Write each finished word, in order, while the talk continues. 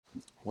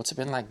What's it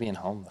been like being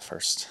home the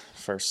first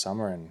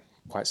summer in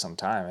quite some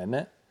time, isn't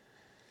it?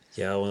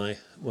 Yeah,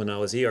 when I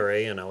was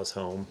ERA and I was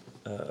home,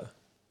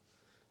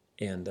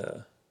 and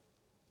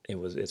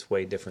it's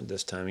way different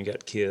this time. You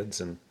got kids,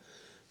 and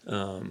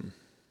I've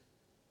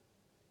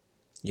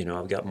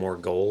got more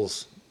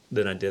goals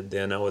than I did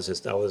then. I was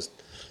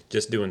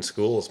just doing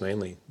schools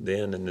mainly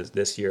then, and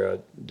this year I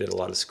did a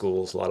lot of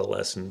schools, a lot of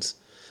lessons,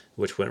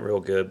 which went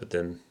real good. But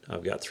then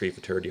I've got 3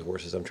 fraternity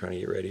horses I'm trying to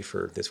get ready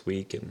for this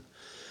week, and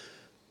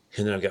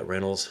then I've got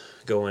rentals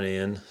going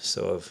in,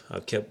 so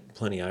I've kept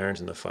plenty irons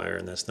in the fire,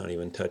 and that's not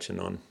even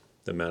touching on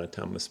the amount of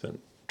time I spent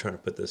trying to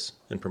put this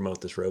and promote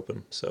this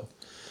roping. So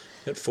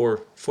got four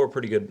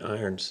pretty good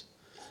irons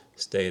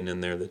staying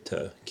in there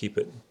that keep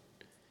it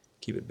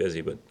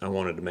busy. But I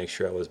wanted to make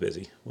sure I was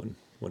busy when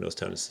it was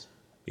time to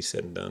be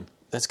said and done.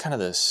 That's kind of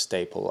the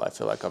staple, I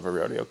feel like, of a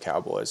rodeo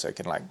cowboy is they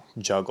can like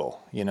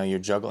juggle. You're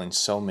juggling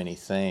so many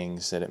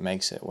things that it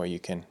makes it where you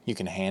can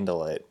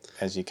handle it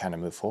as you kind of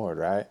move forward,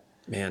 right?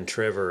 Man,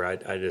 Trevor, I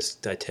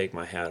take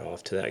my hat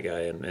off to that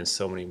guy in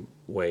so many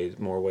ways,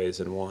 more ways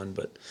than one.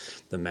 But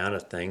the amount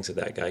of things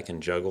that guy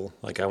can juggle.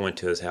 Like I went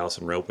to his house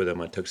and roped with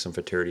him. I took some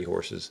fraternity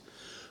horses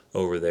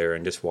over there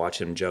and just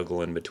watch him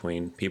juggle in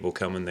between people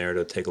coming there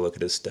to take a look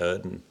at his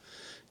stud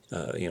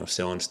and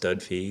selling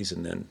stud fees.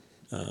 And then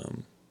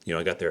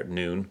I got there at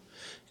noon,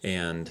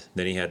 and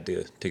then he had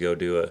to go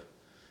do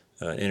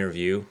an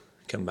interview,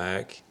 come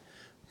back,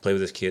 play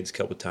with his kids a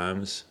couple of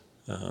times.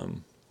 I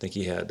think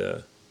he had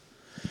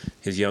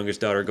his youngest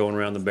daughter going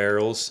around the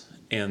barrels,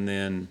 and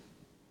then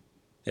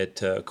at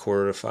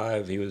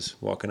 4:45 he was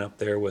walking up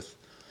there with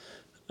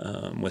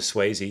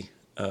Swayze,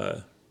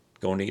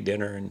 going to eat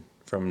dinner, and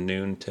from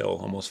noon till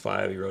almost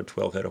 5 he rode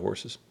 12 head of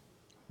horses.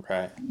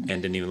 Right.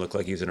 And didn't even look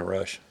like he was in a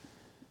rush.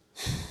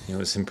 It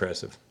was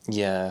impressive.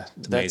 Yeah.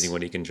 It's amazing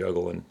what he can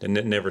juggle, and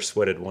it never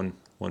sweated one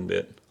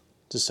bit.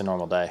 Just a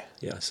normal day.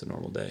 Yeah, it's a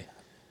normal day.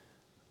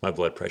 My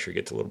blood pressure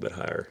gets a little bit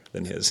higher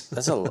than his.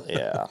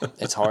 Yeah.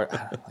 It's hard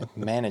like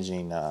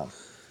managing.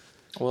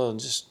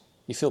 Just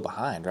you feel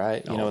behind,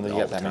 right? When you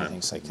got that many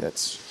things like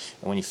that's,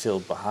 and when you feel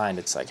behind,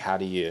 it's like how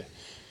do you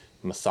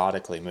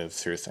methodically move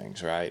through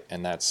things, right?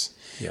 And that's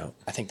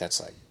I think that's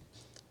like,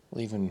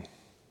 well, even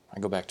I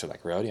go back to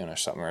like rodeo or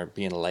something, or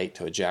being late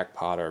to a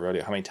jackpot or a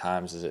rodeo. How many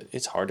times is it?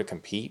 It's hard to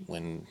compete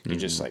when you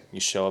just like you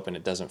show up and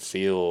it doesn't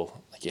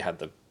feel like you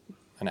had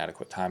an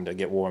adequate time to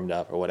get warmed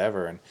up or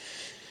whatever.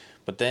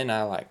 But then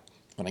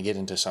when I get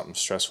into something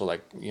stressful,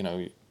 like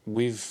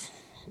we've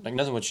like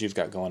nothing what you've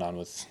got going on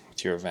with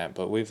your event,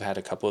 but we've had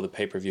a couple of the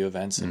pay-per-view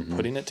events, and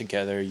putting it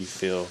together, you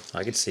feel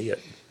I could see it.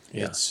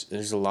 Yeah.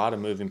 There's a lot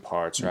of moving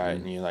parts, right?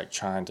 And you're like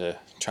trying to.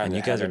 And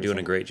you guys are doing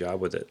a great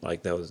job with it.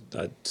 Like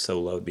I so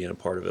loved being a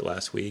part of it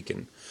last week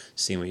and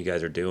seeing what you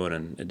guys are doing,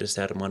 and it just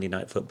had a Monday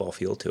Night Football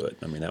feel to it.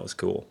 I mean, that was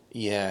cool.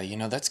 Yeah,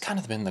 that's kind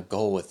of been the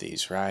goal with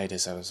these, right?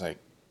 Is I was like,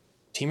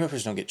 team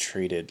ropers don't get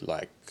treated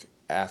like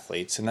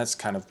athletes, and that's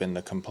kind of been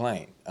the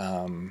complaint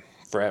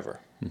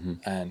forever.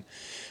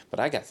 But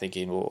I got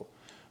thinking, well,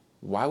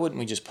 why wouldn't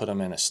we just put them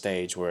in a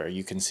stage where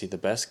you can see the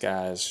best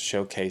guys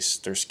showcase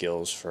their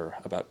skills for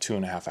about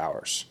 2.5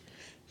 hours,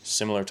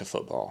 similar to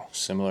football,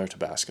 similar to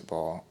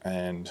basketball,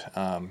 and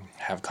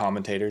have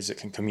commentators that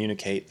can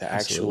communicate the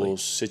actual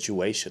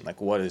situation,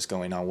 like what is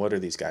going on, what are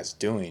these guys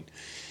doing,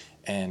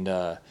 and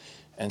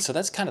so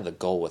that's kind of the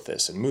goal with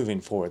this. And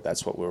moving forward,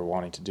 that's what we're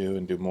wanting to do,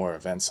 and do more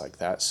events like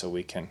that, so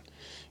we can.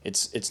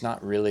 It's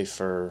not really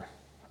for.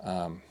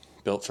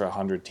 Built for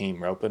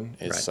 100-team roping.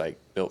 It's like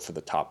built for the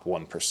top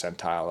 1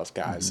 percentile of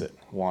guys that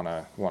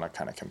wanna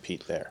kind of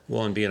compete there.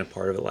 Well, and being a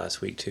part of it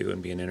last week too,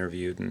 and being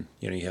interviewed, and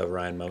you have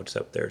Ryan Motes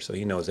up there, so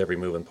he knows every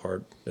moving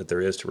part that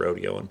there is to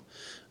rodeo,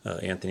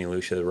 and Anthony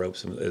Lucia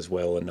ropes as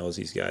well and knows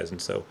these guys,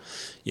 and so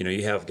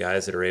you have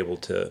guys that are able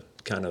to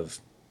kind of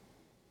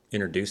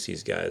introduce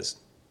these guys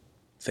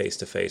face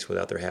to face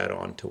without their hat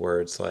on, to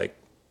where it's like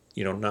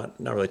not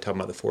really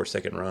talking about the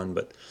 4-second run,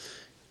 but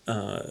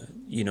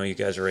you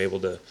guys are able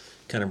to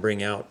kind of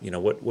bring out,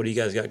 what do you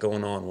guys got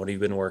going on? What have you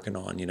been working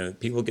on?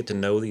 People get to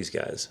know these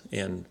guys,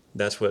 and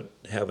that's what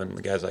having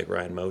the guys like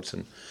Ryan Motes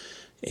and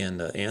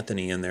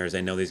Anthony in there is.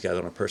 They know these guys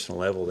on a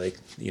personal level. They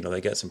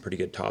got some pretty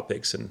good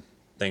topics and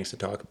things to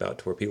talk about,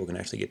 to where people can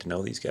actually get to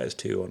know these guys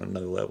too on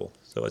another level.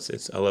 So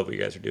it's I love what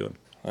you guys are doing.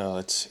 Well,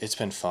 it's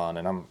been fun,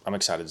 and I'm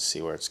excited to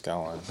see where it's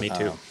going. Me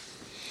too.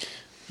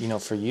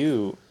 For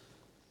you,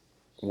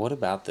 what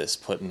about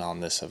putting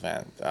on this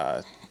event?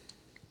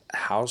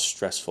 How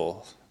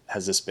stressful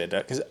has this been?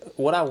 Because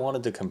what I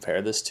wanted to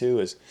compare this to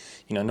is,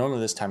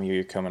 normally this time of year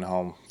you're coming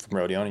home from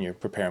rodeo and you're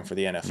preparing for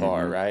the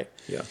NFR, right?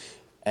 Yeah.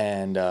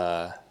 And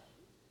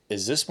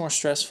is this more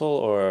stressful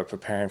or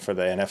preparing for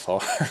the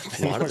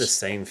NFR? A lot of the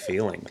same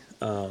feeling.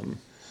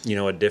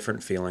 A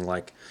different feeling.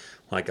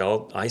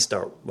 I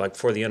start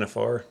for the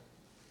NFR.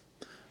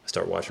 I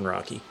start watching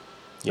Rocky.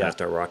 Yeah. I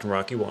start watching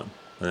Rocky 1, and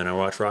then I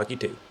watch Rocky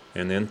 2,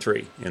 and then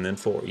 3, and then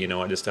 4.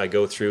 I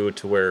go through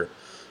to where,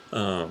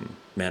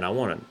 man, I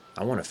want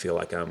to feel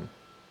like I'm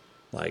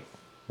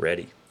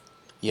ready.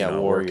 Yeah,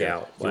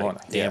 warrior. Work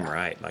out. Damn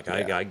right.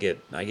 I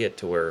get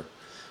to where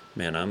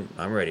man,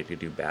 I'm ready to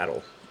do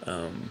battle.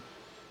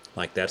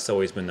 Like that's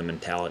always been the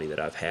mentality that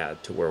I've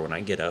had, to where when I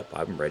get up,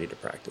 I'm ready to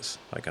practice.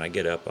 Like when I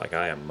get up, like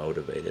I am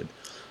motivated,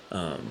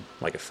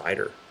 like a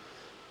fighter.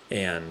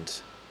 And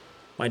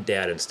my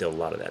dad instilled a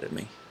lot of that in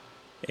me,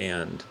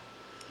 and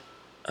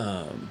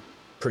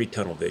pretty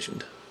tunnel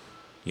visioned,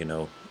 you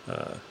know.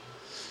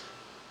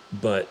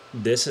 But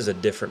this is a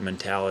different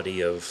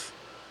mentality of,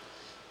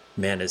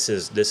 man, this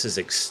is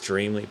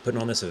extremely,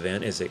 putting on this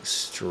event is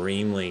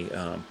extremely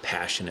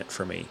passionate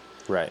for me.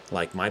 Right.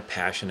 Like my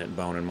passionate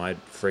bone and my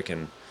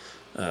freaking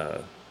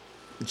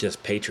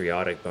just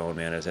patriotic bone,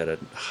 man, is at a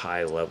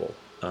high level.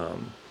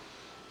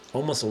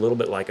 Almost a little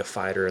bit like a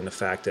fighter, in the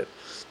fact that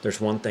there's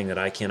one thing that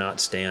I cannot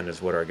stand,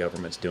 is what our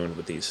government's doing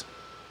with these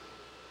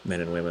men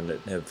and women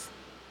that have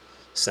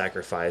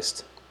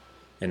sacrificed,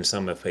 and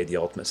some have paid the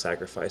ultimate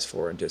sacrifice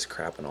for, and just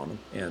crapping on them.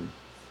 And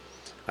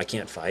I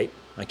can't fight.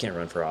 I can't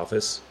run for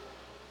office.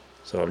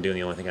 So I'm doing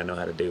the only thing I know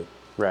how to do.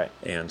 Right.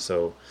 And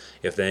so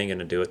if they ain't going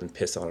to do it, then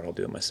piss on it, I'll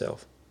do it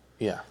myself.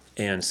 Yeah.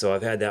 And so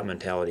I've had that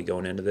mentality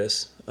going into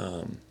this.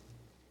 I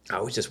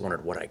always just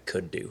wondered what I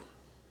could do.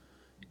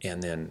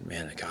 And then,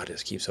 man, God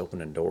just keeps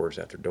opening doors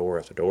after door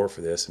after door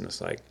for this. And it's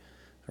like,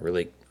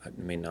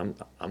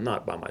 I'm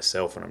not by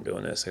myself when I'm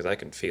doing this, because I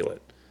can feel it.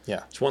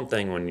 Yeah. It's one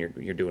thing when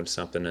you're doing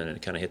something and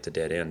it kind of hits a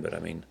dead end, but I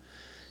mean,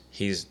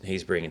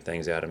 he's bringing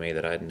things out of me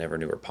that I never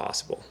knew were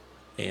possible.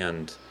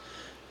 And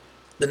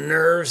the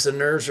nerves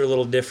are a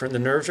little different. The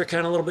nerves are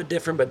kind of a little bit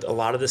different, but a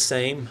lot of the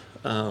same.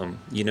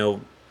 You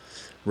know,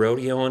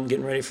 rodeoing,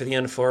 getting ready for the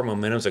NFR,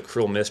 momentum's a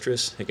cruel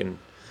mistress. It can,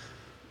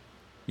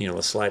 you know,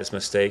 the slightest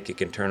mistake, it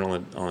can turn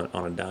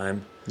on a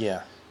dime.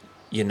 Yeah.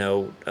 You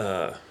know,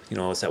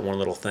 it's that one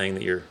little thing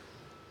that you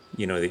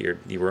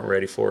weren't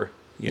ready for.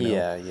 You know?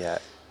 Yeah. Yeah.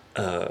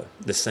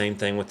 The same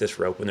thing with this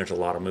rope, when there's a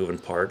lot of moving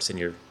parts, and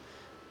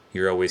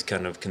you're always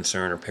kind of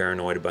concerned or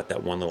paranoid about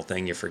that one little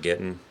thing you're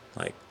forgetting.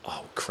 Like,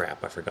 oh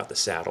crap, I forgot the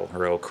saddle,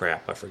 or oh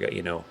crap, I forgot,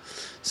 you know.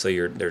 So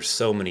there's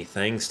so many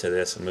things to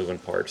this and moving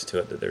parts to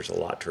it that there's a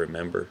lot to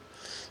remember.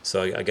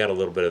 So I got a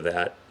little bit of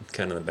that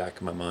kind of in the back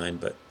of my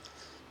mind, but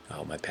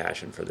my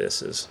passion for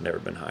this has never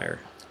been higher.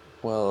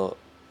 Well,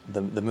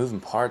 the moving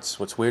parts,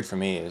 what's weird for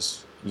me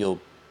is I'll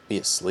be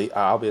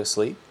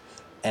asleep,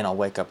 and I'll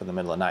wake up in the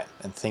middle of the night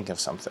and think of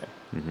something.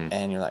 Mm-hmm.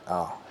 And you're like,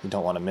 oh, you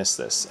don't want to miss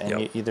this.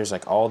 And Yep. there's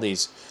like all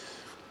these,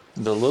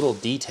 the little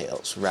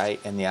details,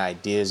 right? And the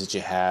ideas that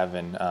you have.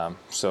 And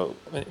so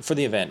for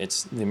the event,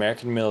 it's the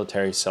American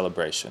Military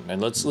Celebration. And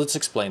let's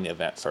explain the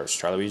event first,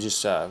 Charlie. We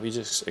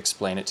just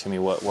explain it to me,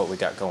 what we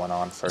got going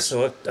on first.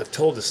 So I've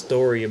told the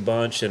story a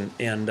bunch, and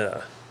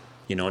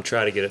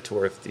try to get it to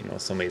where,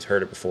 if somebody's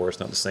heard it before, it's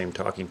not the same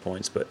talking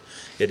points, but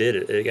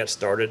it got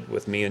started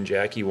with me and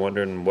Jackie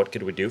wondering what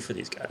could we do for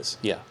these guys.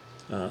 Yeah.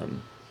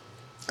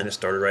 And it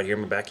started right here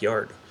in my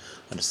backyard.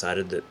 We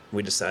decided that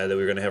we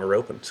were going to have a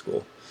roping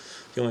school.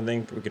 The only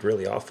thing we could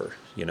really offer,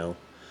 you know.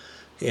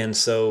 And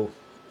so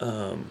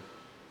I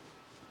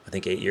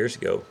think 8 years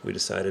ago, we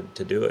decided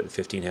to do it.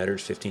 15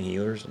 headers, 15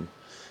 heelers,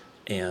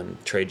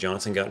 and Trey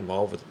Johnson got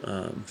involved with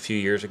a few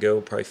years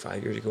ago, probably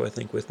 5 years ago, I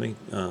think, with me.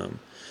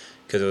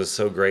 Because it was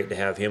so great to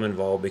have him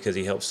involved, because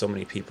he helped so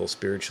many people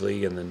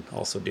spiritually, and then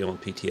also dealing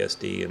with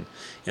PTSD.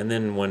 And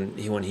then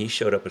when he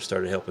showed up and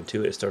started helping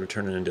too, it started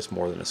turning into just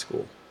more than a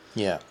school.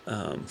 Yeah.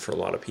 For a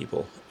lot of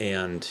people.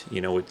 And,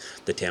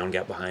 the town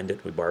got behind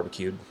it. We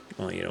barbecued,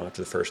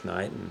 after the first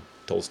night, and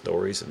told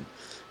stories, and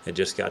it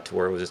just got to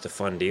where it was just a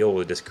fun deal.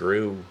 It just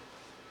grew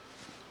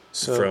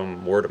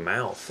from word of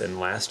mouth. And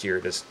last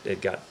year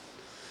it got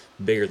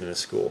bigger than a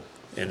school.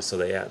 And so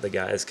the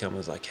guys come and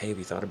was like, hey, have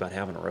you thought about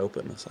having a rope?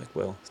 And it's like,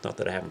 well, it's not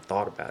that I haven't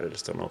thought about it. I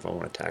just don't know if I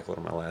want to tackle it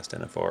on my last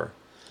NFR.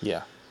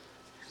 Yeah.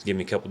 Give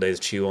me a couple days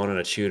to chew on it.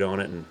 I chewed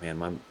on it, and man,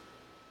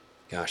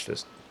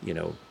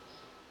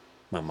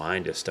 my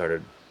mind just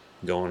started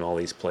going all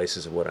these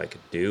places of what I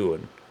could do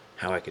and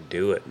how I could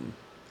do it. And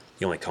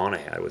the only con I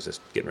had was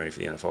just getting ready for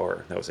the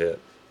NFR. That was it.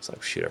 It's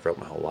like, shoot, I've wrote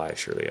my whole life.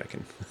 Surely I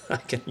can.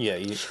 Yeah,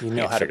 you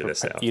know how to figure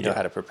this out. You know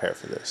how to prepare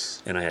for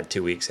this. And I had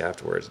 2 weeks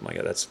afterwards. I'm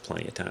like, that's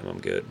plenty of time. I'm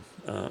good.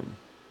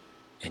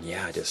 And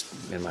yeah, I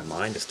just, in my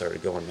mind, just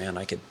started going, man,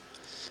 I could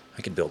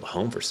build a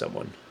home for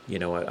someone. I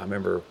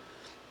remember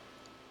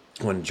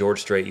when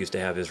George Strait used to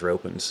have his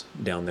ropings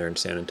down there in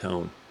San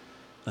Antonio,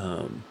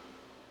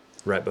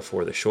 right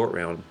before the short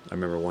round. I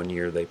remember one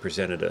year they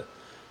presented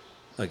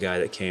a guy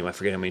that came, I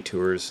forget how many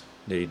tours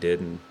that he did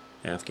in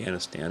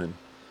Afghanistan, and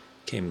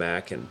came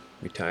back and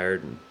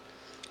retired, and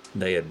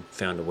they had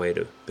found a way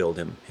to build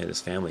him and his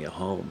family a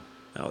home.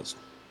 I was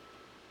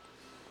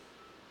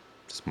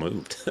just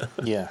moved.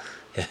 Yeah.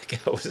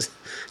 I was,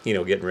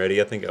 getting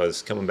ready. I think I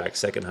was coming back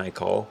second high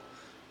call,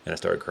 and I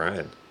started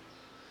crying.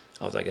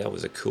 I was like, that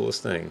was the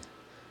coolest thing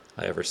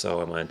I ever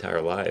saw in my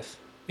entire life.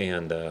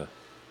 And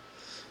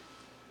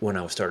when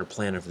I started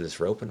planning for this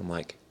roping, I'm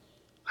like,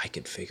 I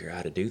could figure out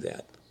how to do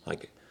that.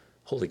 Like,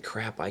 holy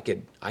crap, I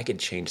could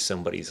change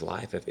somebody's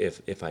life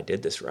if I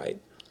did this right.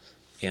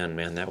 And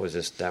man, that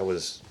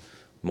was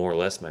more or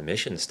less my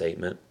mission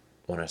statement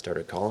when I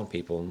started calling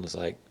people, and was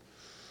like,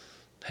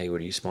 hey,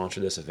 would you sponsor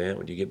this event?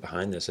 Would you get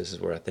behind this? This is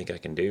what I think I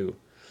can do.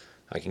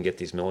 I can get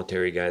these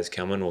military guys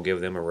coming. We'll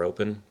give them a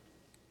roping.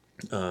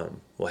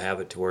 We'll have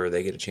it to where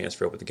they get a chance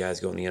to rope with the guys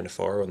going the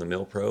NFR on the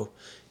Mill Pro,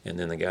 and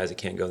then the guys that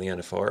can't go the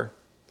NFR,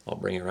 I'll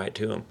bring it right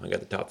to them. I got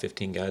the top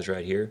 15 guys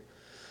right here.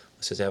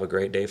 Let's just have a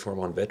great day for them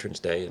on Veterans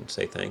Day and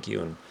say thank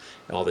you. And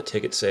all the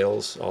ticket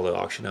sales, all the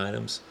auction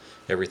items,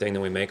 everything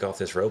that we make off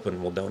this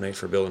roping, we'll donate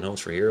for Building Homes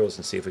for Heroes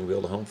and see if we can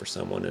build a home for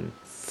someone. And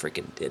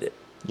freaking did it.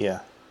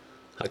 Yeah.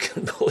 I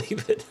couldn't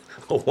believe it.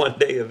 A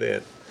one-day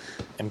event.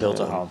 And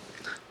built a home.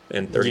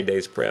 And 30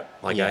 days prep.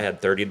 I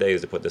had 30 days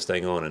to put this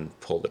thing on and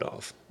pulled it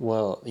off.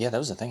 Well, yeah, that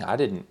was the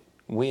thing.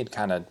 We had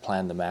kind of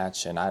planned the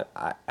match, and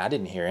I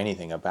didn't hear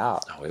anything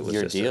about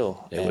your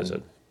deal. It was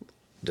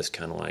just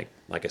kind of like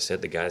I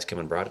said, the guys come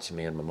and brought it to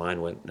me, and my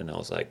mind went, and I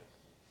was like,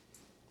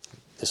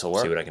 this will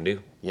work. See what I can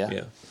do. Yeah.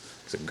 Yeah.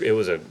 It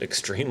was an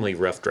extremely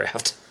rough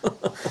draft.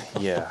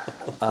 Yeah.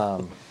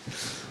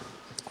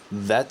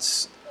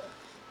 That's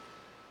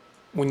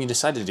when you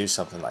decide to do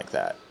something like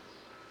that.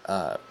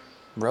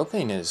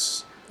 Roping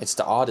it's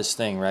the oddest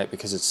thing, right?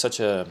 Because it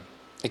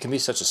can be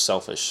such a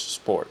selfish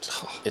sport.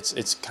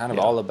 It's kind of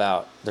all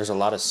about, there's a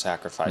lot of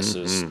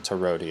sacrifices to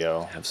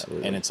rodeo.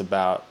 Absolutely. And it's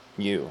about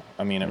you.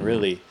 I mean, it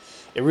really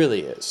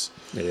is.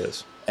 It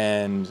is.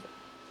 And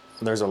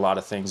there's a lot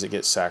of things that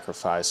get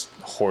sacrificed: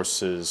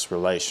 horses,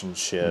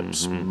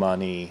 relationships,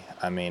 money.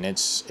 I mean,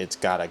 it's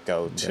got to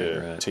go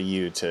to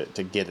you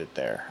to get it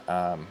there.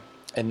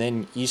 And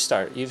then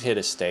you've hit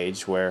a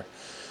stage where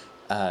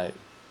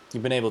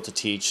you've been able to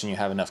teach and you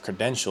have enough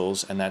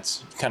credentials, and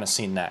you've kind of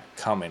seen that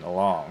coming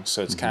along.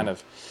 So it's kind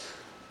of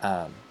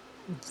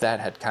that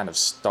had kind of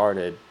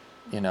started,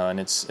 and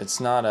it's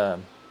not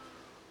an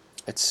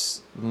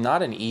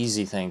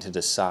easy thing to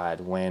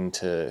decide when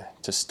to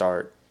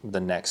start the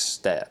next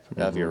step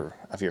of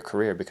your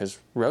career, because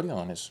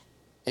rodeoing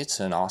it's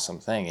an awesome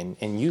thing,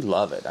 and you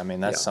love it. I mean,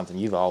 that's something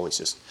you've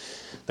always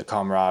the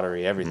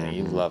camaraderie, everything,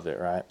 you've loved it,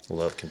 right?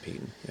 Love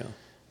competing, yeah.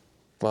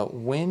 But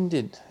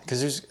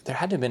because there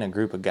had to have been a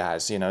group of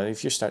guys,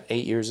 if you start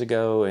 8 years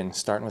ago and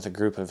starting with a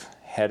group of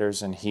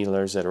headers and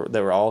healers that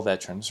were all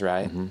veterans,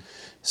 right? Mm-hmm.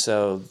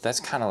 So that's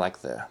kind of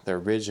like the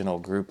original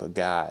group of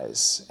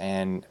guys.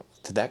 And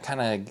did that kind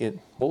of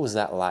what was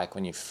that like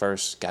when you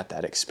first got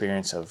that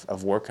experience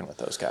of working with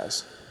those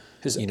guys?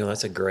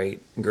 That's a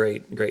great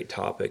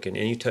topic. And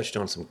you touched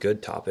on some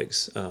good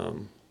topics. Just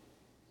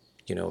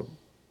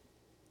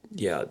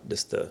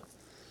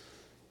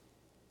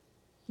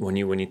when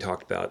you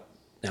talked about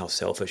how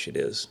selfish it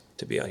is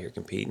to be out here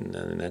competing,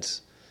 and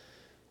that's,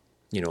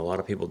 a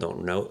lot of people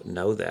don't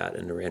know that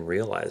and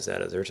realize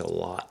that there's a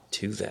lot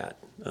to that.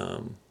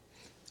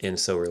 And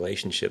so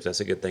relationships, that's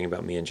a good thing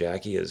about me and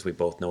Jackie, is we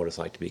both know what it's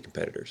like to be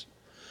competitors.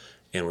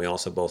 And we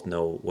also both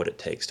know what it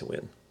takes to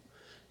win.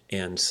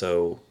 And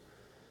so,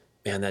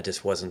 man, that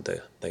just wasn't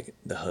the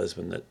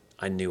husband that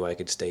I knew I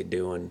could stay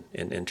doing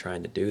and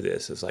trying to do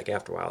this. It's like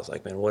after a while, I was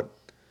like, man, what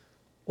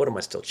am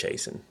I still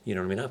chasing? You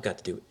know what I mean? I've got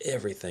to do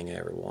everything I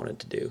ever wanted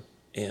to do.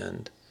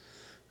 And,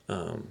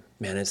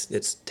 man,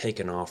 it's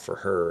taken off for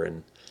her.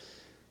 And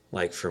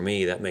like, for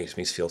me, that makes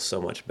me feel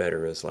so much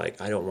better. Is like,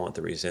 I don't want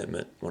the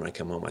resentment when I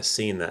come home. I've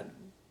seen that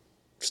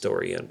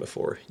story end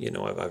before.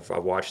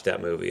 I've watched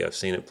that movie. I've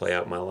seen it play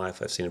out in my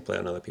life. I've seen it play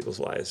out in other people's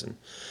lives.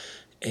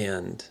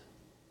 And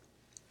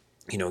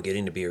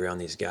getting to be around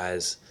these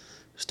guys,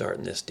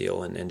 starting this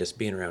deal, and just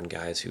being around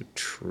guys who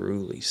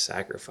truly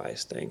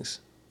sacrifice things,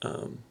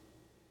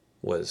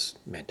 was,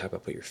 man, talk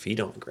about put your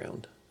feet on the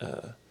ground.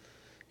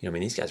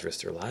 These guys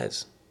risked their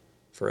lives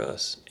for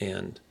us,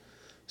 and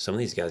some of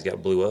these guys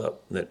got blew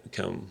up that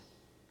come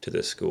to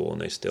this school,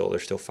 and they're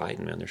still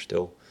fighting, man. They're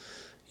still,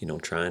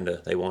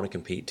 they want to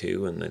compete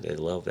too, and they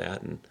love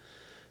that. And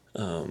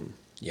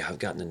I've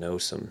gotten to know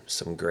some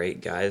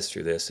great guys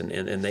through this,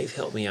 and they've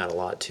helped me out a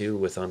lot too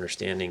with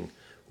understanding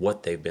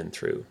what they've been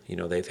through.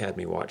 They've had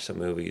me watch some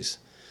movies,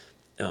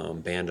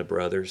 Band of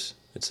Brothers.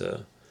 It's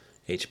a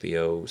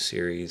HBO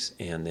series,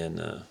 and then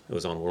it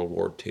was on World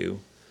War II.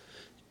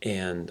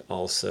 And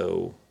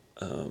also,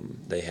 I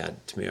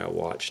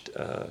watched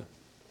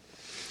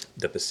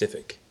The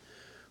Pacific,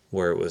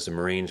 where it was the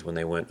Marines when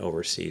they went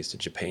overseas to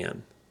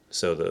Japan.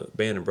 So the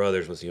Band of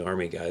Brothers was the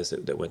Army guys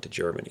that went to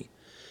Germany.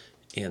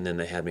 And then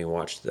they had me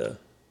watch the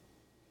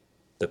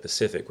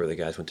Pacific, where the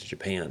guys went to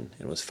Japan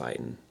and was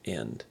fighting.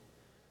 And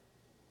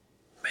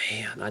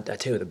man, I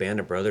tell you, the Band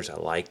of Brothers, I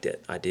liked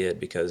it. I did,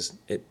 because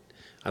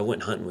I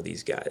went hunting with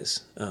these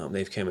guys.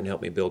 They've come and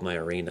helped me build my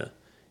arena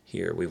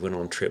here. We went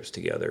on trips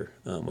together.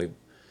 We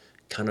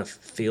kind of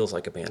feels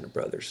like a band of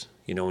brothers.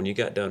 When you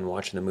got done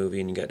watching the movie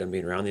and you got done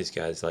being around these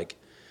guys, like,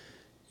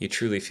 you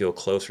truly feel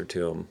closer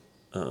to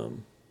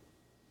them.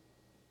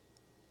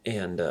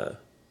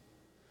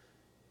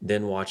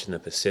 Then watching the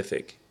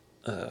Pacific,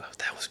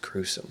 that was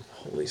gruesome.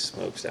 Holy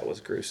smokes, that was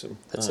gruesome.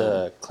 That's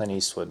a Clint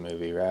Eastwood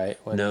movie, right?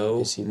 No,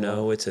 it's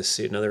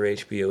another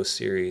HBO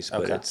series,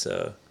 but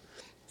okay.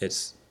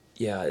 It's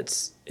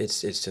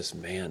just,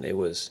 man, it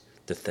was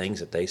the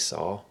things that they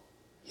saw.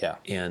 Yeah.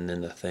 And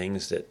then the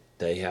things that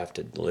they have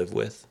to live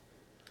with.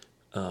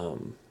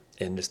 And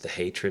and just the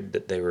hatred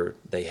that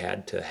they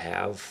had to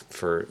have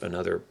for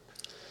another,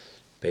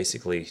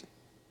 basically,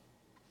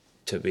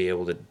 to be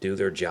able to do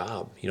their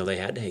job. They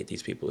had to hate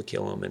these people to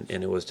kill them,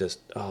 and it was just,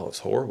 it's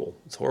horrible.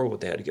 It's horrible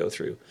what they had to go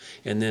through,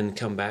 and then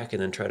come back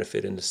and then try to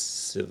fit into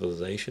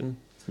civilization.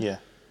 Yeah.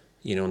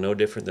 No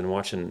different than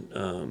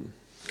watching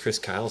Chris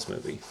Kyle's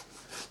movie,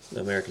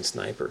 American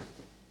Sniper.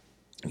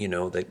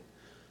 That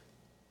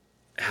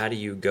how do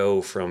you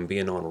go from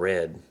being on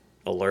red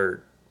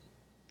alert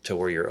to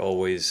where you're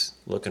always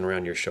looking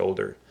around your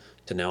shoulder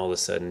to now all of a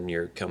sudden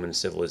you're coming to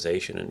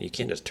civilization, and you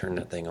can't just turn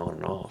that thing on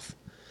and off.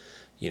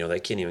 They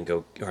can't even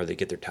go hardly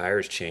get their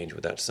tires changed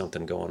without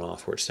something going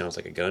off where it sounds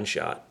like a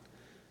gunshot.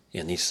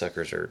 And these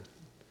suckers are,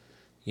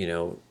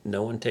 no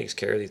one takes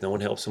care of these. No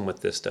one helps them with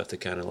this stuff to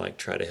kind of like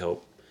try to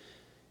help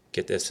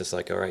get this. Just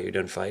like, all right, you're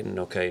done fighting.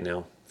 Okay,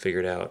 now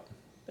figure it out.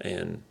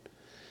 And,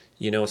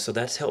 so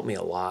that's helped me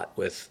a lot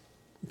with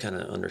kind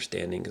of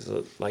understanding. Because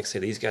like I say,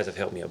 these guys have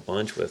helped me a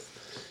bunch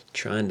with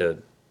trying to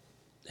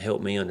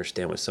help me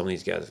understand what some of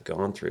these guys have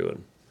gone through.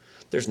 And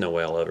there's no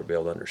way I'll ever be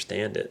able to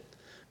understand it.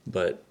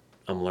 But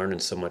I'm learning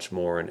so much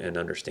more and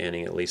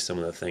understanding at least some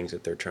of the things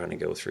that they're trying to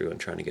go through and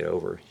trying to get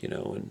over,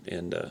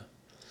 and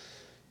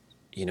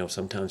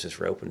sometimes just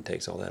roping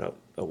takes all that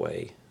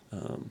away.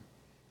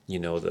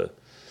 The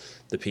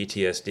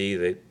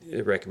PTSD,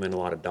 they recommend a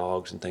lot of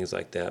dogs and things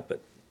like that,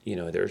 but,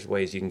 there's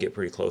ways you can get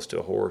pretty close to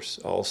a horse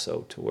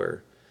also to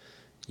where,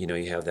 you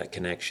have that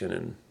connection,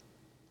 and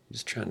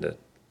just trying to,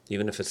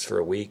 even if it's for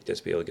a week,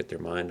 just be able to get their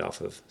mind off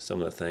of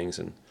some of the things.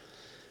 And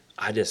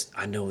I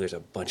know there's a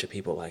bunch of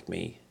people like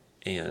me,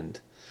 and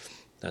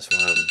that's why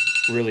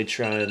I'm really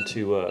trying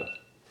to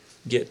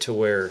get to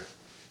where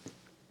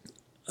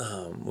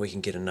we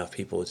can get enough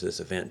people to this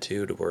event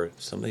too, to where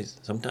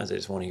sometimes they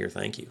just want to hear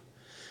thank you.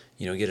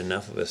 Get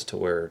enough of us to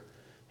where,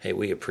 hey,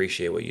 we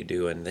appreciate what you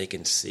do, and they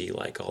can see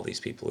like all these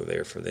people are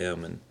there for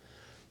them. And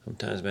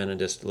sometimes, man,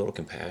 just a little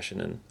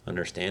compassion and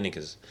understanding,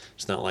 because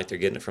it's not like they're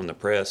getting it from the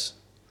press.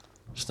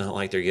 It's not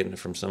like they're getting it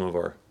from some of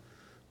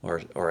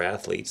our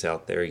athletes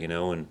out there,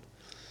 and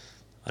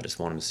I just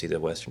want them to see the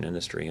Western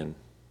industry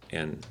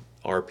and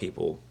our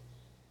people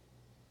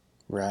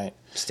right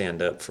stand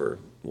up for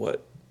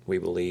what we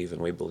believe, and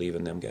we believe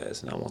in them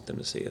guys, and I want them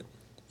to see it.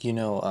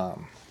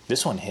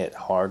 This one hit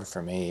hard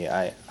for me.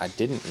 I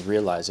didn't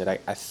realize it.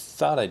 I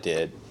thought I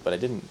did, but I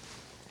didn't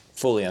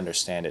fully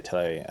understand it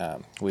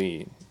till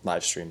we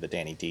live streamed the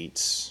Danny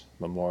Dietz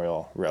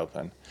Memorial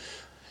Roping.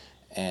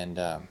 And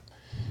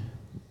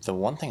the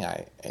one thing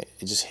it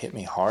just hit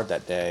me hard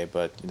that day,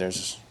 but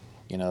there's,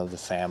 the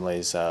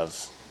families of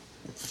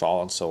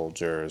fallen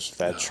soldiers,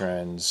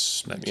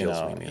 veterans, that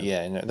kills me,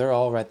 man. and they're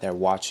all right there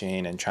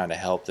watching and trying to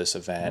help this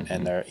event,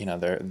 Mm-hmm.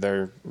 and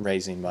they're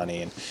raising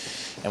money,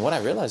 and what I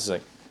realized is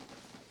like,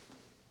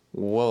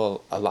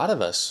 well, a lot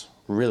of us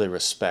really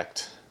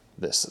respect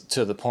this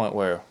to the point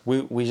where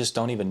we just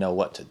don't even know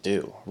what to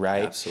do,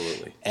 right?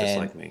 Absolutely, just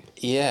like me.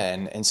 Yeah,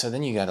 and so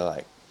then you got to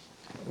like,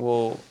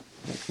 well,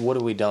 what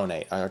do we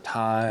donate? Our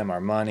time,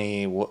 our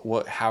money.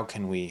 What? How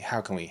can we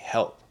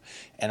help?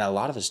 And a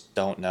lot of us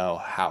don't know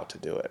how to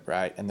do it,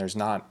 right? And there's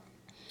not.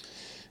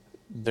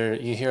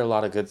 You hear a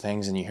lot of good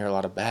things and you hear a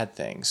lot of bad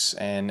things,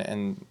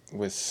 and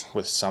with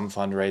some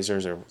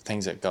fundraisers or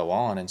things that go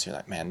on, and so you're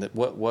like, man,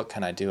 what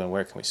can I do, and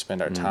where can we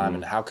spend our time,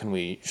 and how can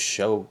we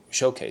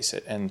showcase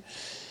it, and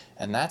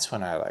that's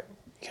when I like,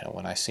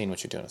 when I seen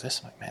what you're doing with this,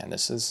 I'm like, man,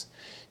 this is,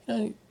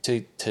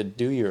 to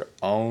do your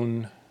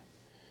own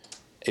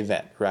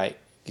event, right?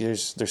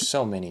 There's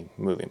so many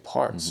moving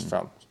parts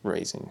from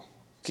raising.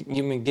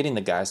 You mean getting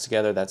the guys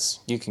together?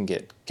 You can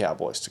get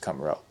cowboys to come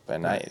rope,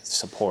 and I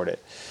support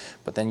it.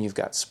 But then you've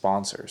got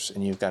sponsors,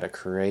 and you've got to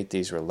create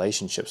these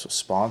relationships with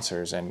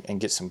sponsors and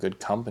get some good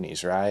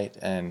companies, right?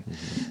 And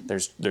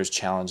there's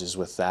challenges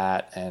with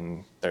that,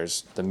 and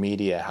there's the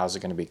media. How's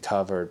it going to be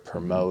covered,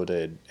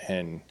 promoted?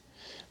 And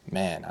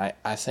man,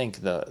 I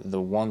think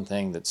the one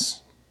thing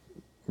that's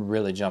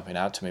really jumping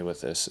out to me with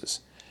this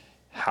is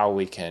how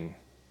we can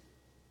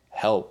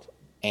help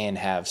and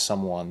have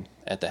someone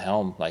at the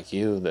helm like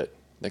you that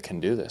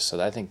can do this.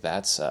 So I think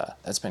that's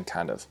been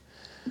kind of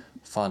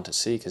fun to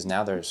see, because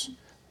now there's,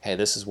 hey,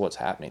 this is what's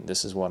happening.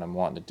 This is what I'm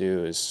wanting to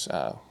do. Is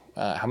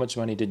how much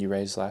money did you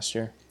raise last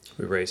year?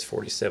 We raised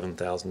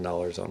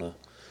 $47,000 on a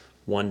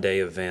one-day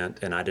event,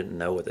 and I didn't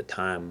know at the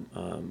time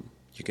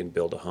you can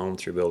build a home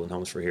through Building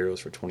Homes for Heroes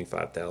for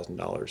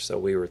 $25,000. So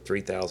we were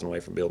 $3,000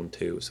 away from building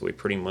two. So we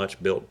pretty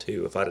much built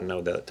two. If I'd have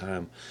known that at the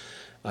time,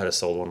 I'd have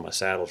sold one of my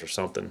saddles or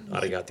something.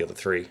 I'd have got the other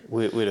three.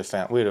 We'd have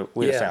found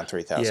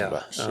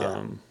 $3,000.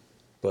 Yeah.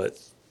 But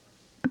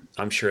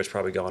I'm sure it's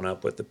probably gone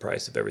up with the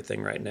price of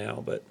everything right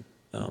now. But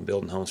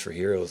Building Homes for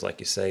Heroes, like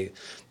you say,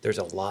 there's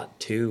a lot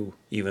to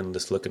even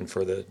just looking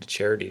for the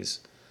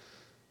charities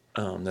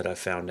that I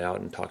found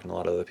out and talking to a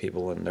lot of other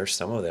people. And there's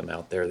some of them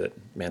out there that,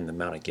 man, the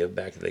amount of give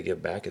back that they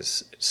give back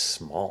is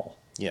small.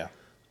 Yeah.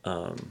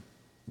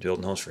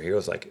 Building Homes for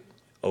Heroes, like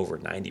over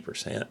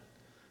 90%,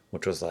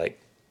 which was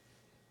like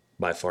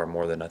by far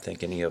more than I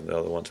think any of the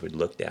other ones we'd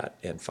looked at,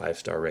 and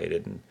 5-star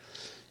rated. And,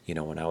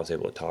 when I was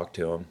able to talk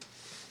to them,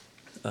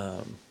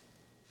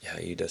 yeah,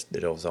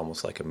 it was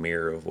almost like a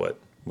mirror of what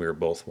we were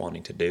both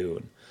wanting to do,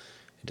 and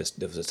it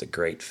was just a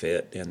great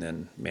fit. And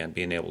then, man,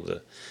 being able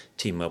to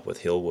team up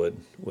with Hillwood,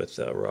 with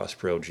Ross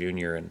Perot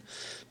Jr., and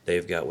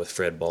they've got with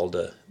Fred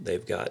Balda,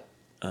 they've got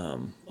a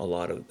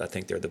lot of, I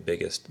think they're the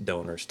biggest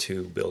donors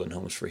to Building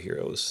Homes for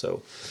Heroes.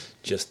 So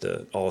just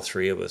all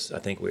three of us, I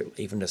think we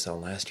even just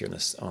on last year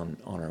on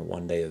our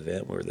one-day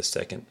event, we were the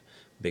second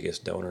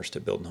biggest donors to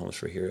Building Homes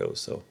for Heroes.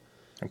 So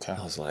Okay.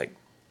 I was like,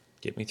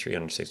 give me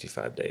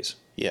 365 days.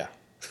 Yeah.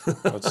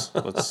 Let's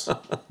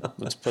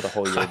put a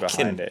whole year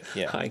behind it.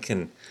 Yeah. I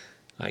can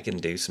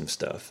do some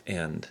stuff.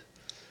 And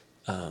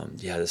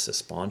yeah, the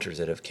sponsors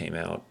that have came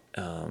out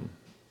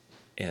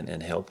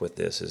and help with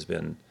this has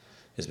been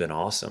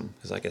awesome.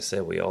 Because like I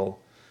said, we all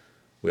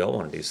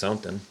want to do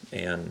something.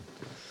 And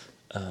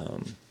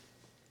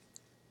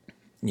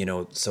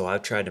so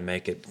I've tried to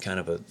make it kind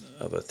of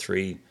a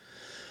three-pronged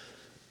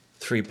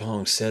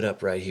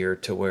setup right here,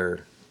 to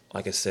where,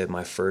 like I said,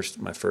 my first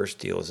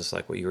deal is just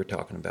like what you were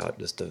talking about.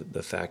 Just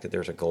the fact that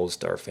there's a Gold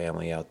Star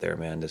family out there,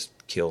 man, just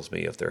kills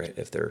me if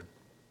they're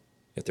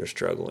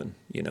struggling.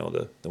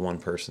 The one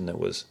person that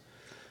was,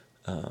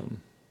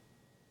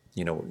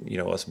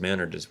 us men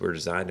we're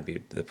designed to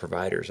be the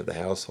providers of the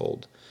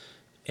household,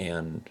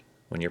 and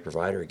when your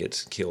provider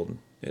gets killed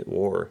at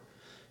war,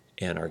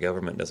 and our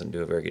government doesn't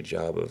do a very good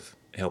job of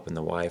helping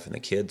the wife and the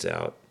kids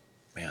out,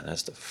 man,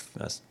 that's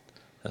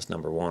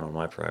number one on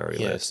my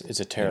priority list. It's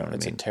a terrible.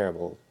 It's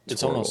horrible.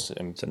 Almost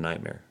it's a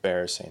nightmare.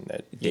 Embarrassing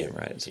that. Damn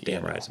right. It's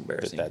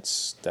embarrassing.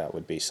 That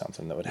would be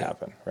something that would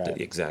happen, right?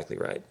 Exactly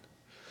right.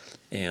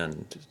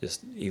 And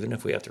just even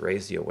if we have to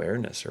raise the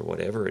awareness or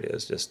whatever it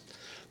is, just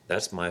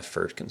that's my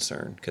first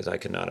concern, because I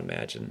could not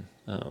imagine.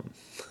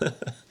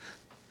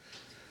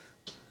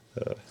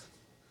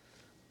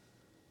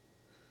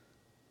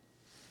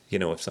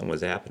 If something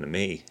was happening to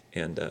me,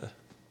 and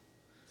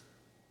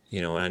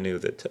I knew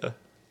that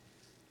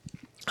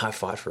I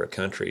fought for a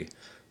country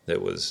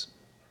that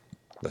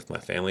left my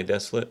family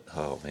desolate.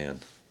 Oh man,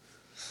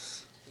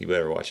 you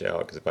better watch out,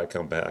 because if I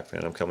come back,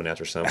 man, I'm coming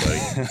after somebody.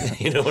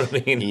 You know what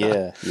I mean?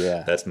 Yeah.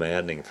 That's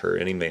maddening for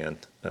any man.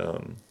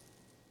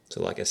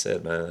 So like I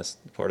said, man, that's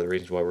part of the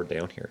reasons why we're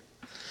down here.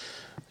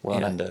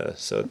 Well, and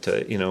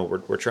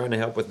we're trying to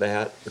help with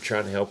that. We're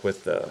trying to help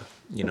with the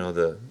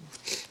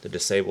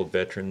disabled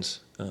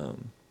veterans,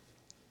 and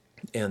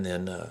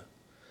then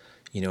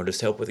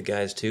just help with the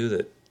guys too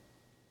that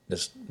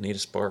just need a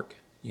spark.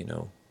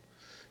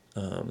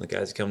 The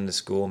guys coming to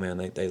school, man,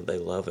 they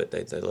love it.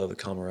 They love the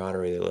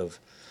camaraderie. They love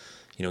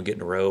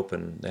getting a rope,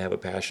 and they have a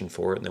passion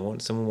for it.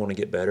 And some want to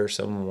get better.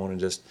 Some want to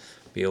just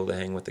be able to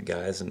hang with the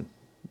guys and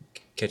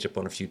catch up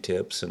on a few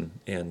tips and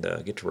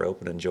get to rope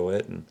and enjoy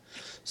it. And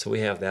so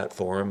we have that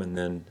for them. And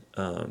then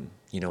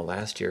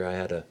last year I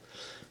had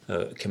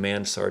a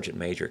command sergeant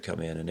major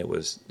come in, and it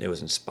was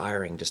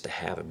inspiring just to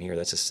have him here.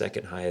 That's the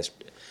second highest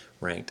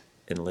ranked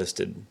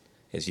enlisted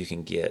as you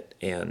can get,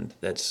 and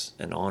that's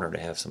an honor to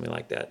have somebody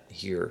like that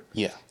here.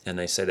 Yeah. And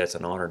they say that's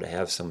an honor to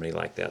have somebody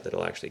like that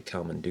that'll actually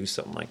come and do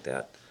something like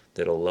that,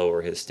 that'll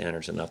lower his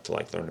standards enough to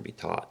learn to be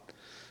taught,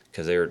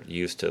 because they're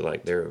used to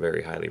they're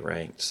very highly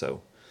ranked.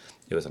 So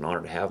it was an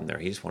honor to have him there.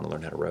 He just wanted to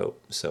learn how to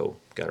rope. So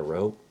got a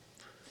rope,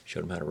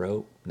 showed him how to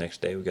rope. Next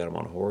day we got him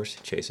on a horse.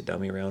 He chased a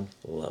dummy around.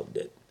 Loved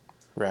it.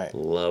 Right.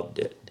 Loved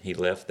it. He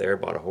left there,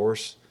 bought a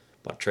horse,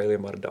 bought a trailer,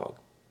 and bought a dog.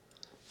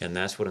 And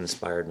that's what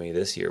inspired me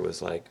this year,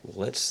 was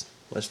let's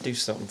do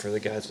something for the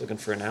guys looking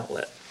for an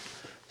outlet.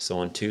 So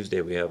on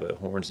Tuesday we have a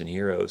Horns and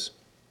Heroes,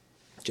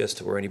 just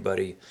to where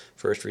anybody,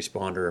 first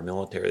responder or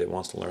military, that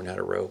wants to learn how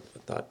to rope. I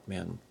thought,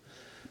 man,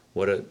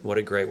 what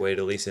a great way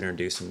to at least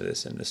introduce them to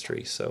this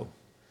industry. So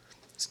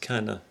it's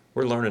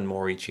we're learning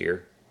more each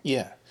year.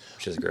 Yeah.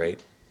 Which is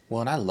great.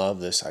 Well, and I love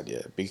this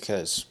idea,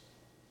 because,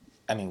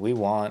 we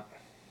want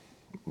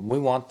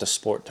the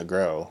sport to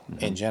grow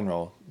in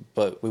general,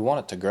 but we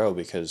want it to grow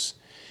because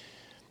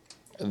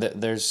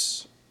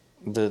there's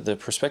the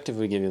perspective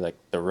we give you,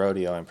 the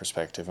rodeo in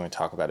perspective, and we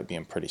talk about it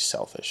being pretty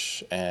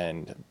selfish,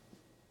 and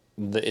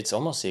it's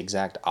almost the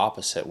exact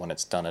opposite when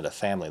it's done at a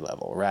family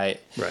level,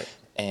 right? Right.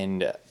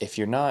 And if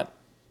you're not,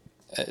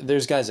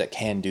 there's guys that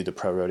can do the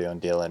pro rodeo and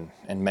deal and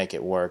make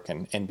it work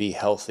and be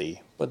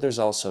healthy, but there's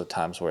also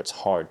times where it's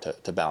hard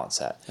to balance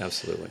that.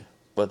 Absolutely.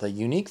 But the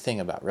unique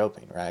thing about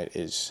roping, right,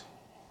 is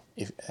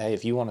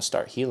if you want to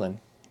start healing,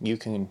 you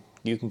can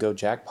go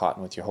jackpotting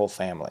with your whole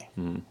family.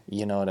 Mm.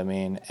 You know what I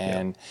mean?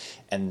 And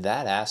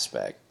that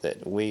aspect,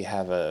 that we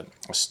have a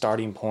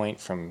starting point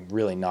from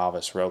really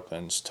novice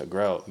ropings to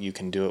grow. You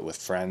can do it with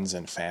friends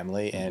and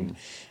family, and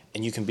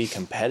you can be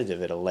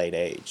competitive at a late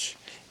age,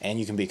 and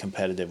you can be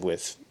competitive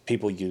with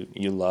people you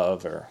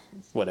love, or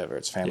whatever,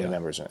 it's family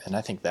members. And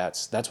I think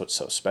that's what's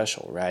so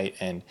special, right?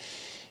 And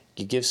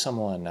you give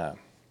someone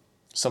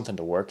something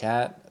to work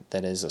at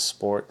that is a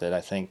sport that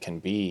I think can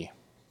be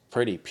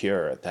pretty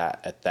pure at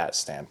that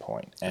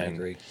standpoint. And, I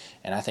agree.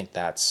 And I think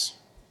that's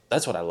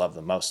what I love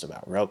the most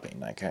about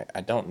roping.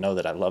 I don't know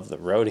that I love the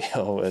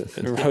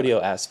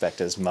rodeo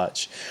aspect as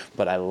much,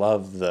 but I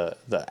love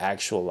the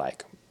actual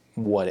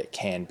what it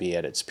can be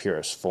at its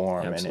purest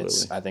form.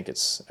 Absolutely. And I think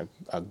it's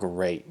a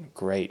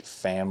great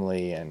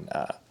family, and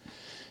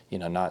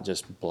not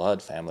just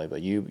blood family,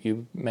 but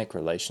you make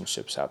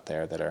relationships out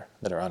there that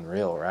are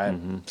unreal, right?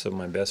 Mm-hmm. Some of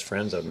my best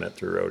friends I've met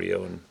through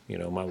rodeo, and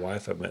my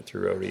wife I've met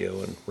through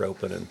rodeo and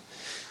roping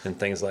and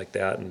things like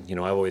that. And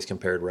I've always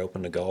compared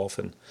roping to golf,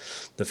 and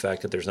the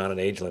fact that there's not an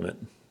age limit,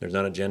 there's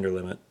not a gender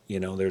limit.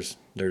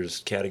 There's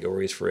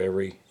categories for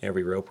every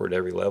roper at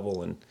every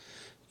level,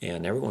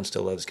 and everyone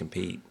still loves to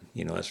compete.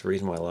 That's the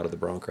reason why a lot of the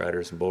bronc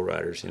riders and bull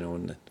riders,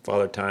 and the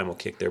Father Time will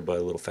kick their butt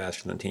a little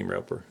faster than team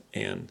roper.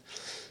 And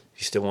if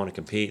you still want to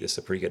compete, it's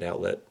a pretty good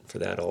outlet for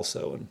that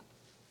also. And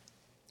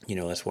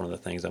that's one of the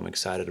things I'm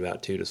excited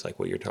about too, just like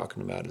what you're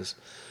talking about, is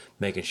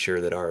making sure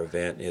that our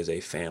event is a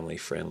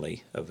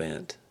family-friendly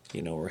event.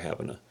 We're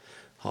having a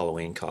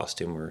Halloween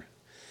costume, or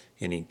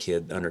any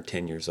kid under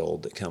 10 years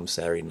old that comes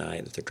Saturday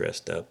night, if they're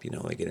dressed up,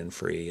 they get in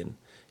free, and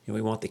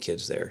we want the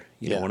kids there.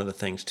 One of the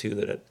things too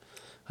that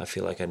I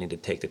feel like I need to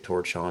take the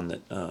torch on,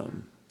 that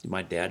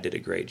my dad did a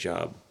great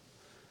job,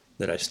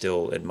 that I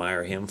still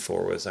admire him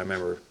for, was I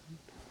remember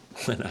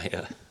when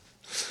I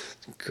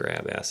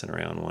grab assing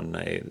around one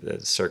night,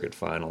 the circuit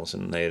finals,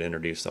 and they had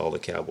introduced all the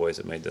cowboys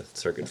that made the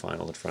circuit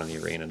finals in front of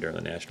the arena during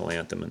the national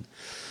anthem, and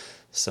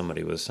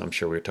somebody was, I'm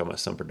sure we were talking about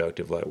some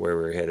productive, like where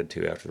we were headed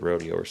to after the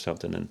rodeo or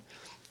something, and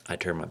I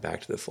turned my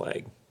back to the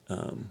flag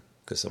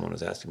because someone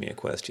was asking me a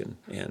question,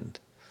 and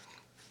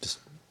just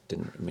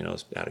didn't, I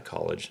was out of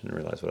college and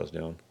realized what I was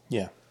doing.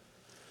 Yeah.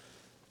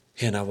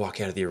 And I walk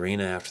out of the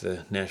arena after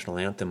the national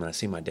anthem, and I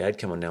see my dad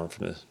coming down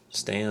from the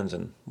stands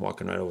and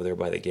walking right over there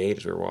by the gate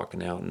as we were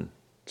walking out, and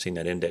seen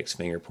that index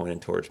finger pointing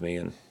towards me,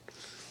 and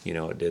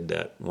it did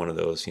that, one of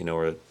those,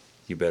 where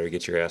you better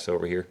get your ass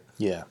over here.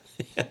 Yeah.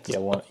 Yeah.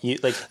 Well,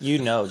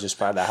 just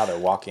by how they're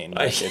walking,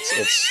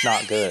 it's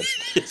not good.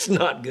 It's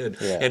not good.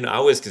 Yeah. And I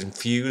was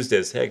confused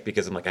as heck,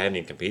 because I'm like, I haven't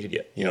even competed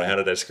yet. How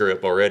did I screw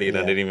up already? And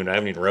I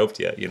haven't even roped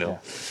yet. Yeah.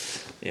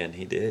 And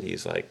he did.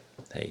 He's like,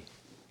 hey,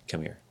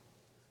 come here.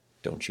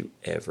 Don't you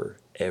ever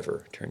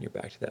turn your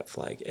back to that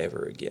flag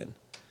ever again.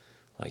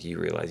 Like, you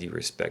realize you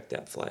respect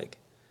that flag,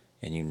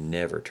 and you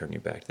never turn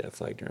your back to that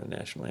flag during the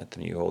national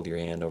anthem. You hold your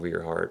hand over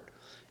your heart,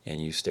 and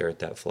you stare at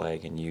that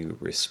flag, and you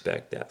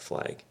respect that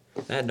flag.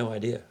 I had no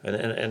idea,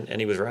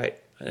 and he was right,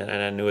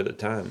 and I knew at the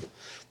time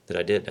that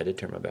I did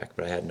turn my back,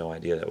 but I had no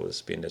idea that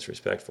was being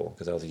disrespectful,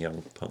 because I was a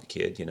young punk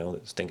kid, that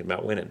was thinking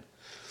about winning.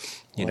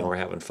 We're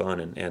having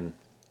fun, and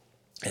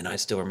I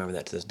still remember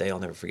that to this day. I'll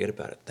never forget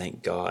about it.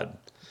 Thank God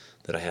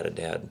that I had a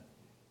dad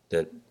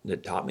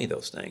that taught me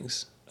those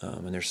things,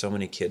 and there's so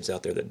many kids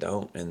out there that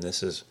don't, and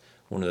this is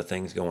one of the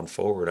things going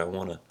forward. I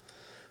want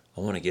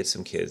to get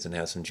some kids and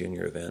have some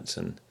junior events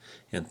and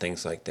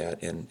things like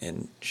that,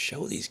 and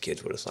show these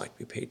kids what it's like to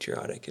be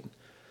patriotic,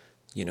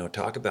 and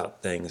talk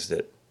about things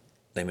that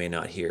they may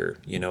not hear.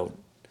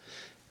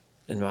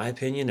 In my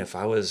opinion, if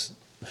I was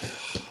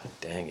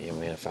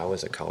if I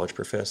was a college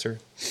professor,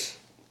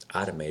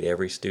 I'd have made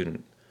every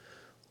student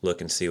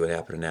look and see what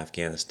happened in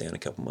Afghanistan a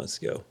couple months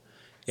ago.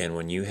 And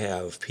when you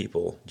have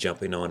people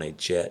jumping on a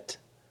jet,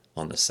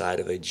 on the side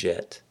of a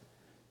jet,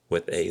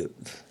 with a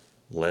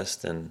less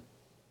than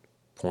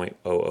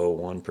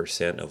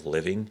 0.001% of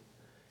living,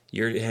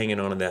 you're hanging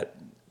on to that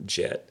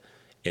jet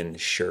in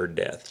sure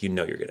death. You're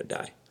going to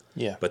die.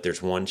 Yeah. But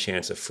there's one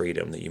chance of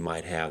freedom that you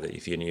might have, that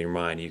if in your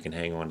mind you can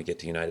hang on to get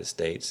to the United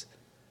States.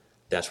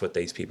 That's what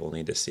these people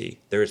need to see.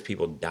 There's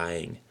people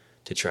dying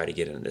to try to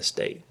get into this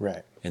state,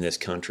 right, in this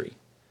country.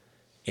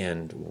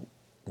 And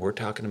we're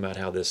talking about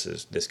how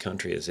this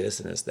country is this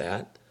and is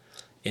that.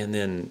 And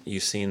then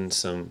you've seen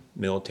some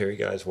military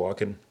guys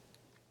walking,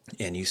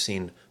 and you've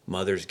seen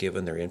mothers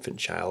giving their infant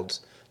child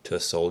to a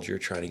soldier,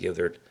 trying to give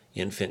their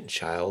infant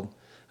child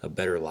a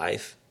better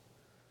life.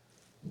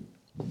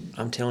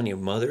 I'm telling you,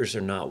 mothers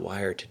are not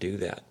wired to do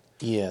that.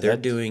 Yeah, they're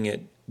doing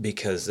it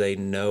because they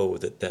know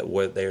that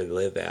what they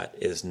live at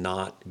is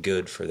not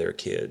good for their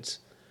kids.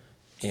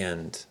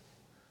 And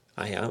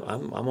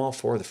I'm all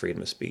for the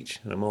freedom of speech,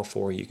 and I'm all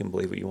for you can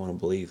believe what you want to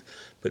believe,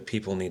 but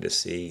people need to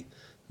see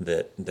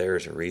that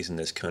there's a reason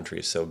this country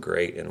is so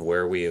great, and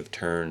where we have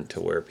turned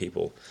to where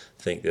people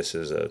think this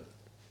is a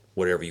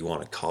whatever you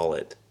want to call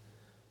it,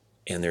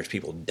 and there's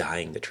people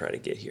dying to try to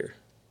get here.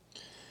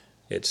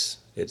 It's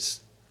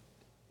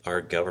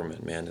our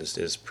government, man,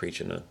 is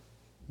preaching a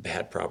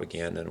bad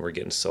propaganda, and we're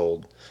getting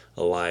sold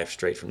alive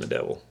straight from the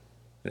devil,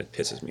 and it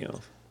pisses me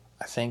off.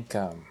 I think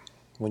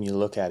when you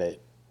look at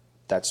it,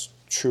 that's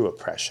true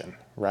oppression,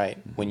 right?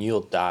 Mm-hmm. When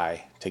you'll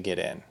die to get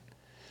in.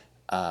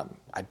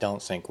 I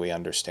don't think we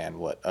understand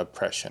what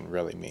oppression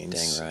really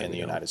means in the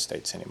United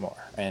States anymore.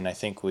 And I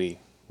think we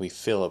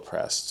feel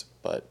oppressed,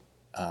 but...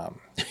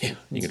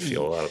 you can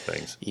feel a lot of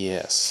things.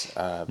 Yes.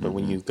 But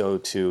when you go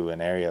to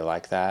an area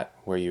like that,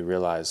 where you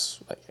realize,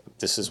 like,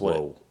 this is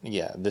what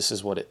this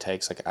is what it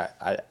takes. Like,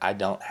 I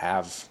don't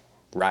have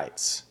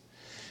rights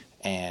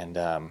and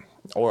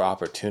or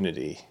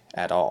opportunity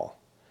at all.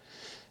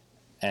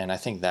 And I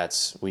think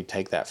we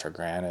take that for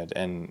granted.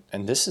 And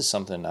this is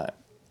something that,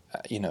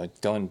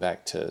 going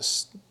back to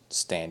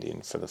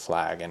standing for the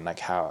flag and like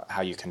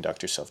how you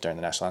conduct yourself during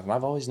the national anthem.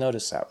 I've always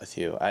noticed that with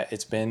you.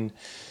 It's been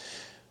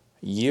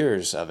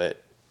years of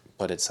it,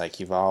 but it's like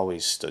you've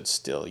always stood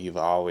still. You've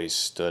always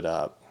stood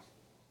up,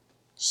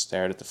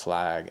 stared at the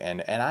flag.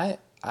 And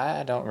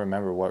I don't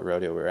remember what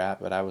rodeo we were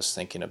at, but I was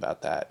thinking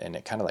about that, and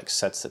it kind of like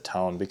sets the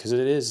tone because it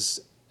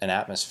is an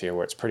atmosphere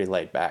where it's pretty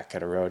laid back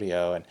at a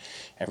rodeo and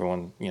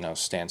everyone,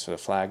 stands for the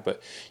flag.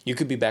 But you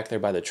could be back there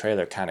by the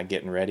trailer kind of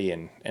getting ready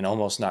and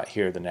almost not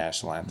hear the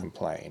national anthem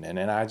playing. And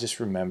then I just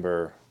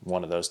remember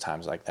one of those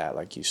times like that,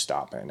 like you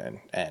stopping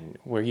and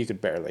where you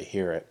could barely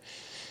hear it.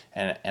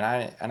 And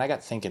I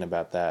got thinking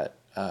about that.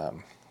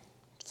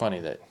 Funny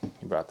that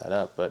you brought that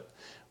up, but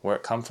where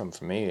it come from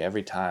for me,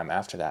 every time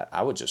after that,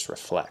 I would just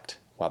reflect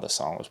while the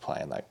song was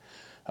playing, like,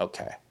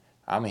 okay,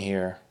 I'm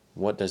here.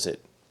 What does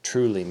it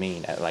truly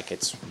mean at like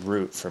its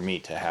root for me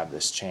to have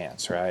this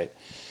chance, right?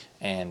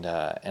 And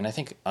I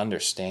think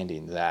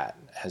understanding that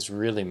has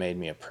really made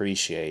me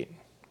appreciate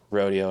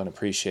rodeo and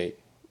appreciate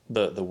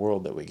the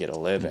world that we get to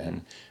live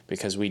in,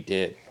 because we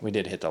did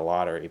hit the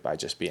lottery by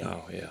just being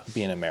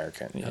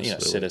American,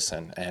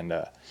 citizen, and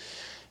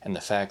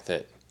the fact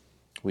that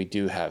we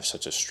do have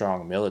such a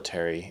strong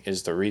military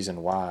is the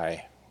reason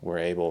why we're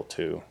able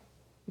to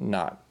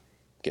not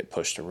get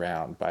pushed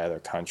around by other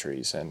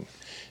countries,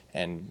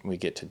 and we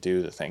get to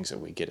do the things that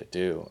we get to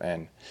do.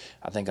 And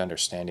I think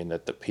understanding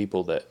that the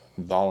people that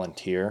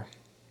volunteer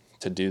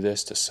to do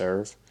this, to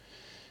serve,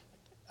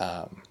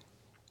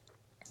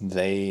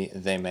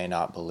 they may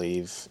not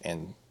believe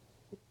in,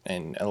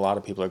 and a lot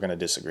of people are going to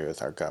disagree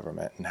with our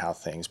government and how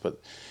things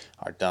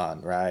are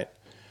done, right?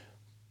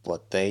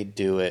 But they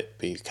do it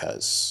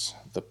because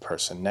the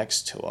person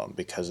next to them,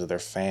 because of their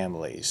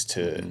families,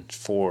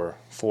 for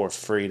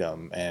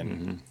freedom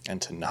and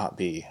to not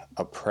be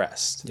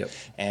oppressed,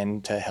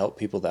 and to help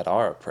people that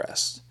are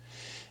oppressed.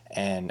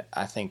 And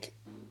I think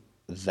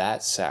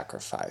that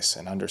sacrifice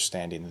and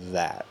understanding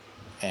that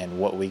and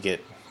what we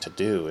get to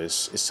do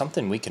is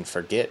something we can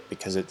forget,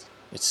 because it's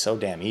so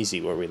damn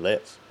easy where we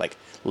live. Like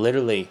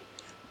literally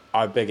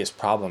our biggest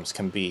problems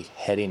can be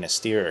heading a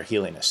steer or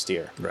heeling a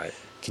steer. Right.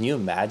 Can you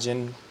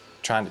imagine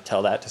trying to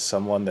tell that to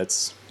someone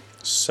that's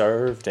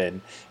served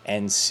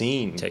and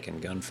seen taking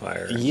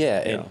gunfire?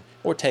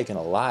 Or taking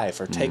a life,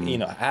 or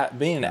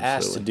being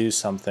asked to do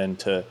something,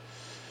 to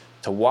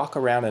walk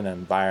around in an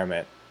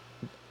environment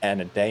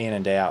on a day in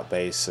and day out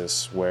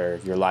basis where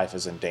your life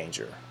is in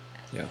danger.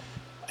 Yeah.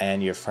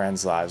 And your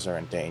friends' lives are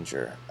in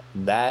danger.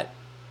 That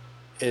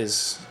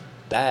is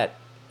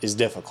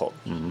difficult.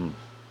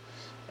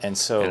 And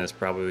so, and it's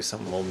probably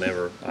something we'll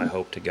never, I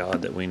hope to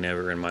God that we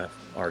never, and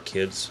our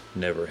kids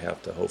never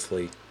have to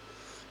hopefully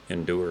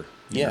endure.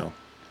 You know?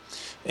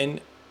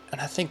 And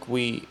I think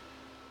we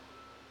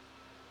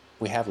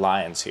have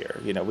lions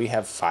here. We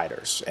have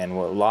fighters, and a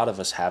lot of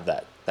us have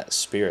that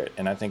spirit,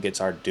 and I think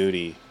it's our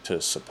duty to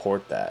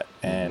support that.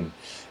 And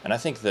I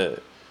think the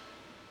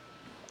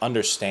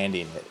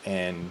understanding it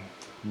and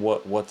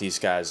what these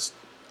guys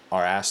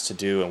are asked to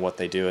do and what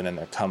they do, and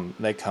then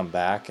they come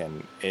back,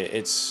 and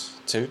it's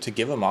to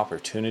give them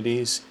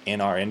opportunities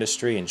in our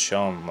industry and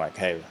show them like,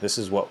 hey, this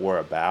is what we're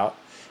about,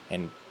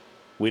 and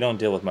we don't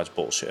deal with much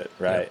bullshit,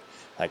 right?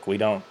 Like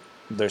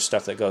there's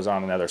stuff that goes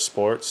on in other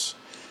sports,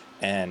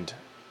 and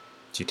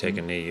if you take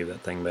a knee,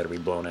 that thing better be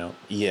blown out.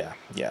 Yeah,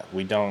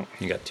 we don't.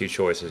 You got two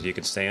choices: you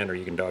can stand, or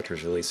you can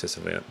doctor's release this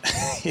event.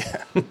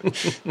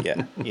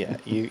 yeah.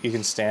 You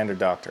can stand or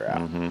doctor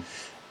out.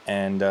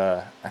 And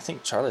I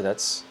think, Charlie,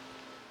 that's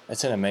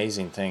an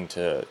amazing thing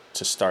to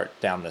start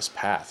down this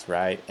path,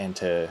 right? And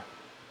to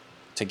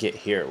get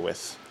here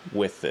with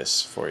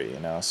this for you,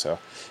 So,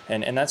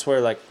 and that's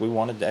where like we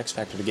wanted the X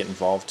Factor to get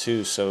involved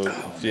too. So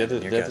your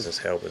guys'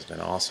 help has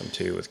been awesome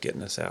too with getting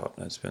this out.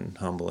 It's been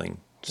humbling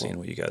seeing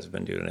what you guys have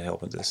been doing to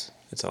help with this.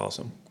 It's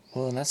awesome.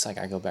 Well, and that's like,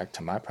 I go back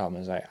to my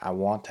problem is I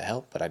want to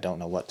help, but I don't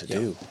know what to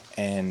do.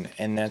 And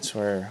that's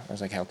where I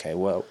was like, okay,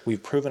 well,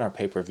 we've proven our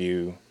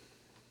pay-per-view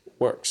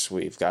works.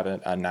 We've got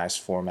a nice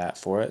format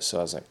for it. So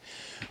I was like,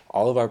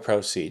 all of our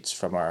proceeds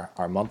from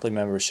our monthly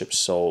membership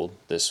sold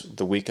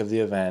the week of the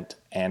event,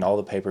 and all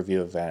the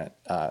pay-per-view event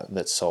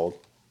that's sold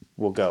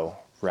will go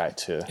right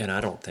to. And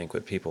I don't think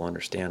what people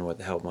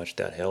understand how much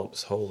that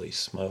helps. Holy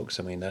smokes.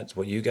 I mean, that's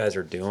what you guys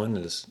are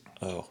doing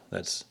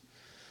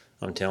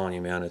I'm telling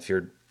you, man, if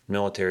you're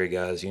military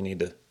guys, you need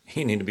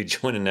to be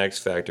joining X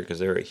Factor, because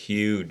they're a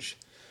huge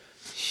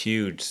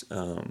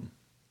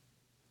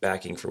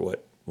backing for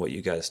what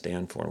you guys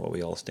stand for and what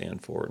we all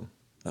stand for.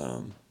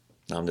 I'm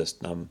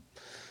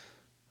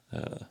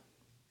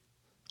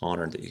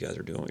honored that you guys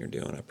are doing what you're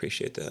doing. I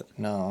appreciate that.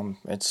 No,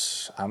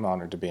 I'm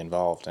honored to be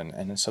involved,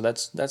 and so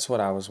that's what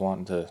I was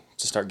wanting to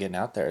start getting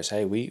out there is,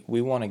 hey,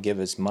 we want to give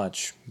as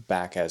much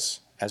back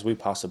as we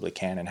possibly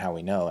can and how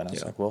we know. And I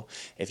was like, well,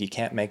 if you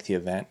can't make the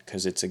event,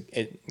 because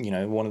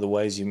one of the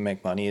ways you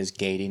make money is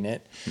gating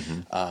it.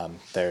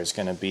 There's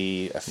going to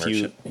be a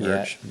few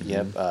merch.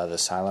 The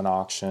silent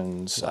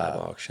auctions, live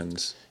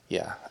auctions.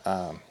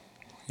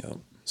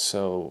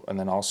 So, and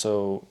then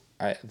also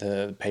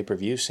the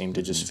pay-per-view seemed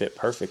to just fit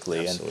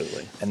perfectly.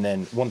 Absolutely. And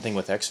then one thing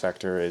with X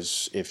Factor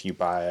is if you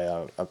buy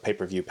a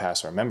pay-per-view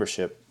pass or a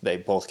membership, they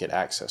both get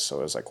access. So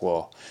it was like,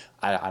 well,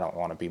 I don't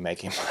want to be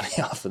making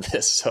money off of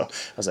this. So I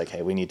was like,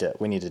 hey, we need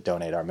to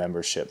donate our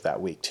membership that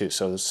week too.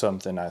 So it's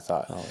something I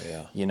thought,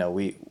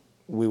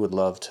 we would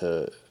love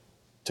to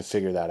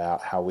figure that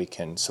out, how we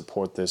can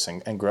support this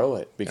and grow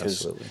it,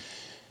 because Absolutely.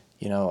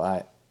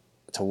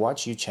 To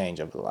watch you change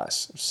over the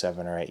last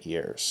 7 or 8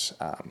 years,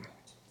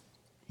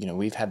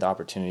 we've had the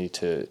opportunity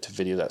to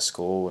video that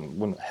school, and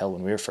when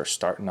we were first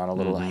starting on a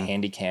little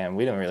handy cam,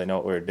 we didn't really know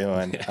what we were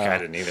doing. I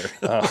didn't either.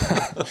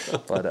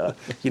 But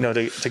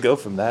to go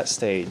from that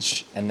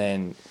stage and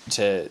then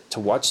to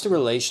watch the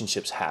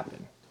relationships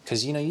happen,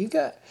 because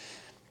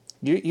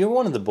you're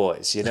one of the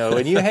boys,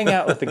 when you hang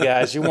out with the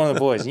guys, you're one of the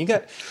boys, and you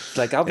got,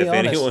 like, I'll be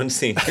honest. If anyone's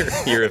seen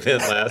your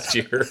event last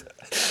year,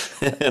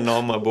 and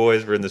all my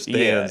boys were in the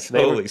stands,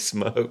 holy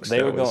smokes,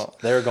 they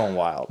were going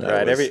wild,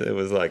 right? It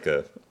was like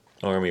a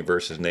Army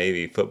versus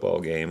Navy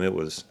football game. It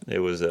was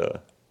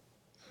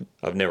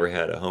I've never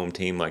had a home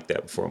team like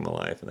that before in my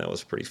life, and that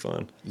was pretty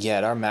fun. Yeah,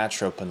 at our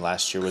match open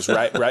last year was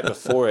right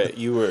before it.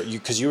 You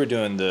were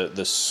doing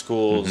the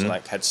schools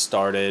like had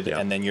started,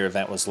 and then your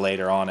event was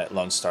later on at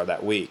Lone Star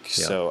that week.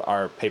 Yeah. So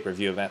our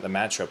pay-per-view event, the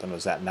match open,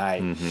 was that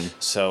night.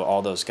 So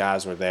all those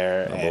guys were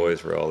there. My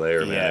boys were all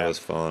there, man. It was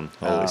fun.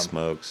 Holy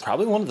smokes!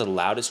 Probably one of the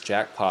loudest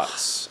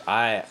jackpots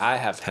I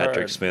have heard.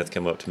 Patrick Smith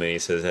come up to me. He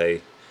says,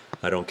 "Hey,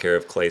 I don't care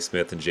if Clay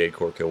Smith and Jade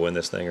Corkill win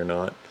this thing or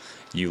not.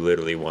 You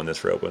literally won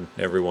this roping.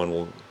 Everyone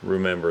will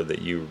remember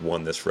that you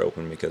won this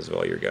roping because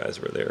all your guys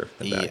were there."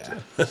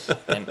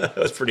 And that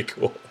was pretty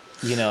cool.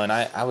 And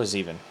I was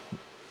even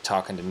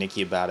talking to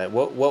Nikki about it.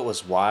 What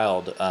was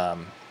wild,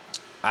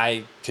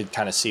 I could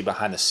kind of see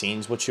behind the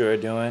scenes what you were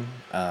doing,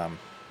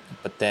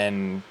 but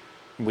then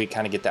we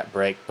kind of get that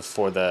break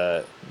before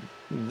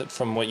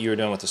from what you were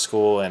doing with the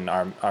school, and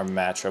our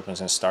match open was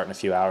going to start in a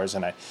few hours,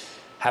 and I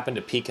happened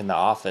to peek in the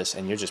office,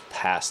 and you're just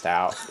passed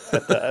out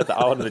at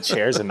all of the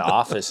chairs in the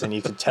office, and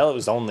you could tell it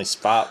was the only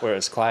spot where it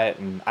was quiet.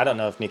 And I don't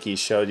know if Nikki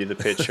showed you the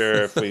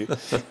picture,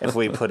 if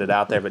we put it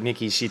out there, but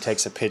Nikki, she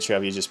takes a picture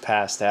of you just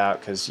passed out,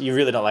 because you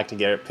really don't like to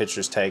get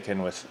pictures taken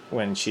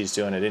when she's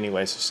doing it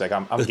anyway. So she's like,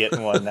 I'm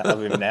getting one of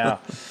him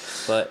now.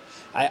 But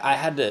I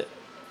had to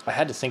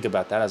think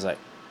about that. I was like,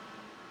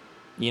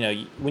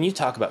 when you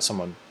talk about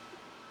someone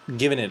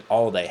giving it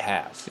all they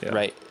have,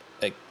 right?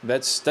 Like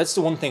that's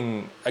the one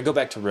thing. I go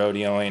back to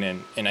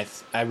rodeoing, and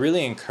I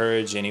really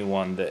encourage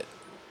anyone that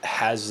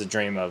has the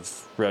dream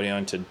of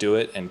rodeoing to do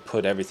it and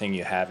put everything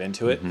you have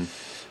into it,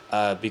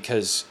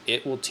 because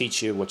it will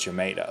teach you what you're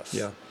made of.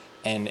 Yeah.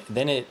 And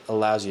then it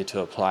allows you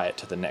to apply it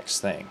to the next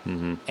thing.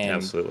 And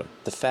absolutely.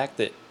 The fact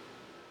that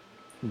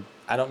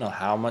I don't know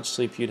how much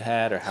sleep you'd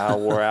had or how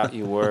wore out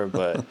you were,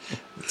 but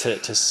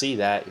to see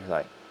that, you're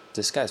like,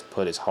 this guy's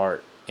put his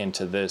heart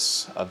into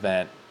this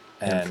event.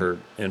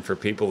 And for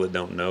people that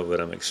don't know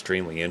that I'm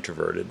extremely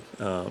introverted,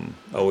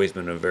 always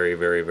been a very,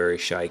 very, very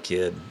shy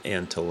kid,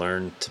 and to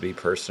learn to be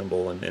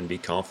personable and be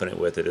confident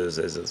with it is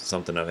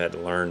something I've had to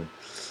learn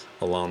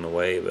along the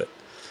way. But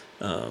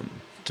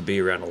to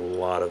be around a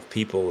lot of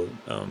people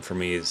for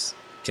me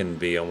can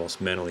be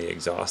almost mentally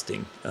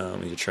exhausting.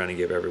 You're trying to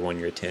give everyone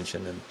your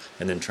attention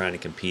and then trying to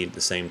compete at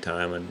the same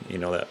time, and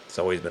that's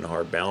always been a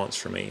hard balance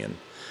for me.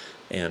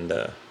 And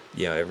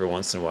every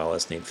once in a while I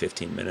just need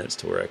 15 minutes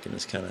to where I can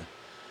just kind of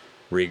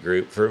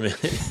regroup for a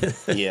minute,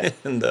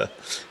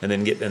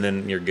 and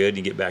then you're good.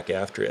 You get back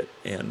after it,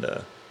 and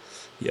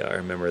I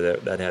remember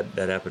that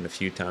happened a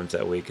few times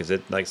that week, because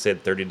it, like I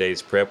said, 30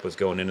 days prep was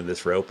going into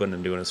this roping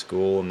and doing a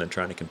school and then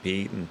trying to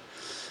compete, and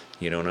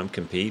and I'm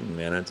competing,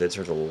 man. There's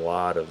a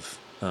lot of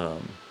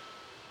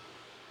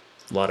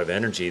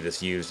energy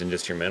that's used in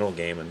just your mental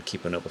game and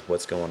keeping up with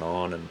what's going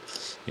on, and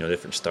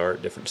different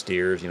start, different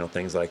steers,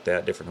 things like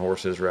that, different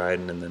horses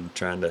riding, and then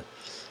trying to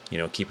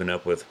keeping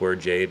up with where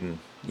Jade and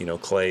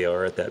Clay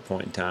are at that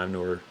point in time, to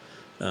where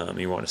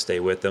you want to stay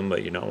with them,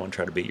 but you don't want to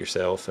try to beat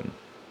yourself.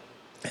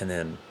 And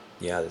then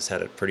just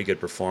had a pretty good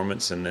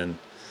performance. And then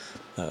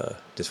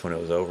just when it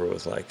was over, it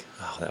was like,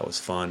 oh, that was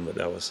fun. But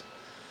that was,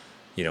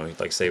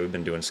 like I say, we've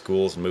been doing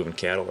schools and moving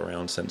cattle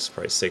around since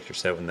probably 6 or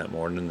 7 that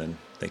morning. And then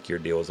I think your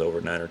deal was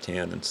over 9 or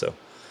 10. And so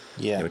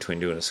between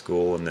doing a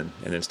school and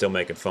then still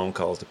making phone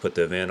calls to put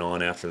the event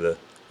on after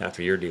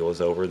your deal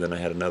was over, then I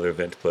had another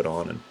event to put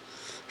on. And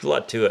there's a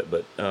lot to it,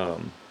 but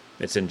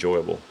it's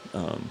enjoyable.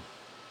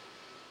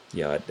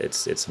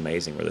 It's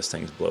amazing where this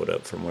thing's blowed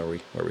up from where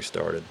we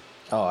started.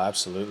 Oh,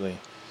 absolutely.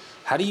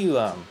 How do you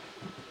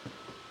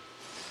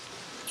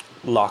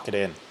lock it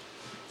in?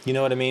 You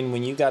know what I mean?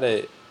 When you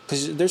gotta,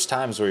 because there's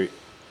times where,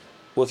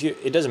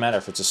 it doesn't matter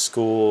if it's a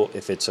school,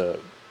 if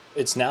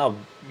it's now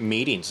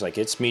meetings, like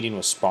it's meeting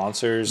with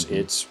sponsors,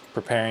 it's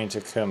preparing to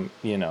come,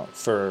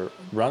 for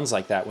runs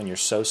like that when you're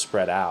so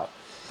spread out.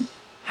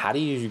 How do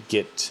you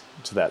get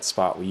to that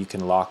spot where you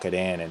can lock it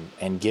in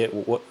and get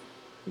what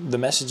the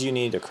message you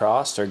need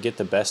across, or get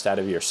the best out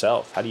of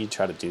yourself? How do you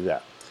try to do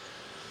that?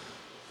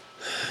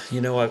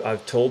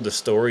 I've told the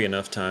story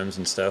enough times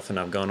and stuff, and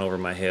I've gone over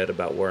my head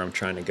about where I'm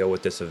trying to go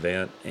with this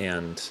event,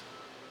 and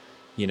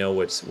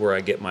it's where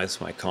I get my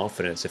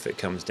confidence if it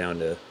comes down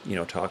to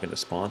talking to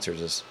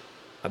sponsors is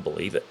I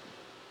believe it.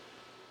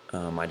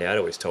 My dad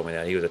always told me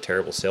that he was a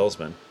terrible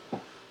salesman,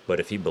 but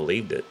if he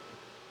believed it,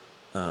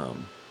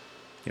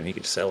 he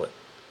could sell it.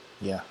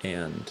 Yeah.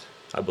 And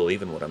I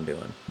believe in what I'm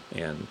doing,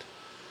 and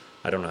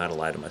I don't know how to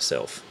lie to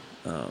myself.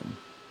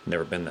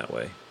 Never been that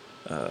way.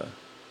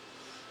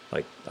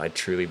 Like, I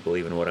truly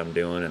believe in what I'm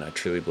doing, and I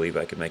truly believe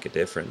I can make a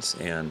difference,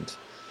 and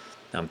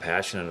I'm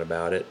passionate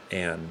about it.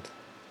 And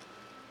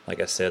like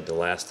I said, the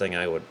last thing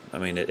it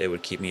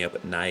would keep me up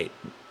at night,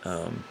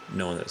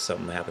 knowing that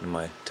something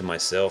happened to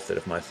myself, that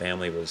if my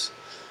family was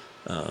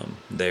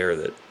there,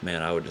 that,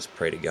 man, I would just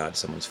pray to God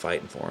someone's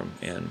fighting for them.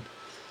 And,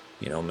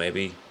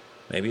 maybe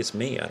it's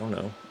me. I don't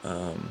know.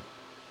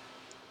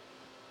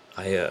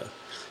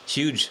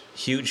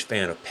 Huge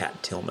fan of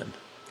Pat Tillman.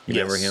 You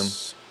remember him?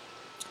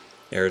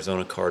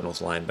 Arizona Cardinals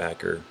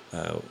linebacker,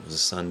 was a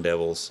Sun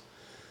Devils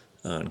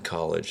in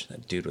college.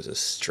 That dude was a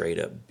straight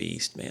up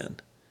beast, man.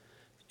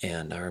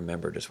 And I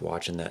remember just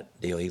watching that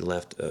deal. He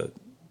left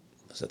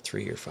was a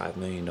 $3 or $5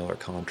 million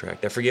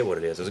contract. I forget what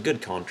it is. It was a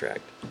good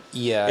contract.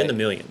 Yeah. In the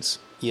millions.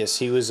 Yes,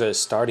 he was a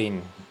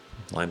starting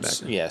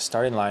linebacker. Yeah,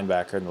 starting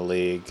linebacker in the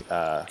league.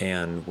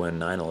 And when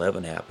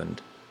 9/11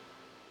 happened,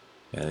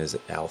 and his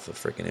alpha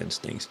freaking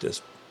instincts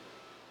just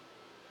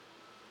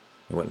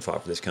went and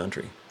fought for this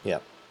country. Yeah.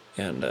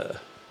 And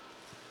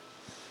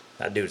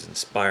that dude's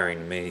inspiring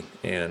to me.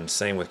 And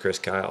same with Chris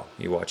Kyle.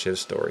 You watch his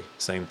story,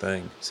 same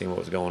thing. Seeing what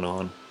was going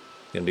on,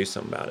 gonna do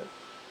something about it.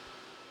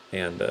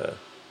 And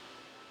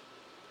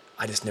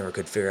I just never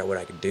could figure out what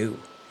I could do.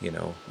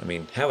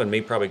 Having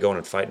me probably going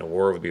and fighting a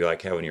war would be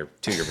like having your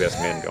best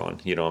men gone.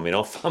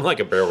 I'm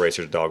like a barrel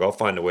racer's dog. I'll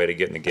find a way to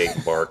get in the gate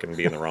and bark and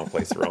be in the wrong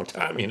place at the wrong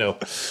time.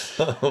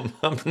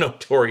 I'm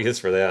notorious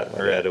for that.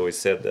 My dad always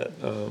said that.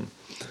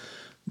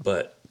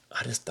 But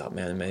I just thought,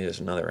 man, maybe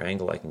there's another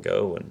angle I can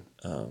go, and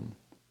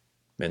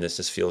man, this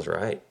just feels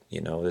right.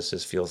 This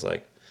just feels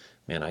like,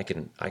 man, I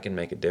can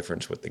make a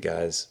difference with the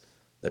guys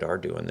that are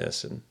doing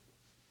this, and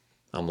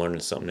I'm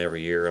learning something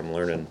every year. I'm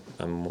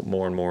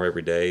more and more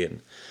every day,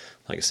 and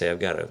like I say, I've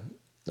got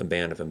a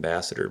band of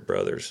ambassador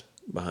brothers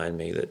behind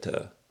me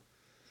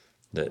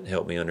that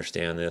help me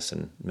understand this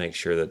and make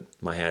sure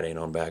that my hat ain't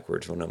on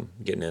backwards when I'm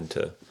getting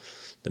into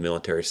the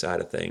military side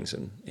of things,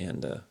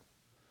 and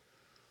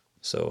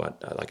so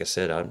I like I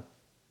said,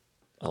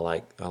 I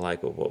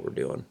like what we're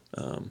doing.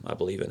 I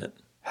believe in it.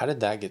 How did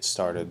that get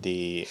started?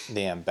 The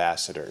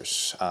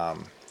ambassadors.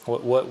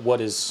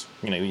 What is,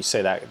 you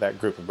say that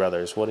group of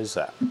brothers? What is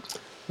that?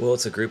 Well,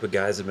 it's a group of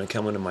guys that have been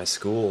coming to my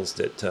schools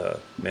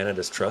that, man, I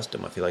just trust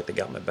them. I feel like they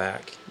got my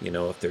back.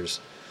 If there's,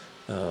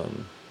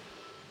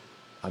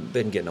 I've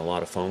been getting a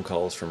lot of phone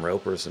calls from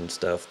ropers and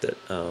stuff that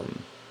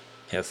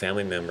have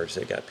family members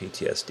that got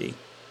PTSD,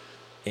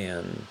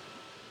 and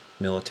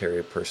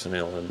military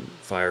personnel and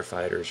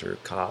firefighters or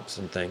cops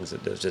and things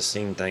that just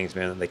seen things,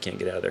 man, that they can't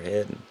get out of their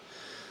head, and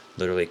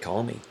literally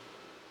call me.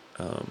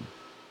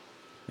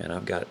 And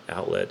I've got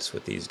outlets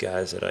with these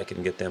guys that I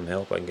can get them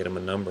help. I can get them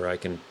a number. I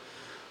can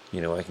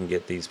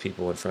get these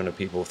people in front of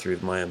people through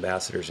my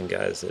ambassadors and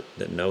guys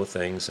that know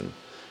things. And,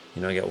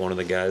 I got one of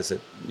the guys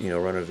that,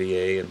 run a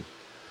VA and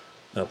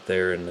up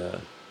there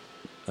in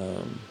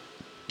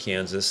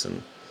Kansas.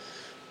 And,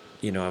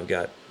 I've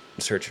got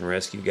search and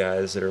rescue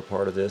guys that are a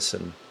part of this.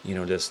 And,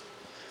 just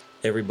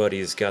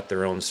everybody's got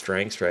their own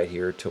strengths right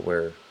here to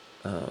where,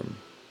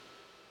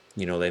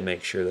 they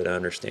make sure that I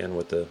understand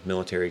what the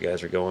military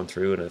guys are going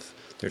through. And if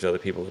there's other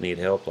people that need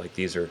help, like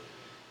these are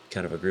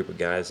kind of a group of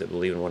guys that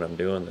believe in what I'm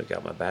doing, that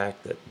got my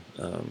back, that,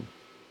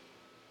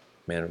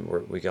 man,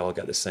 we all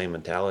got the same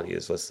mentality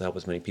is let's help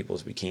as many people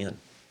as we can.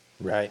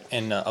 Right.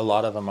 And a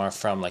lot of them are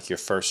from like your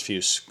first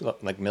few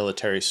like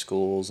military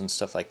schools and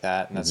stuff like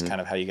that. And that's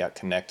kind of how you got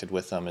connected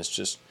with them, is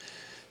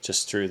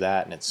just through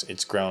that. And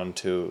it's grown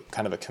to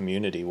kind of a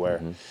community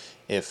where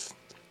if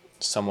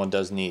someone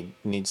does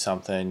need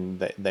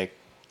something, they're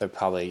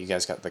probably, you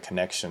guys got the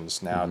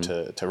connections now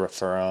to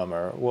refer them,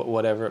 or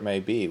whatever it may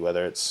be,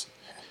 whether it's,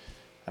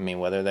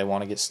 whether they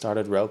want to get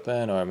started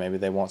roping or maybe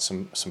they want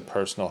some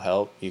personal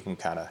help, you can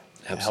kind of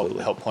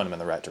help point them in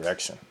the right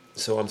direction.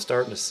 So I'm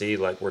starting to see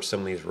like where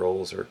some of these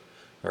roles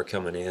are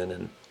coming in,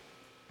 and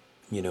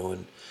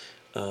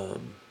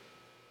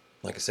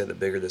like I said, the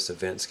bigger this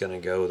event's going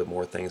to go, the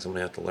more things I'm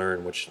going to have to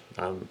learn, which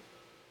I'm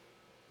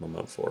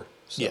up for.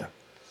 So, yeah.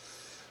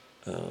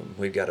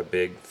 We've got a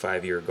big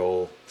 5-year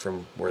goal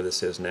from where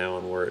this is now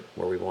and where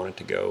we want it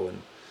to go,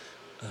 and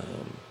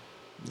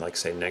like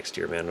say next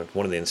year, man,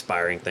 one of the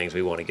inspiring things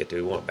we want to get to,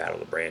 we want to battle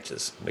the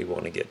branches. We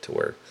want to get to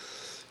where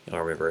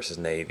Army versus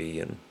Navy,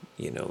 and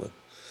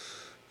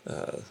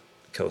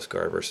Coast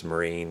Guard versus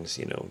Marines,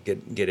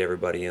 get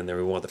everybody in there.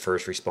 We want the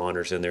first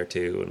responders in there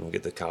too, and we'll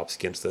get the cops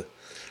against the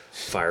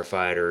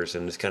firefighters,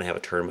 and just kind of have a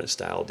tournament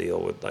style deal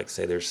with, like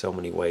say, there's so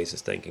many ways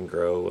this thing can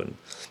grow, and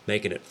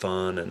making it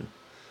fun. And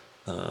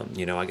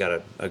I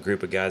got a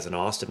group of guys in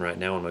Austin right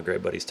now, and my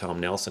great buddy's Tom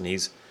Nelson.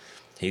 He's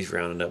he's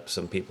rounding up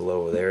some people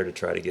over there to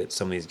try to get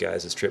some of these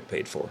guys' trip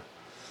paid for.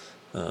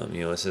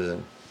 This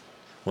isn't.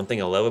 One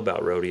thing I love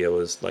about rodeo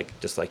is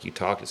just like you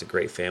talked, it's a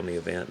great family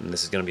event, and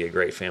this is going to be a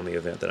great family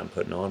event that I'm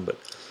putting on. But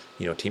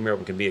team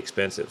roping can be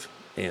expensive,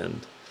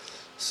 and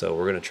so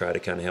we're going to try to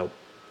kind of help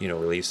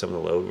relieve some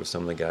of the load with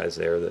some of the guys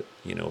there that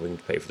we can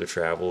pay for their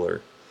travel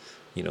or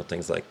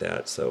things like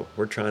that. So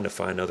we're trying to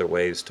find other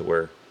ways to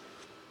where,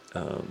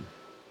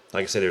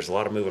 like I said, there's a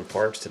lot of moving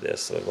parts to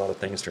this. So there's a lot of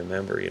things to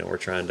remember. We're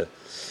trying to.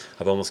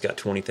 I've almost got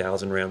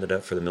 20,000 rounded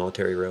up for the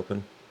military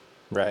roping.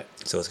 Right.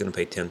 So it's going to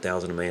pay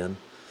 10,000 a man.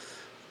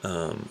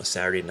 A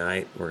Saturday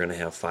night, we're going to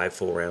have 5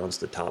 full rounds,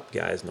 the top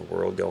guys in the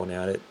world going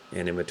at it.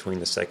 And in between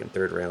the second,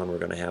 third round, we're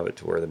going to have it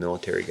to where the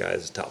military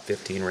guys, the top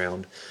 15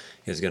 round,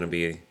 is going to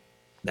be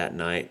that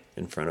night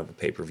in front of a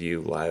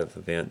pay-per-view live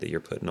event that you're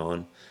putting on,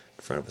 in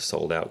front of a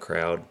sold-out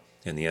crowd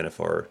in the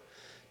NFR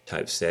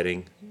type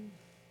setting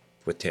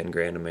with 10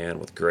 grand a man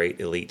with great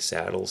elite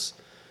saddles.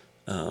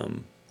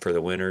 For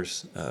the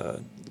winners,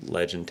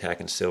 Legend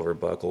Tack and Silver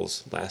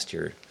buckles. Last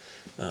year,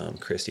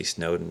 Christy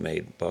Snowden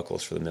made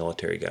buckles for the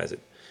military guys that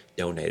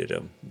donated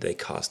them. They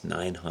cost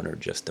 $900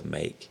 just to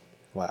make.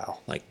 Wow.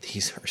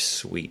 These are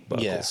sweet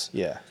buckles.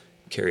 Yeah.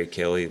 Kerry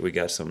Kelly, we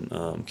got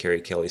some Kerry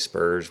Kelly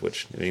spurs,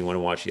 which if you want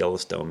to watch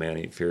Yellowstone, man,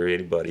 if you're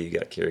anybody, you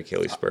got Kerry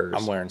Kelly spurs.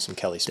 I'm wearing some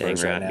Kelly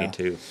spurs Dang right now. Me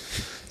too.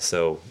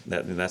 So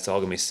that's all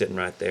going to be sitting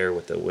right there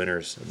with the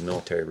winners of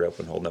military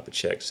roping holding up a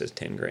check that says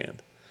 10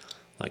 grand.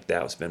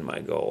 That's been my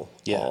goal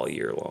all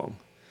year long.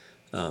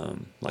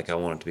 I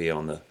want it to be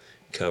on the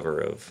cover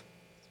of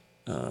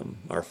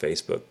our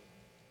Facebook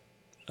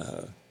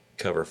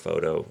cover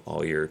photo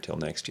all year till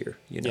next year,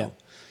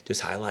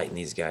 just highlighting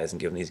these guys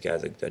and giving these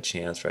guys a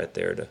chance right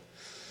there to,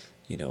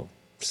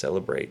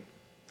 celebrate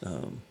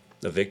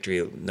a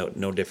victory,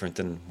 no different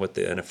than what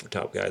the NFL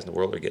top guys in the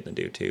world are getting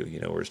to do too.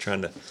 We're just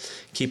trying to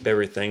keep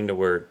everything to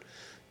where,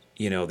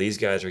 these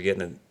guys are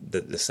getting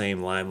the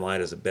same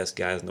limelight as the best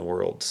guys in the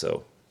world.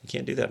 So you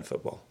can't do that in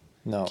football.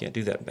 No. You can't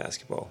do that in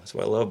basketball. That's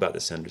what I love about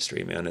this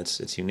industry, man.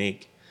 It's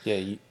unique.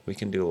 Yeah. We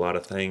can do a lot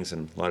of things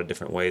in a lot of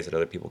different ways that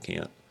other people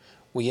can't.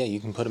 Well, yeah, you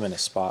can put them in a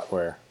spot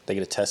where they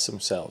get to test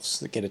themselves.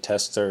 They get to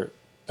test their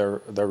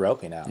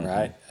roping out,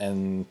 right?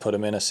 And put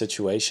them in a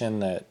situation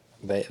that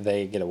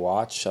they get to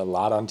watch a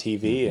lot on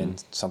TV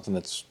and something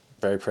that's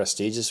very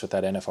prestigious with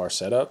that NFR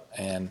setup.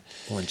 And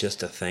just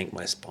to thank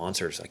my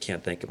sponsors, I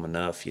can't thank them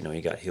enough. You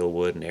got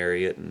Hillwood and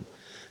Ariat and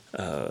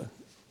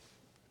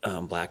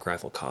Black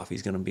Rifle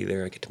Coffee's going to be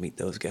there. I get to meet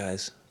those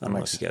guys. I don't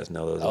know if you guys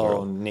know those.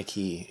 Oh,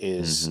 Nikki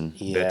is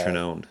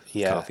veteran-owned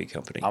coffee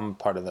company. I'm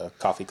part of the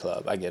coffee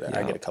club. I get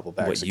a couple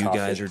bags of coffee. What you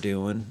guys are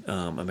doing,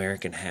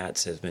 American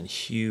Hats has been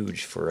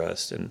huge for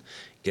us and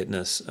getting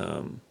us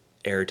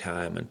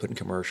airtime and putting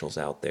commercials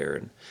out there.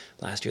 And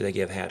last year they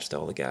gave hats to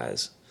all the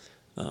guys.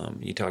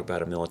 You talk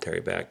about a military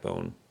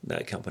backbone.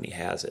 That company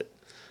has it.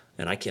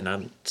 And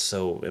I'm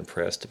so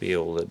impressed to be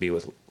able to be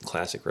with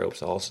Classic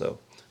Ropes also.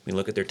 I mean,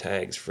 look at their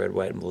tags, red,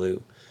 white, and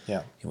blue.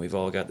 Yeah. And we've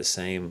all got the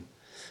same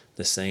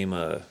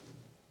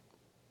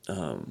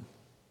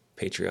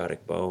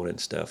patriotic bone and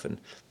stuff.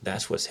 And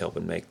that's what's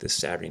helping make this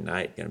Saturday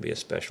night going to be as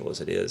special as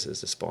it is the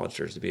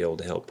sponsors to be able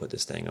to help put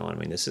this thing on. I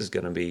mean, this is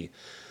going to be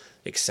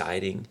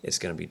exciting. It's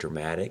going to be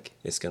dramatic.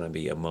 It's going to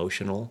be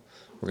emotional.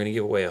 We're going to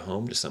give away a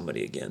home to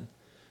somebody again.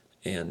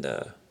 And,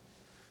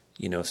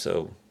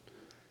 so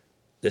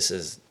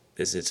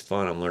it's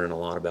fun. I'm learning a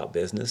lot about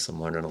business.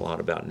 I'm learning a lot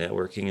about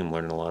networking. I'm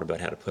learning a lot about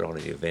how to put on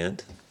an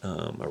event,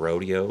 a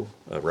rodeo,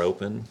 a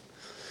roping.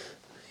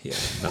 Yeah,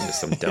 I'm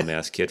just some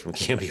dumbass kid from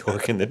Canby,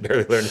 Oregon that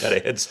barely learned how to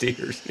head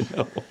steers,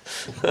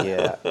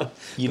 Yeah. But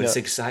it's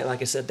exciting.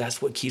 Like I said,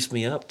 that's what keeps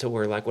me up to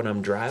where, when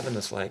I'm driving,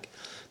 it's like,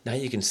 now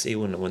you can see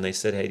when they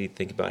said, hey, do you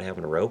think about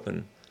having a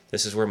roping?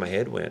 This is where my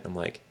head went. I'm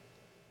like,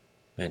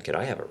 man, could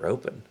I have a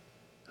roping?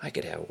 I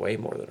could have way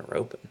more than a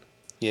roping.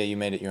 Yeah, you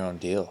made it your own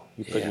deal.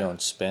 You put your own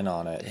spin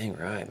on it. Dang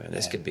right, man.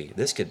 This could be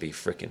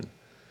freaking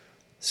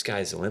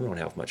sky's the limit on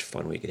how much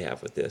fun we could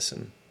have with this.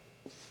 And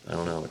I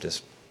don't know,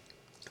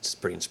 it's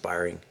pretty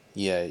inspiring.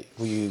 Yeah,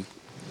 you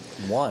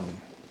won.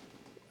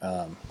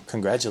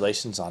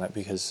 Congratulations on it,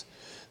 because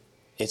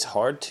it's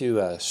hard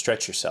to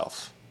stretch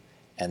yourself.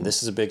 And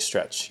this is a big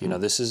stretch.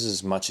 This is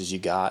as much as you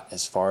got,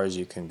 as far as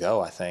you can go,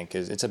 I think.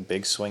 It's a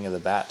big swing of the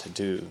bat to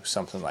do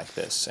something like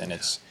this. And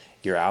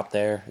you're out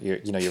there,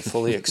 you're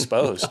fully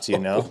exposed,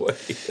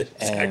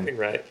 Exactly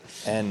right.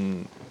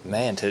 And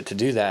man, to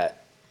do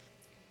that,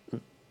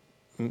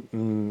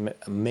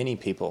 many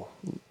people,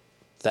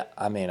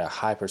 a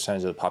high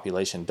percentage of the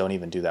population don't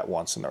even do that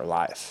once in their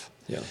life.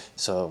 Yeah.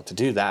 So to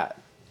do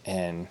that,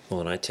 and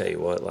I tell you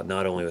what,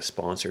 not only with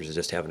sponsors, is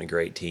just having a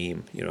great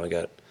team. I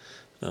got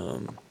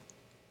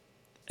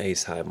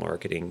Ace High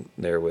Marketing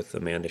there with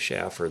Amanda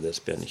Schaffer. That's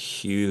been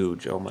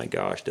huge. Oh my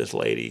gosh, this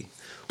lady,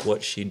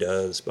 what she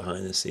does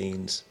behind the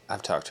scenes.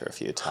 I've talked to her a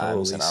few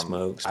times. Holy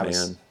smokes, I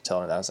was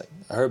telling her that, I was like,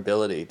 her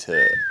ability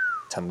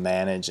to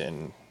manage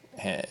and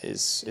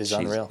is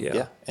unreal.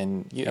 Yeah.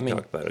 And you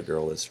talk about a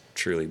girl that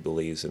truly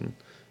believes in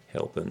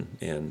helping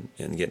and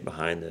getting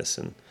behind this.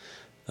 And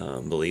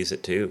believes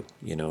it too.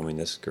 You know, I mean,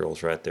 this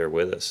girl's right there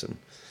with us, and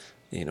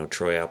you know,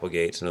 Troy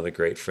Applegate's another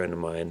great friend of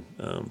mine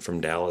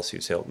from Dallas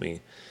who's helped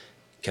me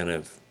kind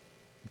of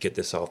get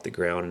this off the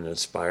ground and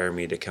inspire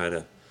me to kind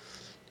of,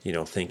 you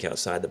know, think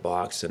outside the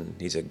box. And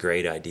he's a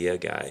great idea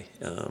guy.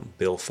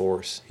 Bill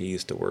Force, he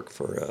used to work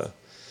for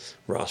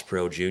Ross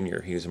Perot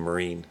Jr. He was a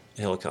Marine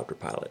helicopter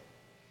pilot,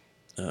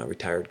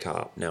 retired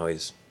cop. Now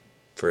he's,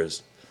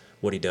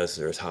 what he does is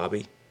his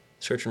hobby,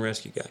 search and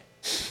rescue guy.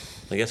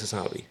 Like, that's his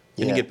hobby.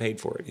 He didn't get paid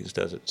for it. He just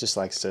does it. Just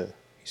likes to.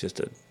 He's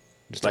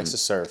just likes to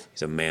serve.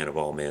 He's a man of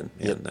all men.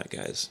 And that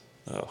guy's,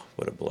 oh,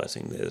 what a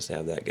blessing it is to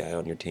have that guy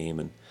on your team.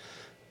 And,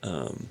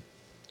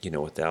 you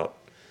know,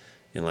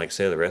 and like I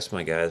say, the rest of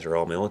my guys are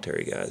all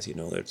military guys. You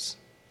know, there's,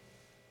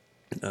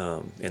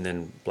 and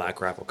then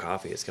Black Rifle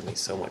Coffee. It's going to be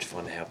so much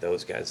fun to have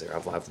those guys there.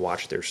 I've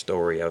watched their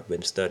story. I've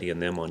been studying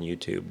them on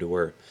YouTube to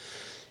where,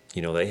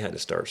 you know, they had to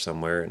start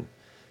somewhere. And,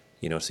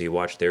 you know, so you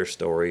watch their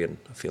story, and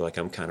I feel like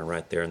I'm kind of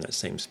right there in that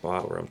same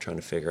spot where I'm trying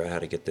to figure out how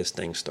to get this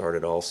thing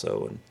started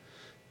also.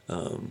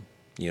 And,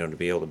 you know, to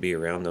be able to be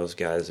around those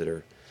guys that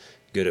are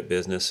good at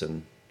business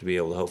and to be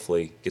able to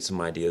hopefully get some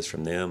ideas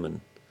from them.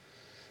 And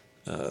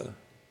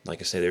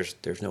like I say,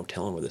 there's no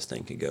telling where this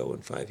thing could go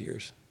in 5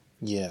 years.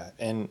 Yeah,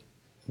 and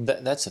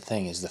that's the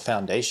thing, is the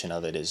foundation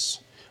of it is,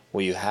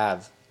 well, you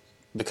have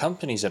the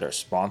companies that are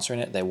sponsoring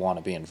it, they want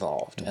to be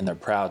involved, and they're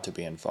proud to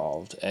be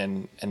involved,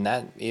 and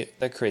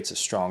that creates a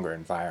stronger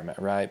environment,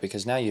 right?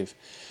 Because now you've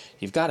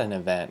got an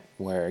event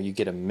where you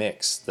get a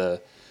mix.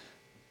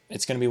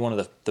 It's going to be one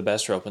of the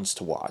best opens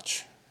to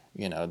watch.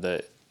 You know,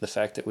 the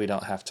fact that we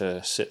don't have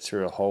to sit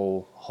through a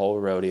whole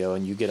rodeo,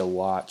 and you get to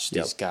watch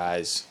these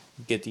guys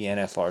get the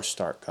NFR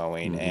start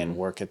going and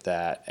work at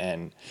that,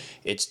 and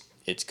it's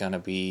going to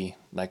be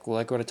like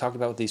what I talked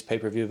about with these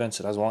pay-per-view events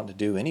that I was wanting to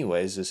do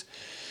anyways, is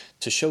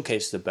to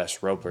showcase the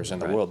best ropers in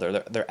the world,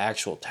 their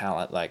actual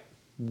talent, like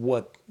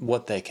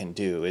what they can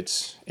do.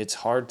 It's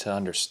hard to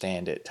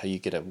understand it till you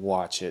get to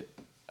watch it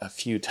a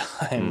few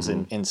times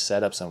in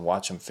setups and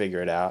watch them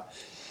figure it out.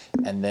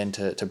 And then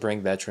to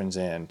bring veterans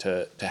in,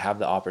 to have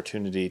the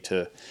opportunity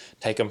to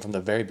take them from the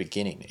very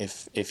beginning.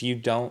 If you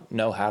don't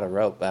know how to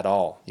rope at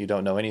all, you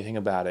don't know anything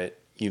about it,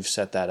 you've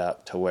set that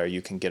up to where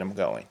you can get them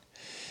going.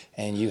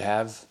 And you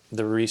have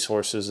the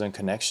resources and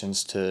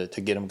connections to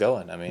get them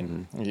going. I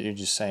mean, you're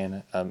just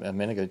saying a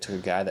minute ago to a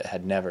guy that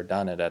had never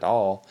done it at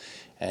all.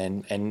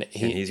 And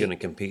he's going to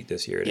compete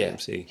this year at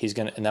AMC. He's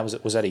going to,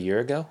 and was that a year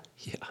ago?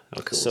 Yeah,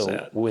 how cool is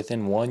that? So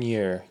within 1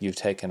 year, you've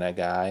taken a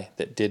guy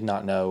that did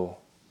not know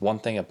one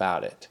thing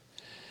about it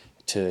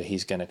to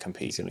he's going to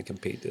compete. He's going to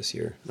compete this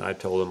year. And I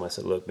told him, I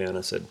said, look, man,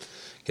 I said,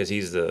 because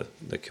he's the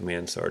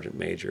command sergeant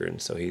major,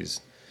 and so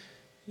he's,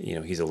 you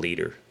know, he's a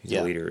leader. He's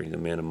a leader. He's a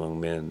man among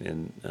men.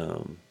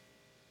 And,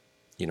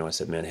 you know, I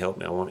said, man, help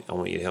me. I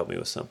want you to help me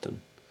with something.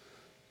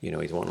 You know,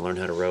 he's wanting to learn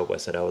how to rope. I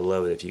said, I would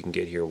love it if you can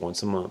get here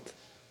once a month.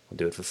 I'll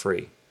do it for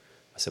free.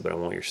 I said, but I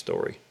want your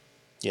story.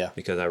 Yeah.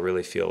 Because I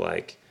really feel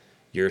like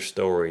your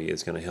story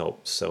is going to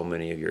help so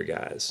many of your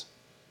guys.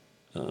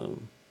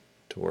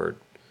 To where,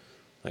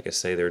 like I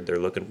say, they're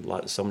looking.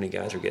 So many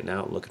guys are getting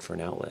out and looking for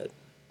an outlet,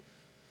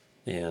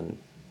 and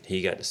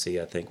he got to see,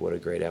 I think, what a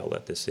great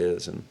outlet this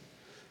is, and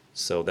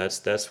so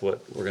that's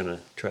what we're gonna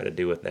try to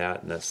do with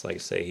that. And that's, like I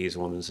say, he's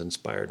one that's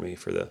inspired me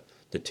for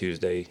the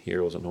Tuesday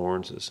Heroes and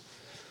Horns. Is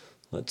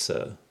let's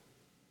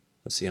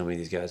see how many of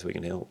these guys we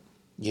can help.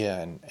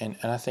 Yeah, and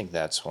I think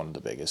that's one of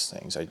the biggest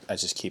things I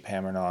just keep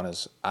hammering on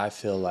is I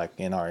feel like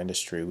in our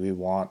industry we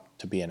want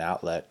to be an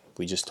outlet.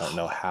 We just don't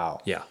know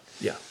how. Yeah.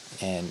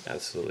 And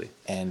absolutely.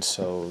 And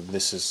so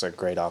this is a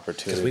great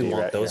opportunity. Because we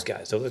want those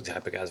guys. Those are the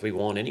type of guys we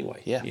want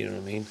anyway. Yeah. You know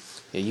what I mean?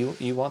 Yeah,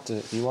 you want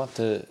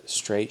the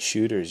straight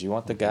shooters. You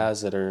want the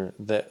guys that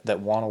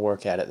want to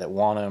work at it, that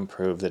want to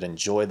improve, that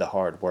enjoy the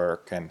hard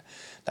work, and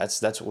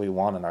that's what we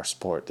want in our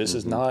sport. This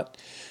is not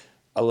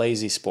a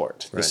lazy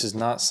sport. Right. This is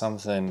not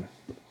something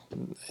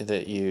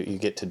that you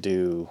get to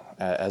do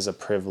as a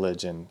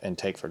privilege and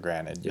take for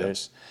granted. Yep.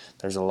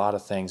 There's a lot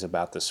of things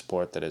about this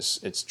sport that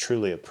it's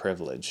truly a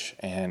privilege,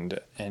 and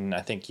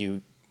I think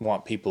you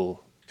want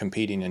people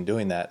competing and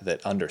doing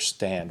that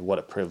understand what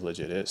a privilege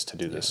it is to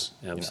do this.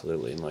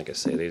 Absolutely. And like I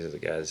say, these are the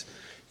guys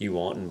you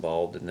want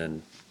involved,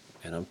 and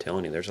I'm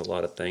telling you, there's a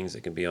lot of things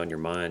that can be on your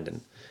mind,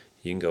 and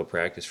you can go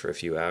practice for a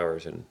few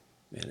hours, and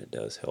it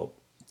does help.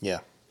 Yeah.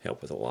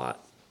 Help with a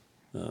lot.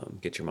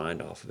 Get your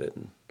mind off of it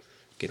and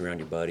get around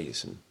your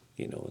buddies, and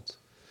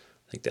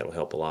I think that'll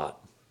help a lot.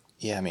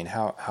 Yeah, I mean,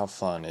 how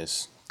fun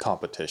is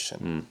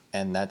competition?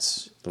 And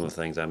that's one of the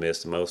things I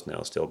miss the most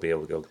now. Still be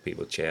able to go compete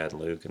with Chad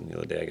and Luke. And the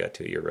other day I got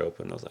 2 year rope,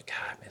 and I was like,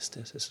 God, I missed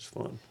this. This is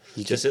fun.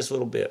 This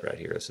little bit right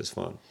here. This is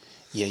fun.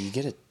 Yeah, you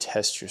get to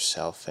test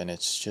yourself, and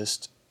it's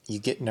just you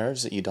get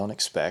nerves that you don't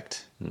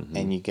expect,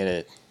 and you get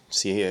to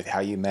see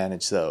how you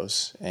manage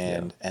those,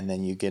 and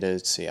then you get to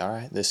see, all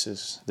right, this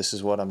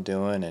is what I'm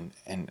doing,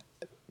 and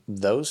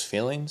those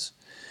feelings.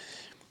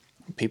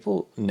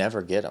 People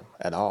never get them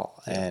at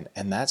all, and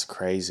that's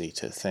crazy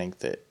to think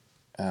that.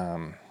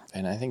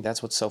 And I think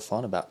that's what's so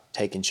fun about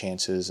taking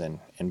chances and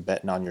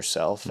betting on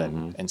yourself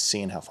and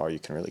seeing how far you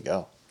can really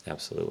go.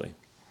 Absolutely.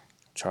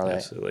 Charlie,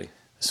 Absolutely.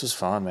 this was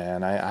fun,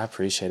 man. I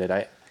appreciate it.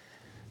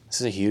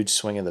 This is a huge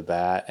swing of the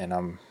bat, and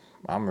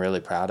I'm really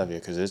proud of you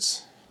because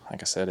it's,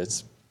 like I said,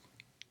 it's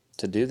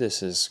to do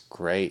this is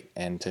great,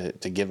 and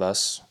to give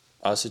us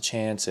a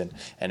chance and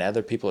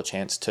other people a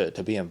chance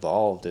to be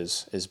involved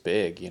is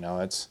big. You know,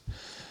 it's.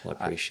 Well,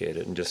 I appreciate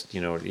it, and just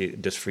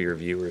just for your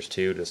viewers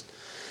too, just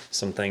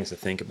some things to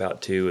think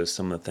about too is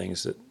some of the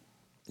things that.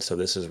 So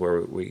this is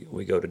where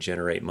we go to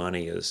generate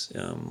money. Is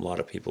a lot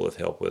of people have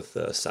helped with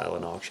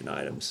silent auction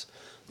items,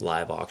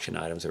 live auction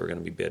items that we're going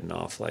to be bidding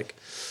off. Like,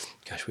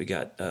 gosh, we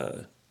got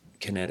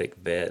Kinetic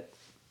Vet,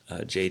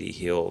 J.D.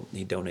 Hill.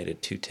 He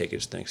donated 2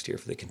 tickets next year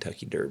for the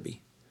Kentucky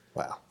Derby.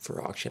 Wow.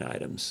 For auction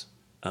items.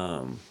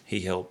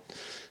 He helped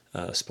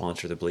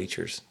sponsor the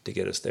bleachers to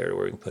get us there to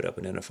where we can put up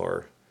an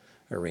NFR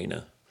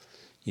arena.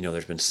 You know,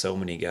 there's been so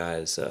many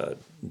guys,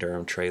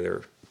 Durham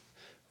Trailer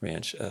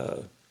Ranch,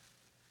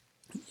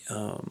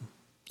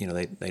 you know,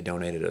 they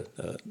donated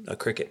a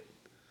cricket.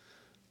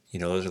 You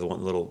know, those are the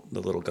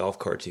little golf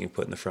carts you can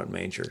put in the front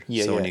manger.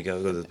 Yeah, so when yeah. you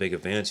go to the big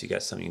events, you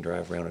got something you can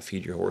drive around and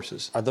feed your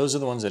horses. Are those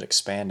the ones that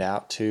expand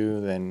out too?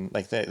 Then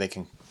like they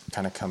can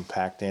kind of come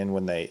packed in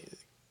when they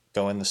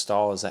go in the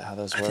stall. Is that how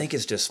those work? I think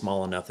it's just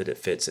small enough that it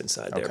fits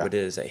inside there, Okay. but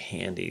it is a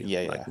handy.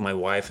 Yeah, like yeah. my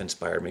wife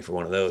inspired me for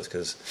one of those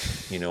because,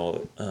 you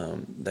know,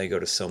 they go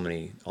to so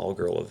many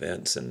all-girl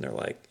events and they're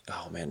like,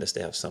 oh man, just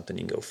to have something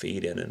you can go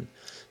feed in and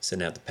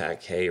sitting out to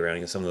pack hay around.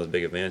 And some of those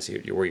big events,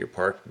 you're where you're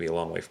parked would be a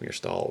long way from your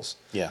stalls.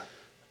 Yeah.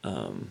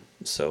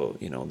 So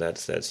you know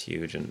that's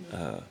huge, and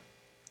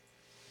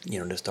you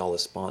know just all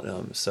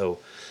the so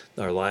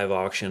our live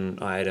auction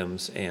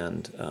items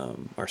and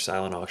our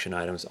silent auction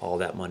items, all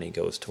that money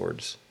goes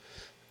towards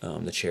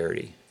the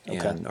charity,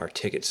 Okay. and our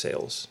ticket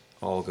sales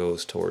all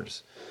goes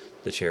towards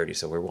the charity.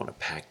 So we want to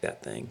pack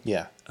that thing.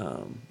 Yeah.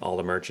 All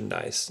the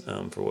merchandise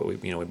for what we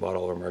bought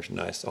all of our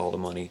merchandise. All the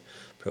money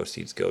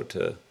proceeds go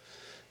to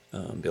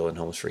building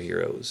homes for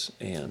heroes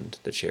and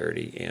the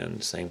charity,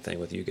 and same thing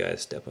with you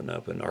guys stepping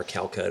up and our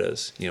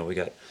Calcuttas. You know, we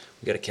got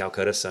a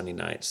Calcutta Sunday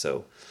night,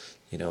 so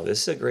you know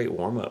this is a great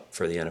warm up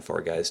for the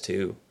NFR guys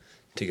too,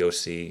 to go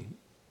see.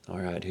 All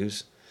right,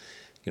 who's,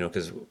 you know,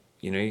 because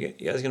you know you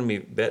guys are going to be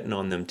betting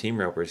on them team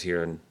ropers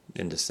here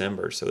in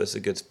December, so this is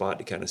a good spot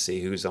to kind of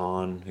see who's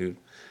on,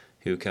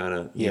 who kind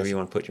of Yes. you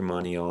want to put your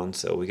money on.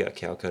 So we got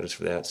Calcuttas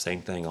for that.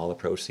 Same thing. All the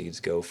proceeds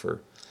go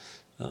for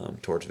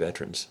towards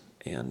veterans,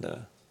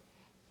 and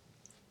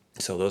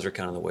so those are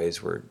kind of the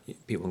ways where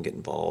people can get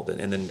involved.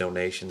 And then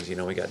donations. You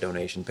know, we got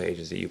donation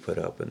pages that you put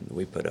up and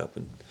we put up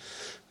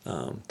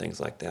and things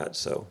like that.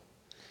 So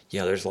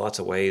yeah, there's lots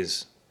of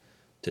ways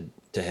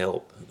to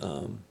help.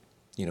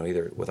 You know,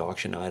 either with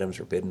auction items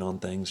or bidding on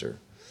things, or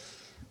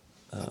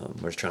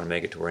we're just trying to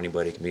make it to where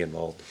anybody can be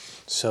involved.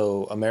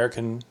 So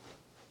American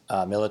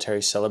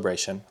Military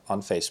Celebration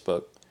on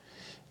Facebook,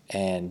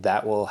 and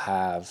that will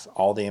have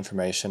all the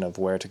information of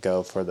where to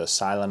go for the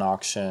silent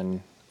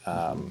auction,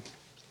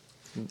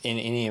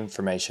 any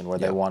information where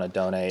they Yeah. want to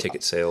donate.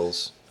 Ticket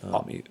sales,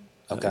 Okay.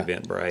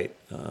 Eventbrite.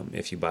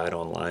 If you buy it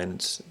online,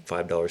 it's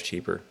 $5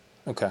 cheaper.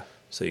 Okay.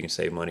 So you can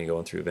save money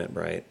going through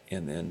Eventbrite,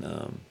 and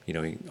then you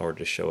know, or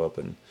just show up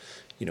and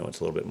you know it's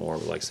a little bit more.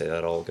 But like I say,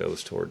 that all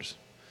goes towards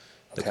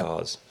the Okay.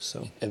 cause.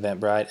 So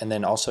Eventbrite, and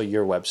then also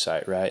your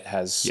website, right?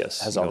 Has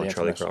yes, all you the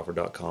go to information.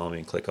 charliecrawford.com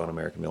and click on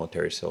American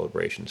Military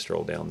Celebration.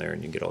 Stroll down there,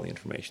 and you can get all the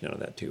information out of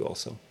that too.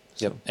 Also.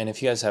 Yep. And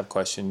if you guys have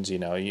questions, you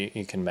know,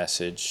 you can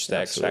message the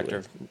X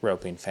Absolutely. Factor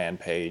Roping fan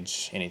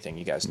page. Anything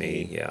you guys Me,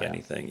 need. yeah,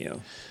 anything, you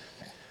know.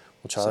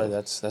 Well, Charlie, So,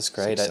 that's It's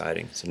great.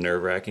 exciting. It's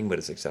nerve wracking, but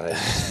it's exciting.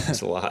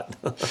 It's a lot.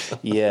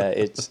 Yeah,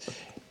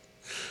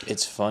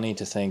 it's funny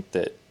to think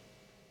that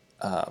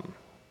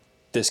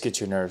this gets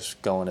your nerves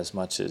going as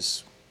much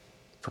as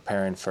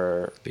preparing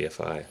for.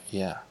 BFI.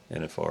 Yeah.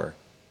 NFR,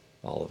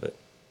 all of it,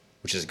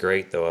 which is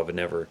great though. I would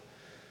never,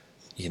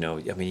 you know,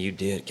 I mean, you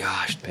did,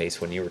 gosh, Pace,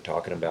 when you were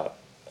talking about,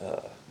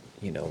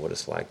 you know, what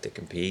it's like to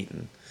compete,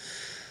 and,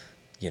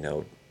 you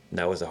know,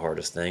 that was the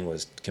hardest thing,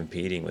 was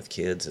competing with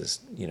kids, is,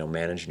 you know,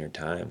 managing your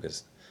time,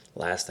 because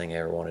last thing I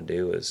ever want to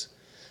do is,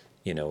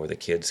 you know, where the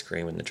kids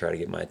screaming to try to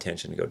get my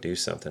attention to go do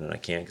something, and I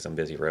can't because I'm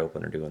busy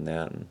roping or doing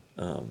that, and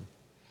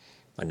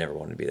I never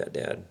wanted to be that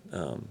dad.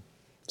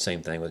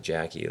 Same thing with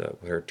Jackie.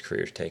 Her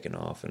career's taken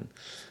off, and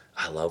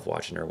I love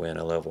watching her win.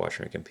 I love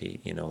watching her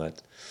compete. You know,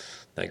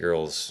 that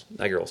girl's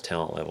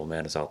talent level,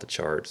 man, is off the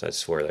charts. I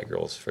swear that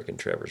girl's freaking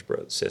Trevor's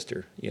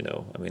sister. You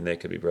know, I mean, they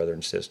could be brother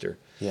and sister.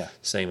 Yeah.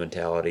 Same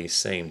mentality,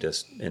 same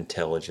just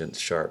intelligence,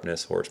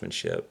 sharpness,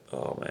 horsemanship.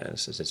 Oh man,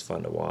 it's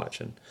fun to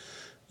watch,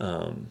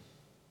 and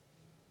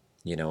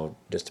you know,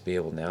 just to be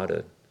able now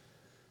to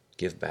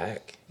give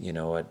back. You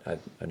know,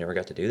 I never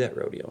got to do that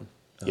rodeo.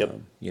 Yep.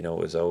 You know,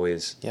 it was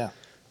always Yeah.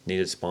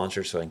 needed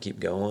sponsors so I can keep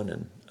going,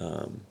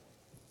 and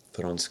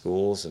put on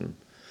schools and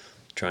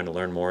trying to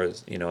learn more.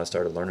 You know, I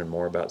started learning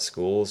more about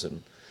schools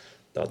and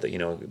thought that, you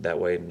know, that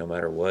way, no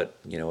matter what,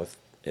 you know,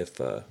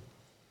 if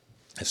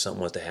if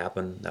something was to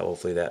happen, that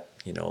hopefully that,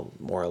 you know,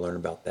 the more I learn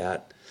about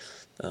that,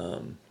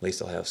 at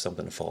least I'll have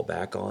something to fall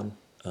back on,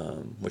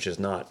 which is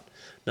not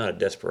a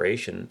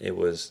desperation. It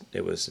was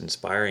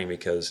inspiring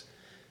because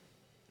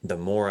the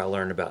more I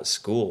learned about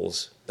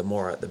schools,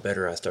 the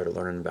better I started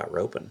learning about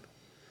roping.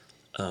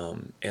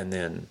 And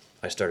then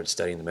I started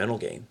studying the mental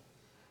game.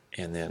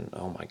 And then,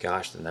 oh my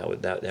gosh, then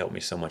that helped me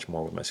so much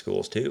more with my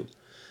schools too.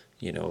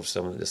 You know,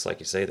 some of this, like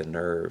you say, the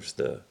nerves,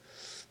 the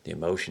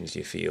emotions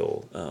you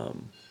feel,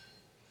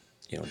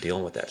 you know,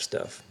 dealing with that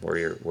stuff, where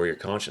your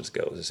conscience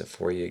goes. Is it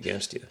for you,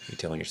 against you? You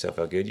telling yourself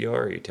how good you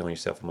are, or are you telling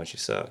yourself how much you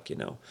suck? You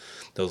know,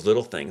 those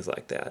little things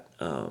like that,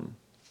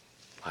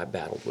 I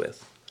battled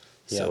with.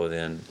 Yeah. So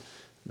then,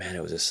 man,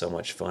 it was just so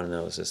much fun. And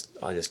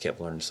I just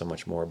kept learning so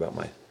much more about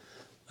my,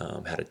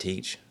 how to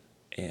teach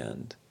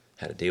and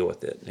how to deal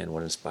with it and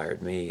what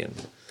inspired me.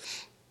 And,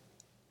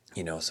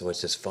 you know, so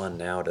it's just fun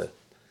now to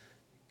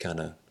kind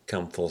of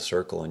come full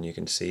circle, and you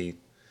can see,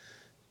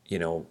 you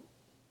know,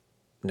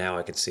 now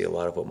I can see a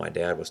lot of what my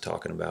dad was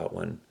talking about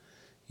when,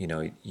 you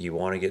know, you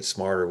want to get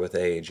smarter with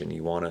age, and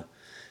you want to,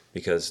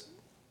 because,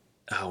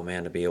 oh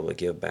man, to be able to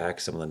give back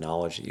some of the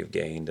knowledge that you've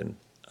gained, and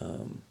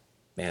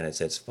man,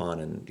 it's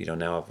fun. And, you know,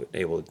 now I've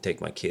been able to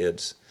take my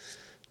kids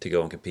to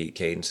go and compete.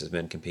 Cadence has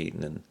been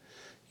competing, and,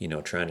 you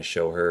know, trying to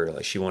show her,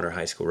 like, she won her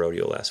high school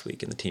rodeo last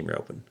week in the team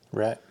roping.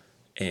 Right.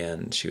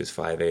 And she was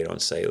 5'8" on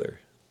Sailor.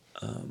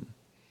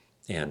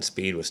 And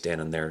Speed was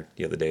standing there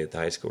the other day at the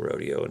high school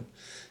rodeo, and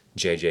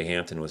JJ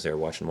Hampton was there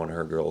watching one of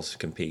her girls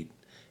compete.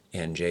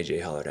 And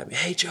JJ hollered at me,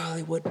 "Hey,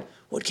 Charlie, what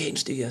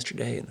Cadence do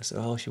yesterday?" And I said,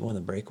 "Oh, she won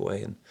the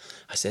breakaway." And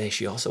I said, "Hey,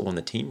 she also won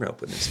the team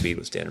rope." And then Speed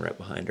was standing right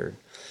behind her.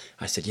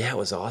 I said, "Yeah, it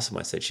was awesome."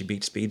 I said, "She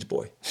beat Speed's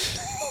boy."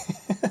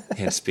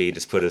 And Speed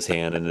just put his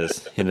hand in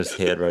his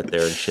head right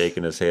there and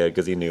shaking his head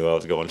because he knew I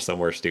was going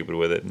somewhere stupid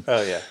with it. And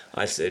oh, yeah.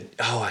 I said,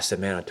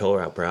 man, I told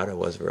her how proud I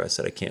was of her. I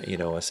said, I can't, you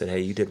know, I said,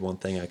 "Hey, you did one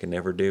thing I could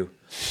never do."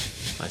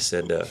 I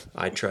said,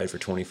 "I tried for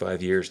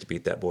 25 years to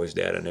beat that boy's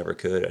dad. I never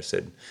could." I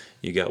said,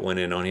 "You got one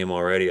in on him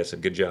already." I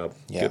said, "Good job."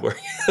 Yeah. Good work.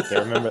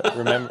 Yeah,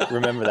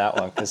 remember that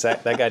one, because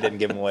that guy didn't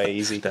give him away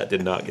easy. That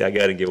guy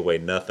didn't give away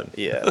nothing.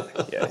 Yeah.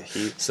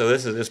 So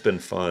this has just been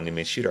fun. I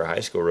mean, shoot, our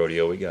high school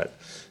rodeo, we got,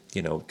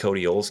 you know,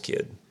 Cody Oles'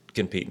 kid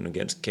competing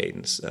against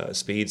Cadence,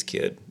 Speed's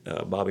kid,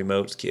 Bobby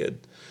Mote's kid,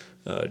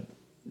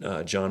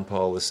 John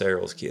Paul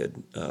Lucero's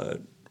kid,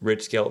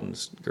 Rich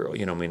Skelton's girl.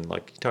 You know, I mean,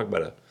 like, you talk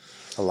about a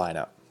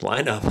lineup.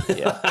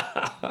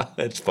 Yeah.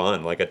 It's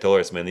fun. Like I told her,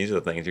 I said, "Man, these are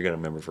the things you're going to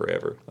remember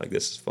forever. Like,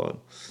 this is fun."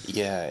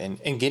 Yeah,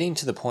 and getting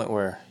to the point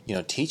where, you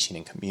know, teaching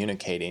and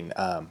communicating,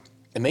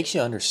 it makes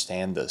you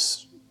understand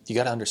this. You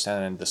got to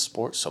understand the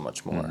sport so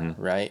much more,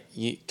 mm-hmm. right?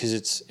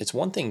 Because it's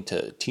one thing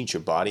to teach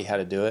your body how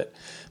to do it,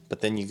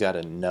 but then you got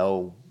to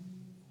know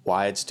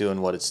why it's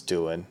doing what it's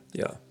doing,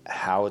 yeah,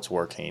 how it's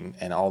working,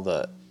 and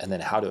and then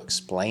how to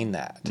explain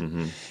that,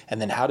 mm-hmm. and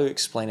then how to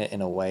explain it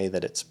in a way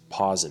that it's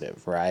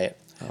positive, right?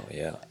 Oh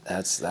yeah,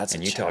 that's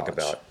and you talk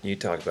about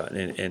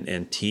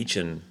and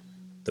teaching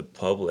the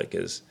public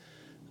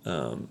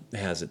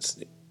has its,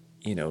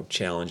 you know,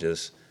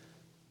 challenges,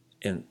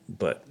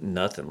 but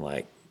nothing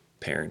like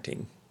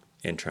parenting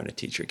and trying to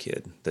teach your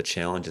kid. The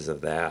challenges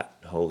of that,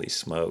 holy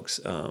smokes.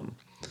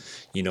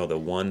 You know, the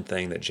one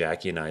thing that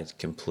Jackie and I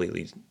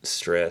completely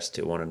stress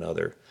to one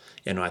another,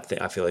 and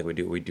I feel like we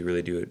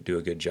really do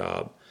a good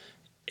job,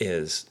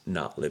 is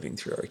not living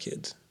through our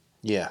kids.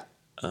 Yeah.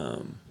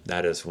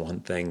 That is one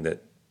thing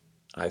that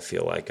I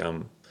feel like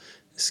I'm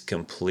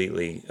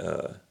completely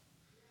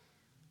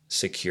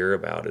secure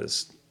about,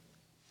 is,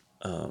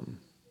 hey,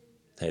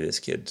 this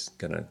kid's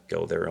going to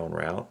go their own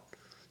route.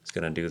 It's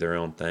going to do their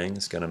own thing.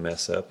 It's going to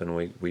mess up, and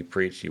we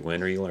preach, you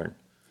win or you learn.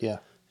 Yeah.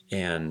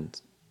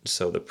 And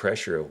so the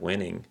pressure of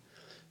winning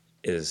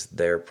is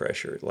their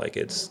pressure. Like,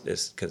 it's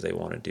because they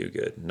want to do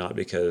good, not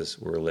because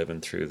we're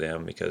living through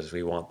them, because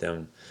we want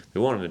them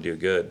to do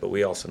good, but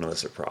we also know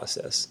it's a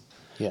process.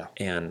 Yeah.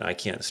 And I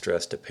can't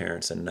stress to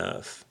parents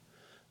enough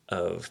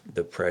of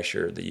the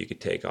pressure that you could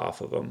take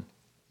off of them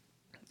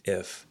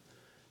if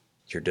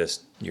you're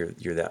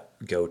that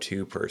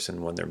go-to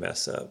person when they're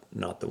mess up,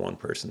 not the one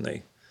person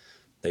they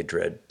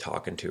dread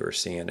talking to or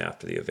seeing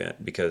after the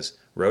event, because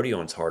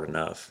rodeoing's hard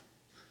enough.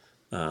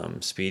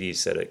 Speedy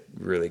said it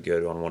really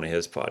good on one of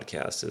his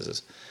podcasts,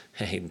 is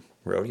hey,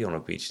 rodeo will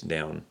beat you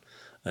down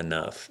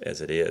enough as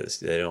it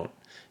is.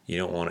 You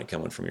don't want it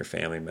coming from your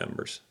family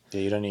members.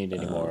 Yeah, you don't need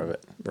any more of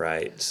it.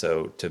 Right.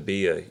 So to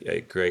be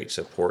a great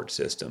support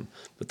system,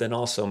 but then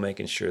also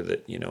making sure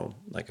that, you know,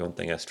 like one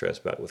thing I stress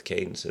about with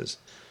Cadence is,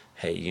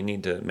 hey, you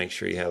need to make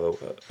sure you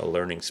have a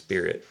learning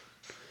spirit,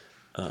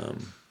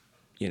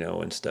 you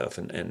know, and stuff.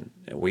 And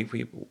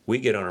we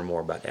get on her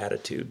more about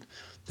attitude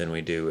than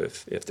we do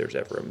if there's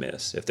ever a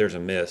miss. If there's a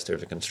miss,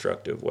 there's a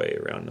constructive way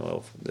around,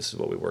 well, this is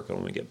what we work on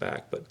when we get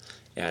back, but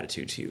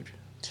attitude's huge.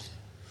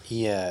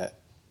 Yeah.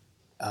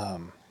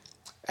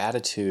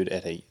 Attitude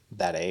at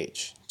that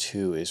age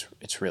too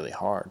it's really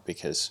hard,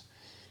 because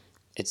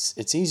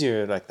it's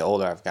easier, like, the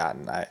older I've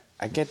gotten.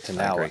 I get to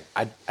now,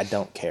 I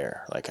don't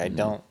care. Like, I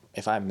don't,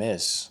 if I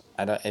miss,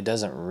 it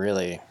doesn't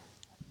really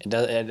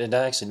It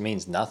actually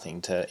means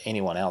nothing to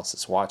anyone else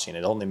that's watching.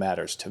 It only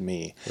matters to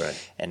me.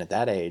 Right. And at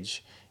that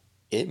age,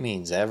 it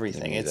means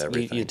everything. It means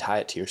everything. You tie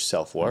it to your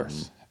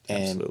self-worth.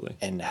 Absolutely.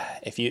 And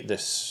if you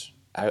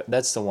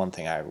that's the one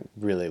thing I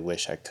really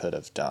wish I could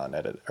have done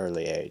at an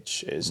early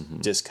age is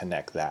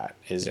disconnect that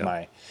is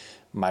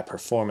my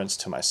performance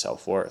to my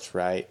self-worth,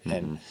 right?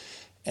 And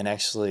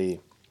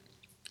actually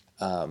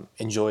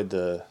enjoyed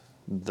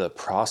the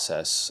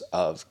process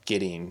of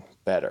getting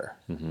better.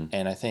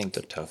 And I think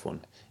It's a tough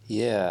one.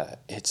 yeah,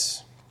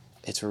 it's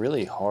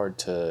really hard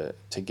to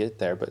get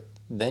there, but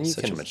then you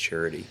Such can a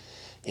maturity.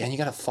 yeah, and you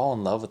got to fall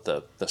in love with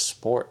the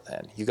sport.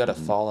 Then you got to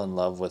fall in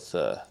love with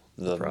the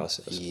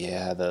process.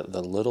 Yeah,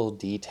 the little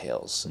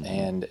details,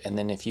 and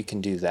then if you can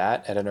do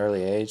that at an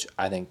early age,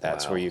 I think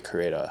that's where you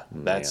create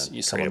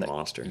someone a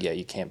monster. Yeah,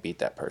 you can't beat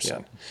that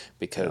person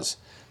because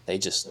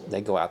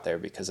they go out there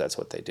because that's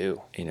what they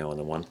do. You know, and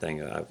the one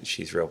thing,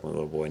 she's roping a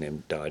little boy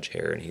named Dodge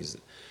Hare, and he's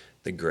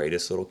the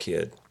greatest little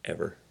kid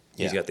ever.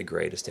 He's got the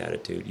greatest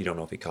attitude. You don't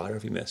know if he caught it or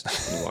if he missed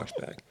it when he walks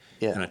back.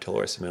 Yeah. And I told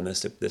her, I said, man,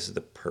 this is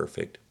the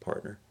perfect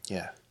partner.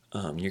 Yeah,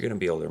 You're going to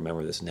be able to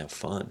remember this and have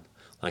fun.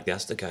 Like,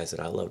 that's the guys that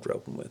I loved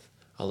roping with.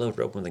 I loved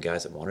roping with the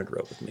guys that wanted to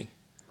rope with me.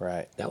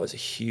 right. That was a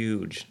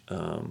huge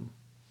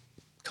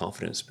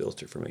confidence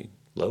builder for me.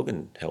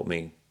 Logan helped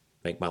me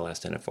make my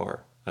last NFR.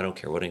 I don't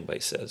care what anybody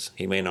says.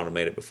 He may not have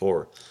made it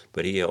before,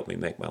 but he helped me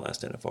make my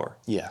last NFR.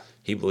 Yeah,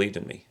 He believed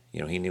in me.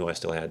 You know, he knew I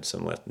still had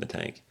some left in the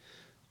tank.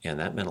 And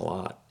that meant a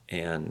lot.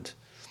 And,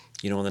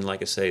 you know, and then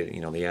like I say, you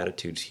know, the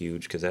attitude's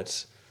huge because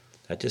that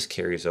just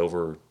carries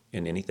over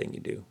in anything you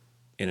do,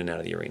 in and out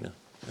of the arena.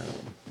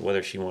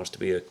 Whether she wants to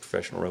be a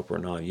professional roper or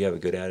not, you have a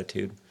good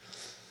attitude,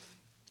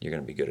 you're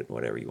going to be good at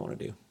whatever you want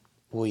to do.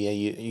 well, yeah,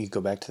 you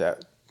go back to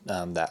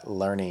that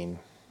learning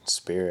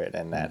spirit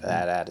and that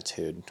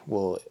attitude.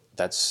 Well,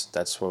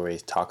 that's where we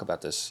talk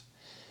about this.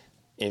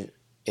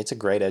 It's a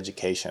great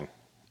education,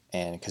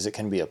 and because it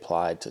can be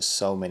applied to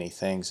so many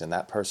things, and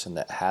that person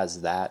that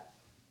has that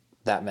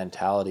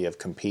mentality of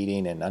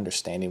competing and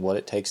understanding what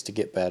it takes to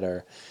get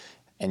better,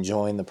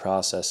 enjoying the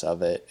process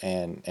of it,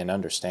 and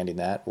understanding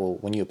that, well,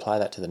 when you apply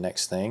that to the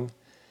next thing,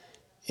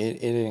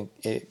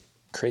 it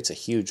creates a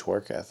huge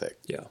work ethic.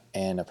 Yeah.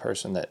 And a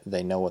person that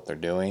they know what they're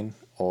doing,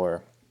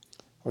 or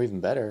even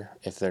better,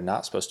 if they're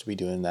not supposed to be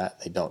doing that,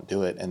 they don't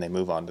do it and they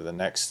move on to the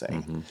next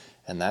thing.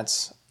 And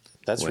that's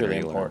Winner really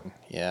you learn. important.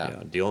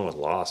 Yeah. Dealing with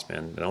loss,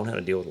 man. Knowing how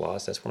to deal with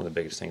loss, that's one of the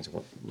biggest things,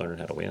 learning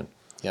how to win.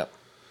 Yep.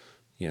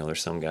 You know,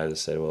 there's some guys that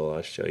say, well,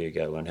 I'll show you,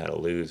 got to learn how to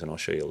lose, and I'll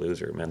show you a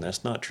loser. Man,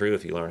 that's not true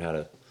if you learn how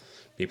to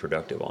be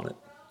productive on it.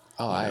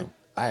 Oh,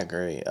 I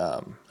agree.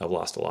 I've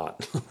lost a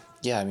lot,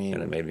 Yeah, I mean,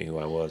 and it made me who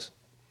I was.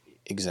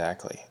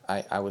 exactly.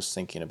 I was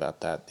thinking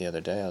about that the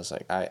other day. I was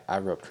like, I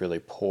roped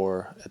really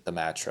poor at the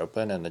match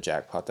roping and the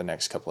jackpot the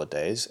next couple of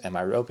days, and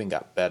my roping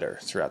got better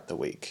throughout the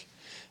week.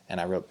 And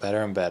I roped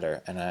better and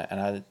better, and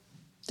I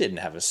didn't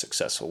have a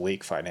successful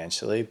week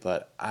financially,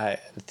 but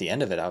at the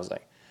end of it, I was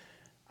like,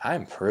 I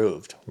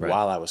improved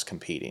while I was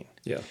competing.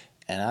 Yeah.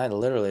 And I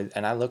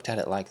looked at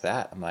it like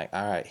that. I'm like,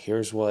 all right,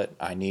 here's what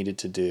I needed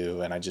to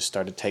do. And I just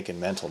started taking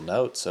mental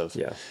notes of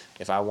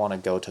if I want to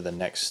go to the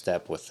next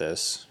step with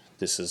this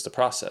is the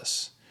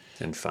process.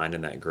 And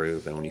finding that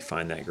groove. And when you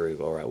find that groove,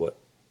 all right,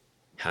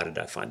 how did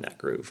I find that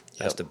groove?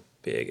 That's the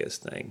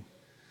biggest thing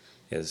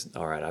is,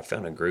 all right, I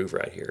found a groove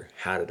right here.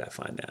 How did I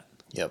find that?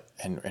 Yep.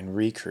 And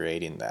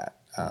recreating that,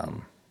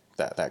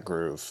 that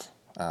groove.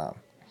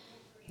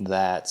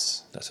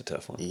 That's a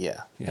tough one.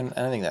 Yeah. And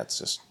I think that's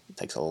just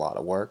takes a lot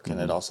of work,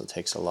 and it also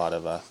takes a lot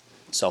of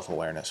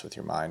self-awareness with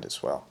your mind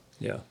as well.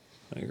 Yeah,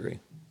 I agree.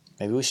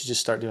 Maybe we should just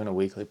start doing a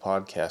weekly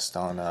podcast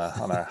on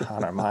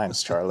our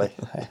minds, Charlie.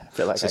 I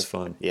feel like This is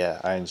fun.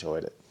 Yeah, I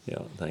enjoyed it.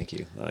 Yeah, thank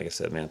you. Like I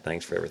said, man,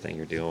 thanks for everything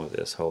you're doing with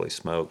this. Holy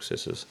smokes,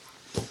 this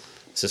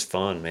is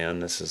fun, man.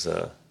 This is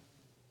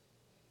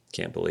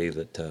can't believe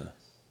that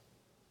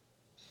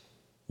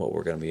what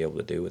we're going to be able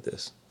to do with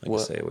this. Like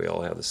I say, we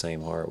all have the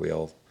same heart. We're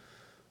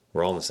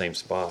all in the same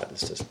spot.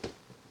 It's just,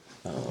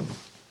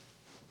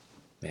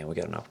 man, we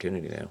got an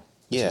opportunity now.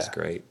 This is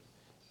great.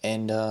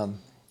 And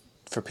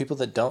for people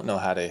that don't know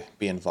how to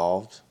be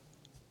involved,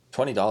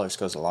 $20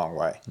 goes a long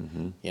way.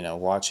 You know,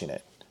 watching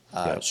it,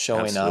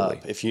 showing absolutely.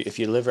 up. If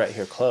you live right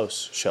here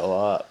close, show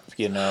up.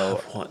 You know,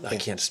 I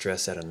can't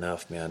stress that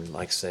enough, man.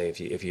 Like I say,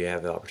 if you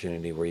have the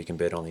opportunity where you can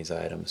bid on these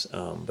items,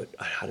 but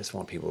I just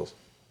want people,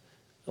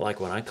 like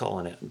when I call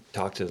and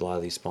talk to a lot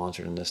of these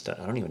sponsors and this stuff,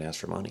 I don't even ask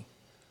for money.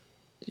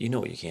 You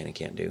know what you can and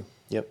can't do.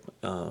 Yep.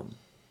 And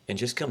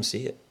just come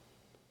see it.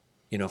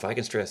 You know, if I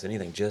can stress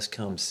anything, just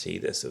come see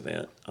this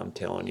event. I'm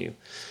telling you,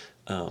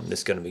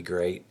 it's going to be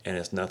great, and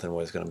it's nothing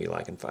what it's going to be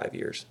like in 5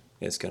 years.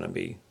 It's going to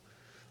be,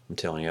 I'm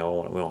telling you,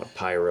 we want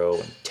pyro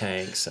and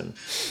tanks, and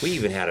we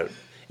even had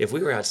if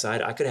we were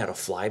outside, I could have had a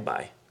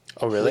flyby.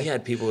 Oh, really? We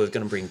had people who was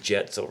going to bring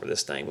jets over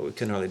this thing, but we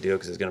couldn't really do it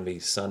because it's going to be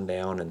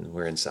sundown and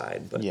we're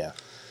inside. But yeah.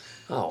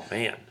 Oh,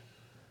 man.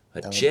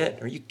 A jet?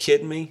 Are you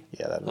kidding me?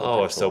 Yeah, that'd be I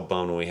was so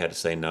bummed when we had to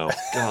say no.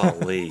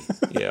 Golly.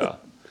 Yeah.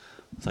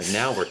 It's like,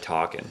 now we're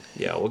talking.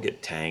 Yeah, we'll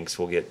get tanks.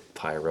 We'll get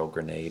pyro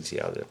grenades.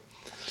 Yeah.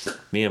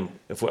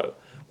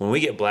 When we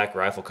get Black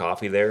Rifle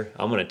Coffee there,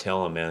 I'm going to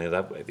tell them, man,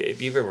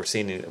 if you've ever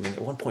seen it,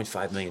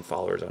 1.5 million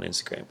followers on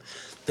Instagram.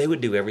 They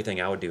would do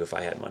everything I would do if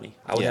I had money.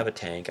 I would have a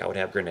tank, I would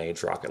have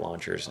grenades, rocket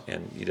launchers,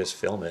 and you just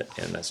film it,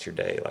 and that's your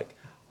day. Like,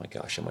 my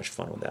gosh, how much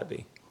fun would that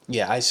be?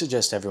 Yeah, I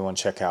suggest everyone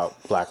check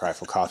out Black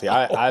Rifle Coffee.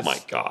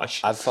 My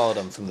gosh. I've followed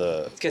them from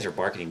the... These guys are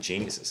marketing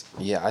geniuses.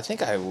 Yeah, I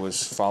think I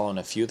was following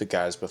a few of the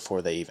guys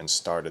before they even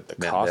started the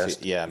Matt coffee.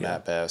 Best. Yeah,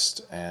 Matt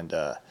Best. And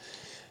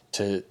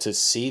to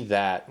see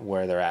that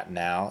where they're at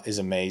now is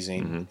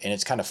amazing. Mm-hmm. And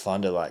it's kind of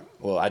fun to like,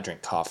 well, I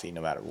drink coffee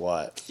no matter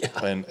what.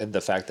 Yeah. And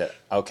the fact that,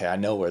 okay, I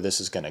know where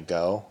this is going to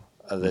go.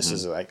 This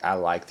is like, I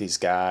like these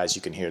guys.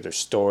 You can hear their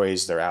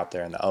stories. They're out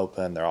there in the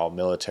open. They're all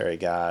military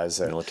guys.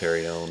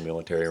 Military owned,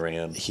 military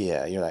ran.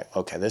 Yeah, you're like,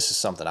 okay, this is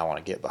something I want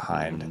to get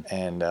behind.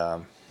 And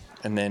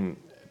then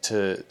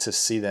to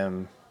see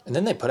them, and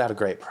then they put out a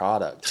great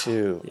product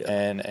too. Yeah.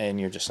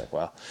 And you're just like,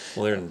 well,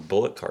 they're in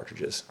bullet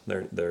cartridges.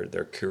 They're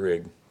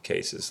Keurig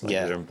cases. Like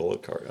they're in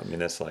bullet cart. I mean,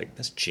 that's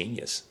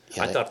genius.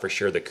 Yeah, I thought for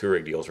sure the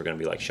Keurig deals were going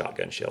to be like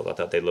shotgun shells. I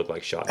thought they looked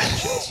like shotgun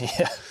shells.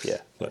 yeah.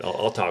 But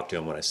I'll talk to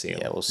them when I see them.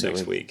 Yeah, we'll see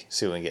next week.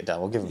 See when we get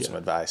done. We'll give them some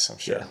advice, I'm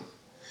sure. Yeah.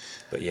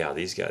 But yeah,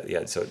 these guys.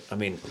 Yeah. So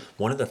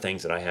one of the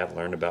things that I have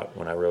learned about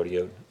when I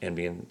rodeoed and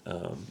being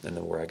and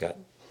then where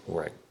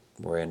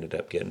I ended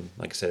up getting,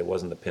 like I said, it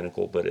wasn't the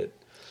pinnacle, but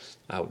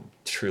I'm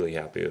truly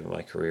happy with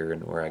my career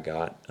and where I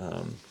got.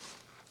 And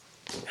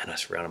I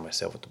surrounded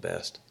myself with the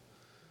best.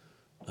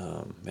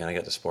 I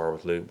got to spar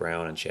with Luke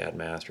Brown and Chad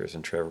Masters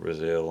and Trevor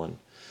Brazil, and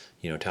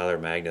Tyler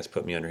Magnus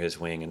put me under his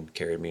wing and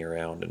carried me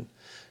around, and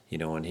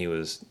when he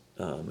was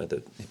at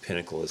the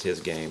pinnacle of his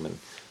game, and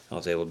I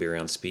was able to be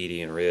around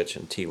Speedy and Rich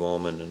and T.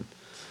 Woolman,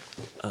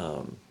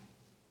 and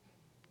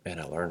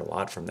I learned a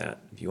lot from that.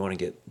 If you want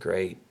to get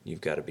great,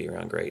 you've got to be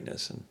around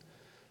greatness, and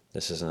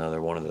this is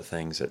another one of the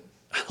things that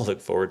I look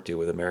forward to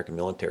with American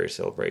Military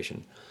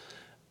Celebration.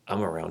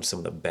 I'm around some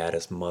of the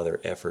baddest mother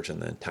effers in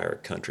the entire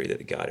country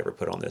that God ever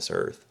put on this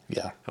earth.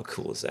 Yeah. How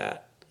cool is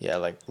that? Yeah,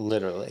 like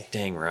literally.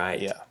 Dang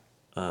right. Yeah.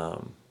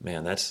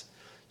 Man,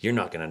 you're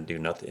not going to do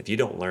nothing. If you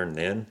don't learn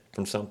then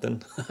from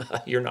something,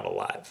 you're not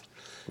alive.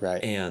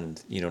 Right.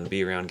 And, to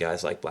be around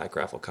guys like Black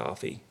Rifle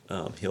Coffee,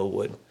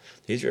 Hillwood,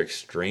 these are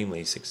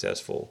extremely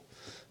successful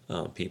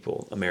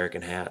people.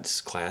 American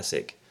Hats,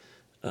 Classic,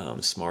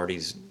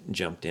 Smarties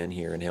jumped in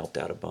here and helped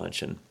out a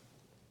bunch.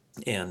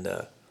 And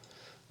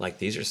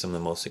these are some of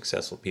the most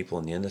successful people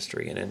in the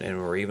industry, and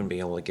we're even being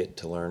able to get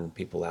to learn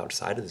people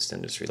outside of this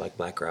industry, like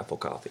Black Rifle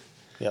Coffee.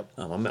 Yep.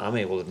 I'm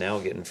able to now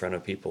get in front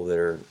of people that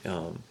are,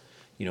 on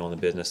the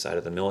business side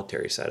of the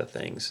military side of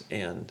things,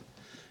 and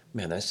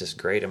man, that's just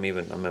great.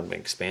 I'm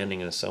expanding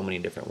in so many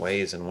different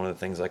ways, and one of the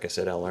things, like I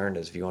said, I learned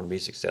is if you want to be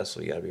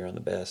successful, you got to be around the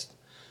best,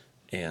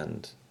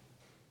 and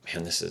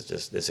man, this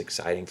is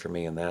exciting for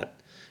me, and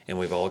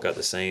we've all got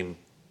the same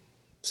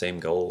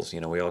goals.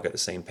 We all got the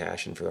same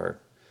passion for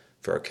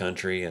our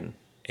country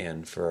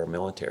and for our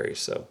military.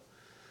 So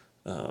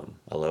I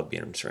love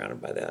being surrounded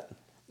by that.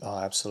 Oh,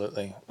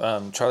 absolutely.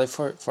 Charlie,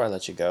 before I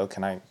let you go,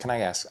 can I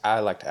ask, I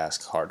like to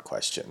ask hard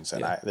questions,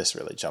 and this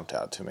really jumped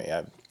out to me.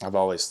 I've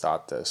always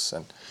thought this,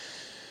 and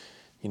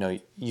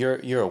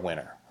you're a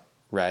winner,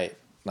 right?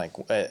 Like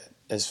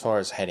as far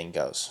as heading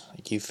goes,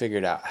 like you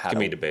figured out how it can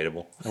be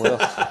debatable.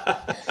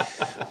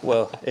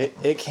 Well,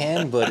 it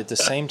can, but at the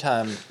same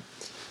time,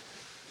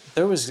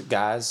 there was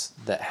guys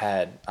that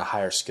had a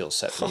higher skill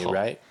set than you,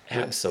 right?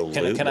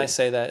 Absolutely. Can I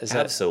say that?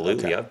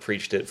 Absolutely. Okay. I've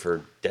preached it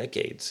for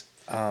decades.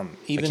 I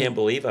Even can't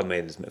believe I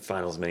made this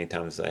finals as many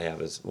times as I have,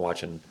 as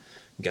watching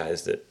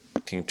guys that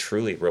can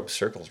truly rope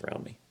circles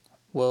around me.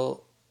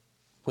 well,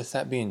 with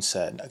that being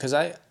said, because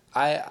I'm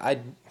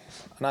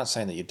not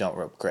saying that you don't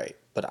rope great,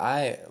 but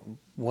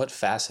what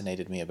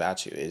fascinated me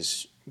about you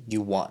is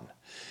you won.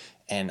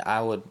 And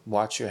I would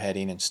watch your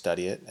heading and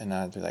study it, and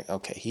I'd be like,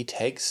 okay, he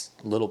takes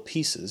little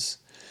pieces,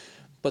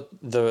 but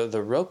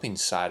the roping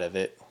side of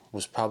it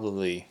was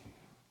probably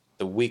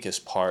the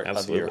weakest part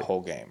of your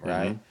whole game,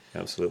 right? Mm-hmm.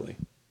 Absolutely.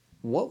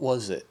 What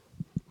was it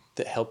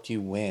that helped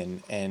you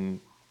win? And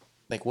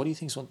like, what do you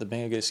think is one of the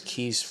biggest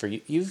keys for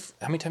you?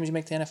 How many times you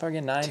make the NFR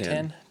again? 9,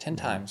 10? 10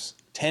 times.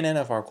 10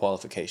 NFR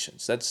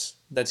qualifications.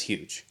 That's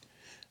huge.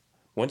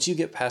 Once you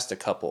get past a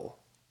couple,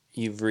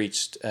 you've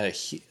reached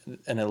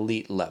an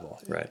elite level.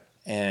 Right.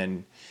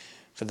 And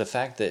for the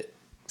fact that,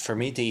 for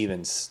me to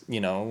even,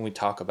 when we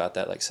talk about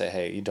that, like say,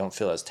 hey, you don't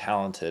feel as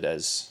talented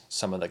as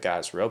some of the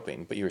guys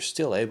roping, but you're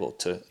still able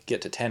to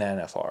get to 10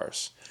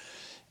 NFRs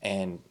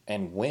and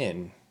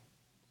win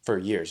for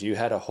years. You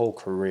had a whole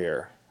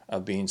career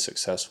of being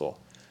successful.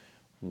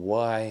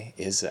 Why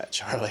is that,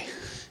 Charlie?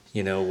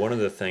 One of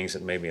the things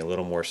that made me a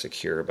little more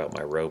secure about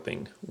my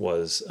roping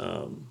was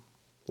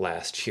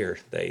last year,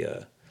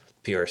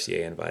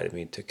 PRCA invited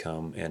me to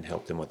come and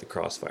help them with the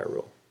crossfire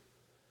rule.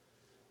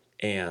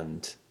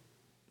 And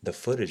the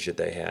footage that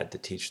they had to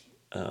teach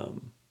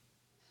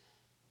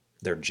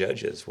their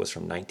judges was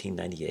from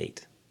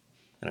 1998.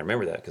 And I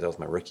remember that because that was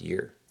my rookie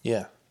year.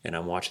 Yeah. And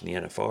I'm watching the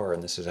NFR,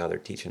 and this is how they're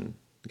teaching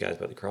the guys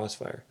about the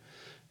crossfire.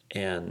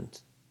 And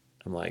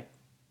I'm like,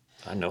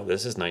 I know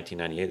this is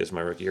 1998. This is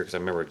my rookie year because I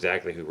remember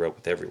exactly who roped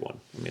with everyone.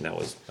 I mean, that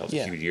was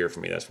Yeah. a huge year for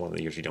me. That's one of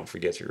the years you don't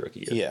forget your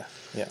rookie year. Yeah,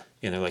 yeah.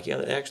 And they're like,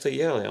 yeah, actually,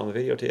 yeah, on the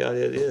video, yeah,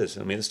 it is.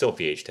 I mean, it's still a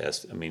pH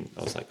test. I mean,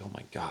 I was like, oh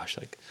my gosh,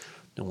 like,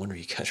 no wonder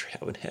you guys are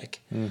having heck.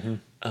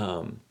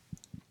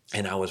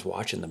 And I was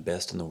watching the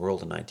best in the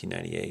world in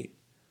 1998,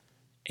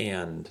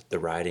 and the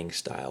riding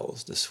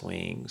styles, the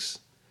swings,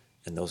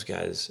 and those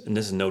guys. And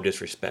this is no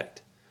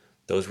disrespect;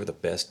 those were the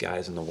best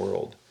guys in the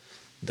world.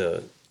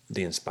 The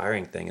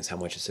inspiring thing is how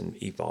much it's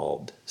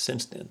evolved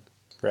since then.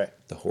 Right.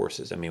 The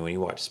horses. I mean, when you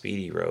watch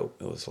Speedy rope,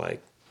 it was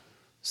like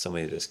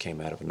somebody that just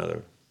came out of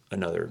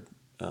another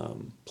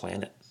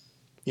planet.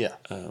 Yeah.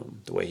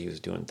 The way he was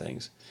doing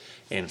things,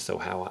 and so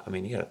I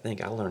mean, you got to think.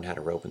 I learned how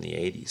to rope in the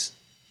 '80s,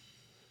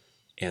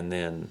 and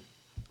then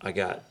I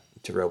got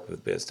to rope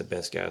with the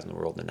best guys in the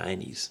world in the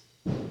 '90s,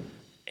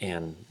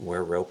 and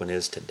where roping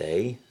is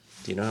today.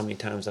 Do you know how many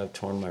times I've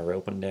torn my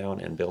roping down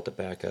and built it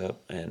back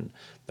up, and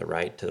the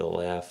right to the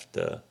left,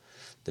 the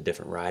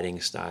different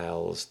riding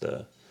styles,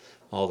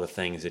 all the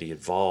things that he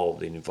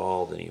evolved and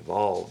evolved and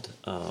evolved.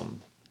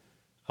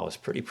 I was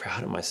pretty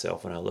proud of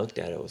myself when I looked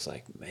at it. It was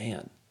like,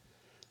 man,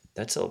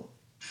 that's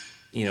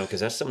because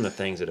that's some of the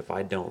things that if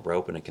I don't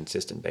rope on a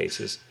consistent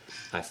basis,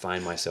 I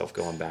find myself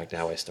going back to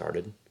how I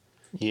started.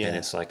 Yeah. And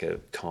it's like a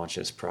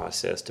conscious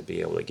process to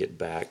be able to get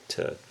back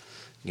to,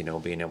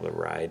 being able to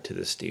ride to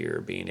the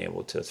steer, being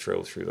able to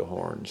throw through the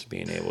horns,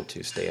 being able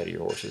to stay out of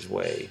your horse's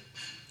way.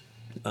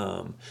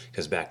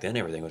 Because back then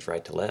everything was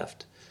right to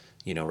left.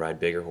 Ride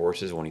bigger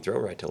horses. When you throw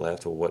right to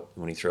left, well,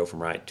 when you throw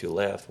from right to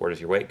left, where does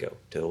your weight go?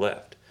 To the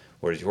left.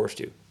 Where does your horse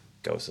do?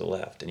 Goes to the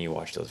left. And you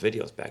watch those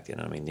videos back then.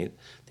 I mean,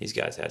 these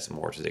guys had some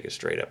horses that could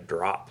straight up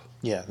drop.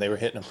 Yeah, they were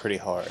hitting them pretty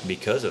hard.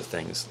 Because of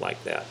things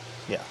like that.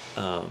 Yeah.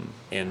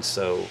 And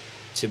so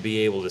to be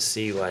able to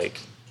see, like,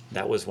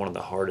 that was one of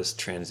the hardest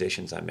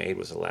transitions I made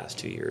was the last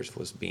 2 years,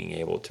 was being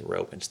able to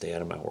rope and stay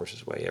out of my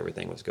horse's way.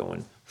 Everything was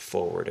going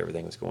forward.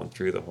 Everything was going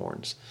through the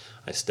horns.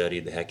 I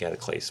studied the heck out of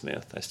Clay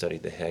Smith. I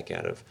studied the heck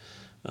out of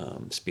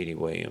Speedy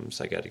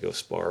Williams. I got to go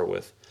spar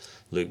with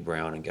Luke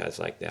Brown and guys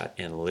like that,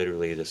 and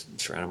literally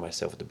just surrounded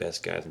myself with the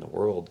best guys in the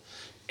world.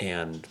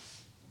 And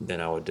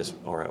then I would just,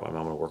 all right, I'm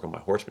going to work on my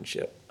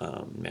horsemanship.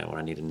 Man, when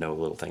I need to know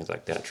little things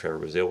like that,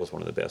 Trevor Brazile was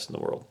one of the best in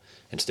the world,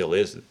 and still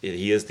is.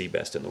 He is the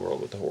best in the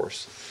world with the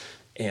horse.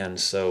 And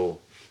so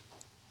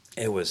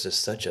it was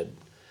just such a,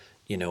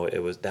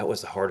 that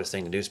was the hardest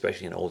thing to do,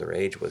 especially in older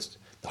age. Was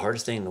the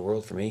hardest thing in the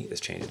world for me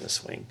is changing the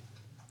swing.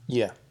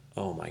 Yeah.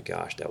 Oh my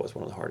gosh, that was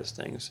one of the hardest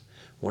things.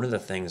 One of the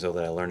things, though,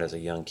 that I learned as a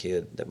young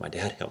kid that my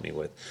dad helped me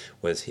with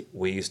was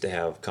we used to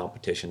have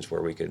competitions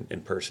where we could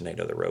impersonate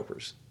other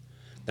ropers.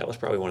 That was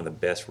probably one of the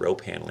best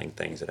rope handling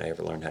things that I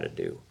ever learned how to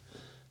do.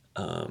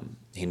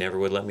 He never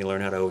would let me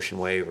learn how to ocean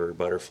wave or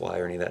butterfly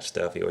or any of that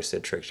stuff. He always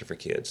said tricks are for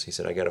kids. He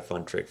said, I got a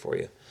fun trick for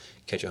you.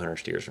 Catch 100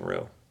 steers in a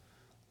row.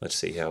 Let's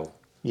see how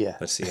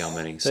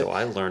many. So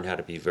I learned how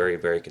to be very,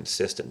 very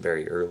consistent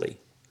very early.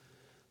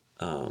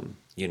 In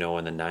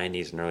the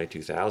 90s and early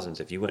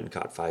 2000s, if you went and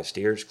caught 5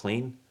 steers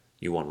clean,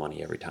 you won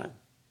money every time.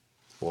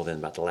 Well, then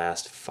about the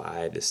last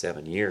 5 to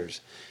 7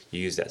 years,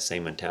 you use that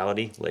same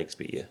mentality, legs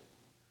beat you.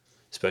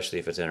 Especially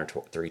if it's enter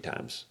 3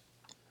 times.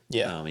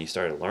 Yeah. And you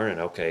started learning,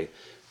 okay,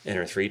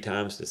 enter 3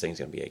 times, this thing's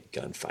going to be a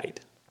gunfight.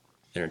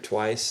 Enter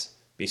twice,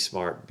 be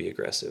smart, be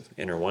aggressive.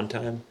 Enter 1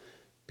 time,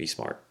 be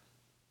smart.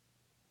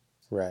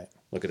 Right.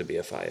 Look at the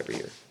BFI every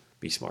year.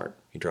 Be smart.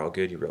 You draw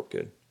good, you rope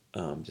good.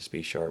 Just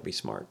be sharp, be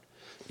smart.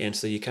 And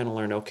so you kind of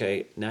learn,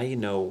 okay, now you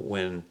know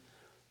when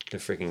to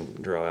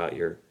freaking draw out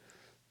your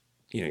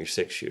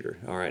 6-shooter.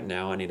 All right,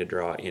 now I need to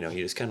draw, you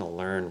just kind of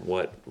learn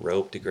what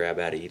rope to grab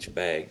out of each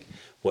bag,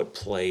 what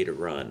play to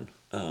run.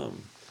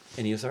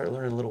 And you start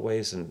learning little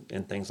ways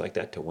and things like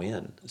that to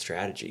win,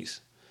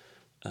 strategies,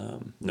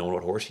 knowing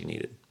what horse you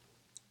needed.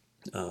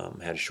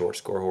 Had a short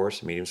score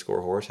horse, a medium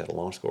score horse, had a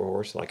long score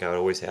horse. Like I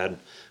always had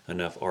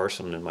enough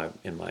arsenal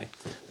in my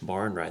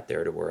barn right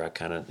there to where I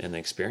kind of, in the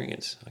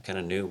experience, I kind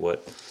of knew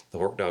what the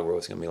Hork Dog Row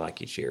was going to be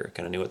like each year. I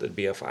kind of knew what the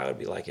BFI would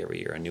be like every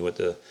year. I knew what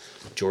the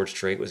George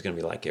Strait was going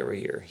to be like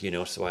every year.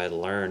 So I had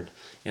learned.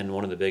 And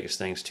one of the biggest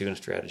things too in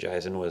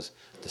strategizing was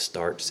the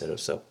start set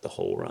us up the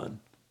whole run.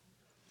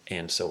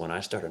 And so when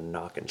I started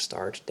knocking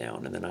starts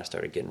down and then I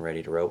started getting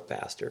ready to rope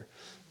faster,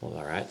 well,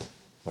 all right,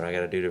 what I got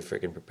to do to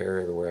freaking prepare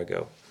everywhere I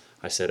go?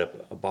 I set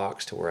up a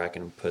box to where I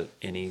can put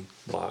any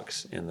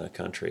box in the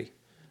country.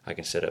 I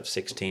can set up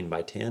 16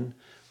 by 10,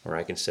 or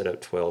I can set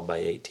up 12 by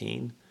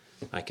 18.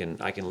 I can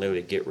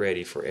literally get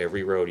ready for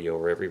every rodeo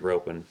or every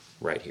roping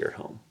right here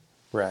at home.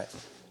 Right.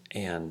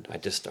 And I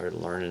just started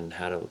learning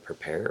how to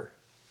prepare.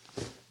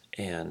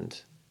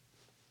 And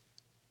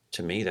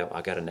to me, that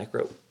I got a neck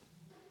rope.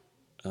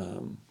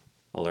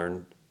 I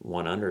learned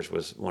 1-unders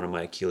was one of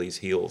my Achilles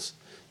heels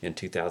in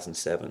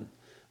 2007.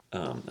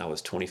 I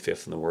was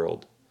 25th in the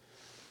world.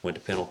 Went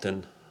to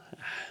Pendleton.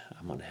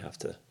 I'm going to have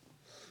to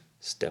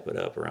step it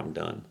up or I'm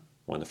done.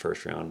 Won the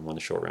first round, won the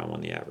short round,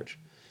 won the average.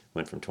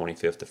 Went from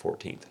 25th to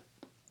 14th.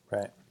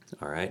 Right.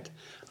 All right.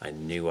 I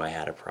knew I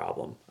had a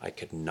problem. I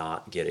could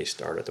not get a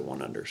start at the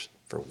 1-unders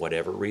for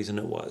whatever reason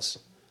it was.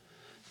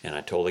 And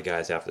I told the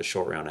guys after the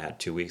short round I had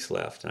 2 weeks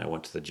left, and I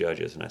went to the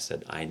judges and I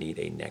said, I need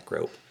a neck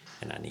rope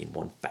and I need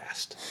one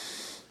fast.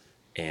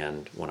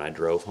 And when I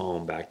drove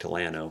home back to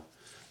Llano,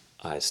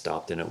 I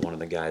stopped in at one of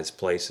the guys'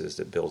 places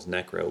that builds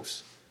neck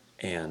ropes,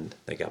 and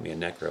they got me a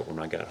neck rope. When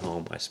I got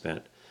home, I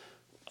spent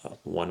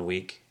 1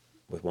 week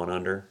with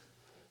 1-under,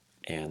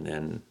 and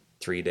then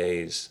 3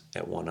 days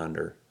at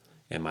 1-under.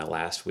 And my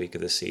last week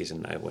of the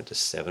season, I went to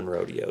 7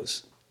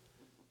 rodeos,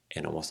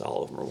 and almost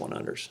all of them were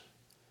 1-unders.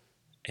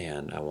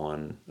 And I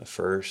won a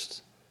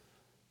first,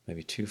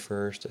 maybe 2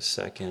 firsts, a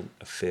second,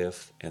 a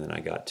fifth, and then I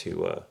got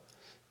to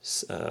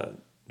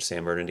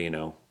San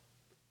Bernardino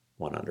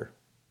 1-under.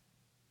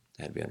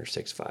 I had to be under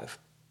 6'5".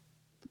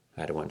 I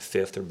had to win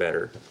 5th or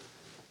better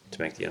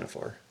to make the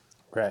NFR.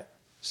 Right.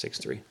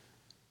 6'3".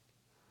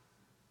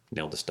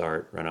 Nailed the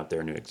start, run up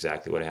there, knew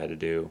exactly what I had to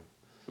do.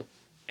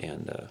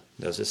 And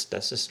that's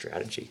just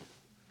strategy.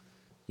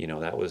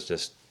 That was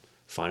just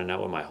finding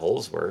out what my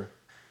holes were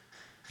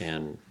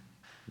and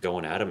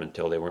going at them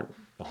until they weren't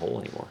a hole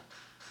anymore.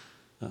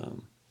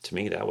 To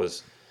me, that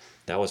was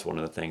one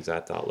of the things I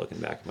thought, looking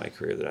back at my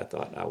career, that I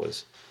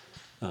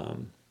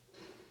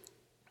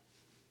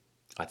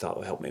thought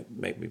would help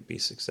make me be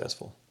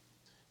successful.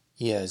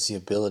 Yeah, it's the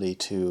ability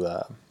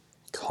to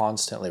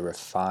constantly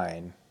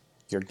refine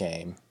your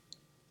game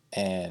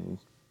and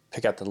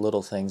pick out the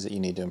little things that you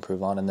need to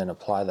improve on, and then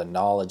apply the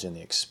knowledge and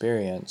the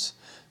experience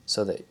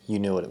so that you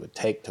knew what it would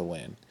take to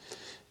win.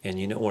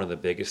 And one of the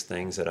biggest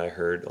things that I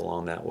heard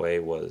along that way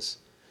was,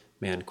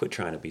 man, quit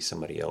trying to be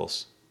somebody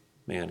else.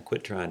 Man,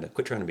 quit trying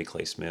to be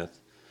Clay Smith.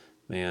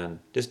 Man,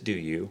 just do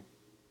you.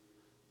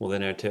 Well,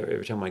 then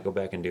every time I go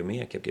back and do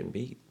me, I kept getting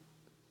beat.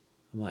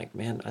 I'm like,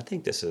 man, I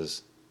think this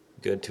is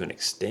good to an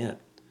extent.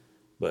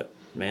 But,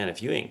 man,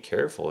 if you ain't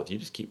careful, if you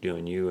just keep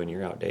doing you and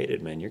you're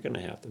outdated, man, you're going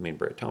to have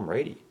to. Tom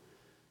Brady,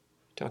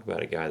 talk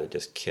about a guy that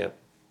just kept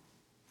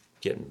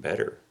getting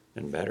better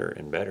and better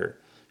and better.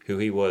 Who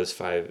he was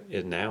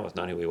now is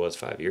not who he was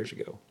 5 years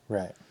ago.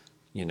 Right.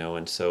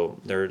 And so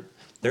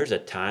there's a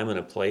time and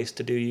a place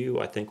to do you.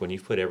 I think when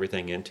you put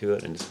everything into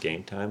it and it's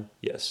game time,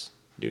 yes,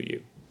 do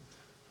you.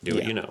 Do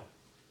what you know.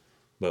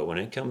 But when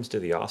it comes to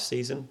the off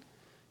season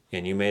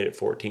and you made it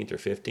 14th or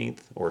 15th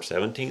or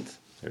 17th,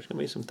 there's going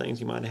to be some things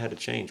you might have had to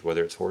change,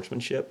 whether it's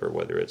horsemanship or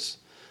whether it's,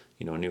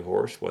 a new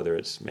horse, whether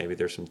it's maybe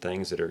there's some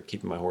things that are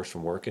keeping my horse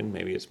from working.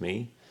 Maybe it's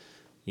me.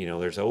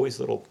 There's always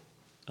the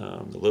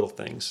little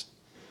things.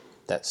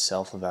 That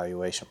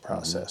self-evaluation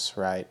process,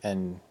 right?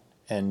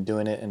 And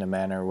doing it in a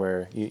manner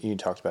where you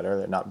talked about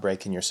earlier, not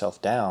breaking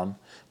yourself down,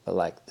 but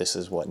like, this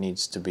is what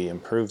needs to be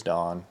improved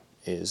on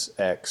is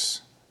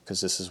X,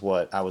 because this is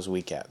what I was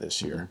weak at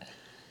this year.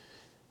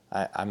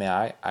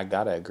 I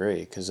gotta agree,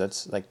 because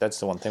that's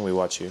the one thing we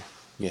watch you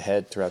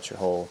head throughout your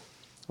whole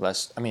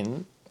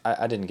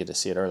I didn't get to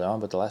see it early on,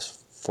 but the last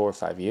 4 or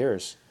 5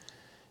 years,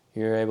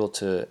 you're able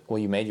to,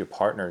 you made your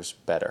partners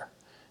better.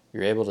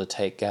 You're able to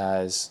take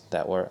guys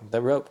that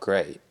roped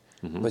great,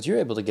 but you're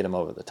able to get them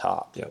over the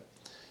top. Yep.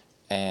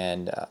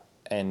 And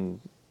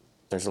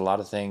there's a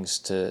lot of things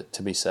to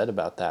be said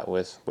about that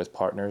with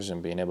partners,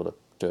 and being able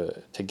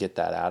to get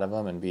that out of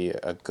them and be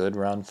a good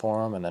run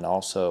for them, and then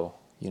also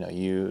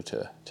you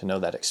to know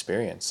that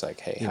experience,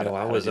 like, hey,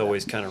 I was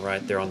always kind of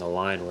right there on the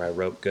line where I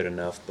roped good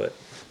enough, but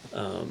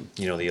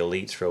the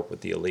elites rope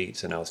with the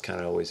elites, and I was kind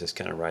of always just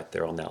kind of right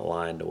there on that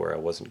line to where I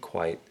wasn't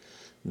quite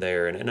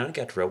there. And I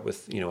got to rope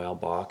with Al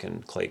Bach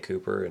and Clay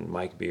Cooper and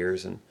Mike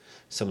Beers and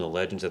some of the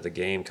legends of the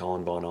game,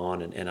 Colin Von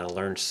On, and I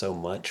learned so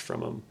much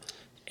from them.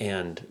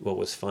 And what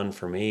was fun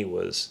for me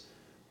was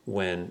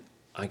when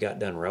I got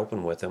done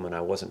roping with them, and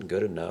I wasn't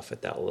good enough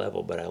at that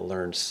level, but I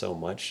learned so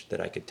much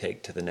that I could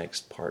take to the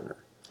next partner.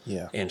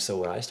 Yeah. And so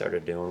what I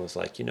started doing was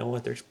like,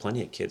 there's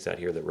plenty of kids out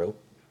here that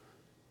rope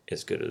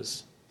as good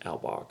as Al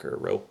Bach or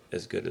rope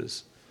as good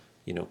as,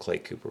 Clay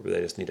Cooper, but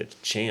they just need a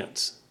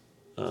chance.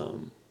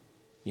 And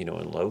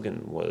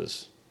Logan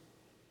was,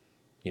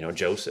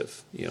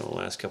 Joseph, the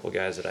last couple of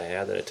guys that I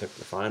had that I took to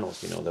the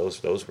finals,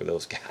 those were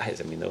those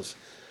guys.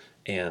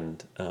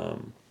 And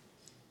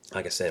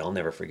like I said, I'll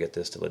never forget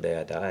this till the day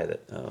I die,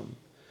 that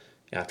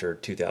after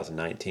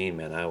 2019,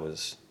 man, I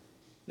was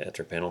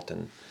after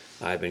Pendleton.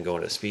 I had been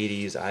going to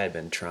Speedies. I had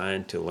been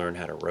trying to learn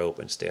how to rope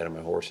and stay out of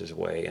my horse's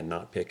way and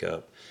not pick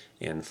up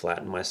and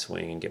flatten my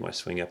swing and get my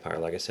swing up higher.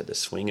 Like I said, the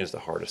swing is the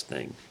hardest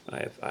thing.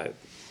 I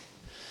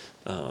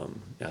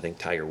think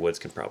Tiger Woods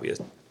can probably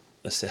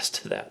attest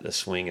to that. The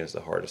swing is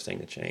the hardest thing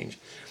to change.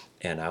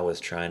 And I was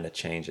trying to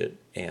change it,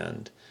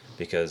 and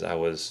because I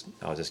was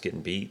just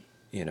getting beat.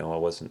 I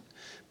wasn't,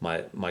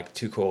 my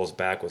 2 coils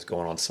back was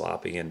going on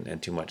sloppy and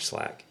too much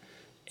slack.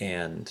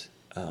 And,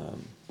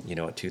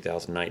 at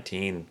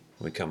 2019,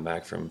 we come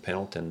back from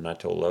Pendleton, and I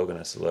told Logan,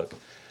 I said, look,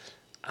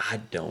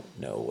 I don't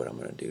know what I'm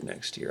going to do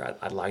next year.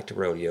 I'd like to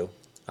rodeo.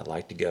 I'd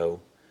like to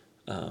go.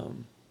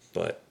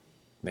 But,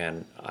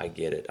 man, I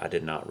get it. I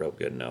did not rope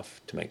good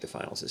enough to make the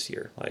finals this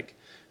year. Like,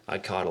 I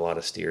caught a lot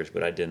of steers,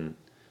 but I didn't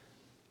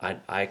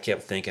I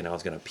kept thinking I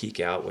was going to peak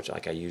out, which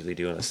like I usually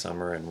do in the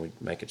summer, and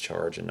we'd make a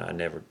charge, and I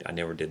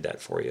never did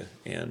that for you.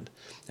 And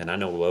I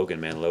know Logan,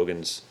 man.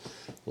 Logan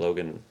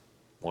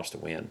wants to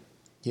win.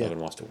 Yeah. Logan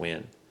wants to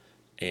win,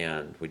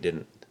 and we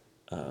didn't.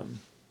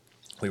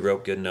 We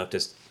roped good enough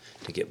just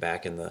to get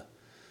back in the,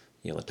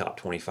 the top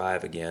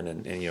 25 again,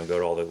 and go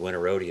to all the winter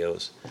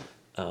rodeos.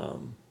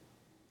 And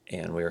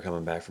we were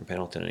coming back from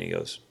Pendleton, and he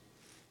goes,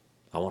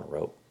 "I want to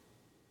rope."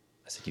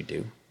 I said, "You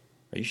do?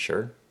 Are you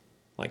sure?"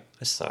 Like,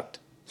 I sucked.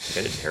 Like,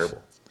 I did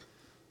terrible.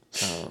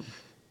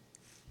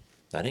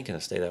 I ain't gonna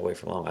stay that way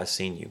for long. I've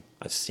seen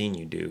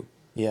you do.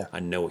 Yeah. I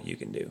know what you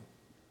can do.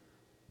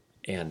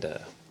 And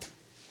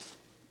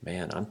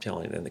man, I'm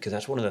telling you, because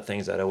that's one of the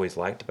things I'd always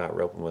liked about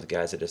roping with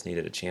guys that just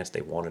needed a chance.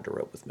 They wanted to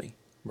rope with me.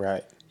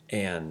 Right.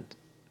 And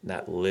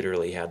that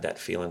literally had that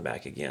feeling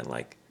back again,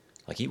 like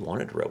he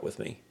wanted to rope with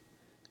me.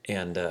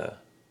 And all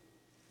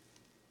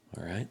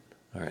right.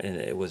 And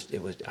it was.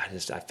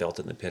 I felt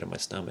it in the pit of my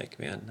stomach,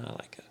 man.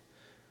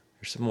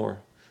 There's some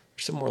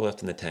more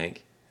left in the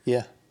tank.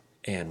 Yeah.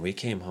 And we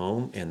came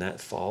home, and that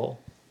fall,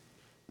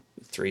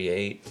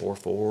 3.8,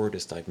 4.4,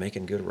 just like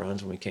making good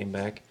runs when we came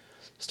back.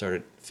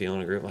 Started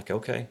feeling a groove, like,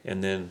 okay.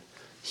 And then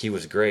he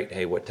was great.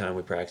 Hey, what time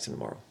we practicing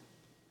tomorrow?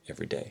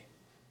 Every day.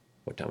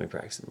 What time we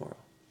practicing tomorrow?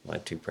 I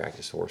had 2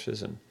 practice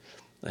horses, and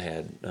I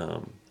had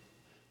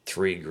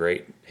 3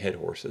 great head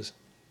horses.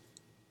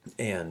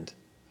 And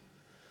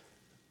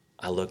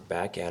I look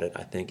back at it,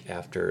 I think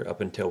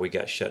up until we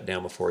got shut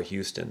down before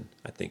Houston,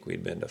 I think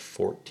we'd been to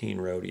 14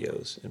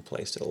 rodeos and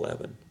placed at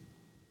 11.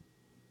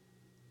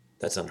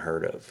 That's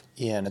unheard of.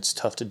 Yeah, and it's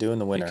tough to do in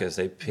the winter. Because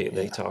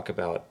they talk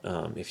about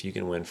if you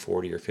can win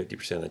 40 or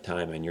 50% of the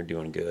time, and you're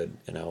doing good.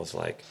 And I was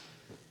like,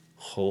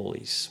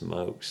 holy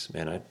smokes,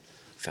 man, I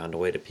found a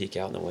way to peak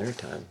out in the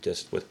wintertime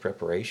just with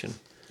preparation.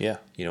 Yeah.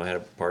 I had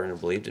a partner who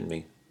believed in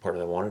me,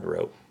 partner that wanted to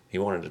rope. He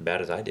wanted it as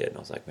bad as I did. And I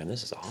was like, man,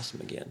 this is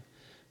awesome again.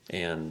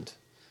 And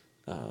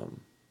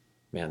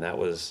man, that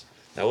was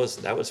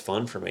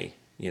fun for me,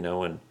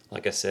 and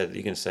like I said,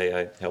 you can say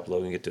I helped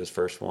Logan get to his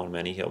first one,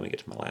 man, he helped me get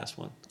to my last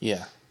one.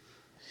 Yeah.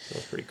 So it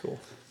was pretty cool.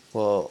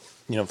 Well,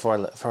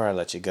 before I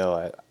let you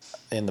go,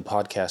 in the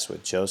podcast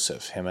with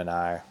Joseph, him and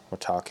I were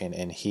talking,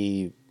 and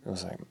he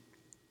was like,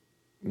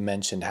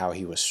 mentioned how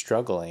he was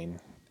struggling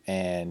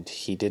and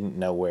he didn't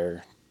know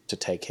where to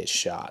take his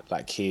shot.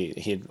 Like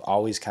he'd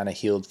always kind of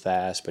healed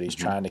fast, but he's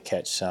trying to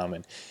catch some,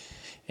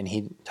 and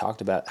he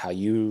talked about how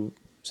you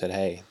said,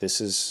 hey,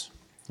 this is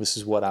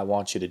what I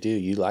want you to do.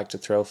 You like to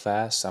throw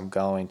fast. I'm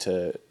going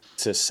to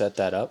set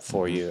that up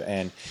for you.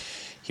 And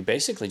he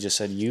basically just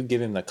said, you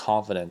give him the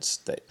confidence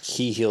that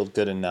he healed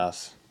good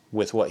enough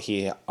with what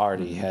he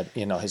already had,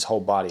 his whole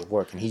body of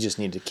work, and he just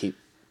needed to keep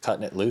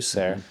cutting it loose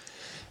there.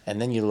 And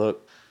then you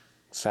look,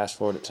 fast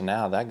forward it to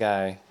now, that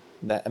guy,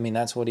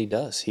 that's what he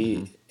does.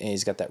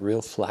 He's got that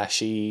real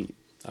flashy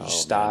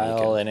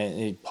style, and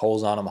he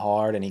pulls on him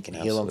hard, and he can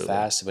heal him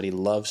fast, but he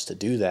loves to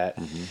do that.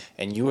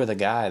 And you were the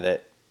guy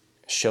that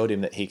showed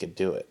him that he could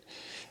do it.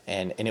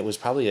 And it was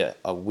probably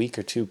a week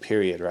or 2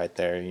 period right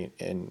there,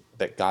 and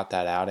that got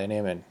that out in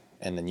him,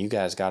 and then you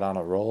guys got on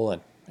a roll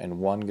and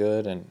won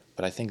good.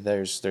 But I think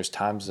there's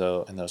times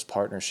though in those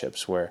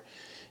partnerships where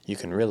you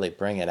can really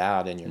bring it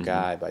out in your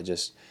guy by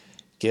just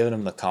giving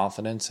him the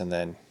confidence and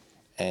then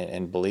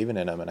and believing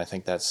in him. And I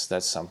think that's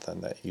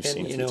something that you've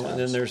seen a few times. And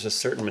then there's a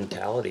certain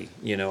mentality.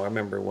 I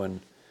remember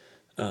when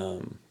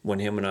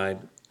him and I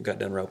got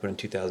done roping in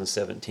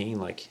 2017,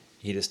 like,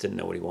 he just didn't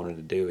know what he wanted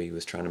to do. He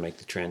was trying to make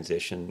the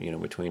transition,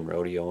 between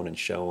rodeoing and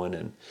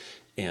showing,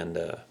 and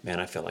man,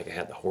 I felt like I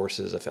had the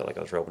horses. I felt like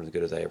I was roping as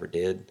good as I ever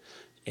did.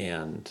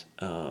 And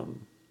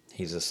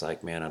he's just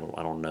like, man, I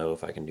don't know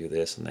if I can do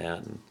this and that.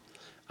 And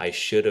I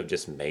should have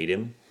just made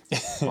him,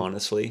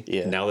 honestly.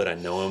 Yeah. Now that I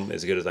know him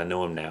as good as I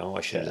know him now,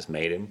 I should have just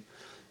made him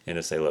and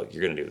to say, look,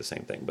 you're going to do the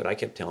same thing. But I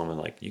kept telling him,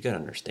 like, you got to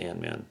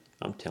understand, man,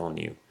 I'm telling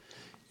you,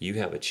 you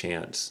have a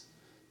chance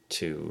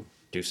to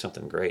do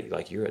something great.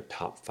 Like, you're a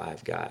top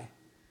 5 guy,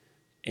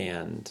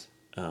 and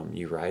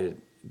you ride it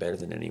better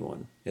than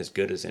anyone, as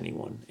good as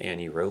anyone,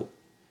 and you rope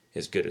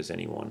as good as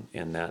anyone.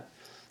 And that,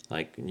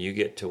 like, you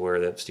get to where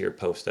that steer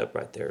posts up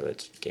right there,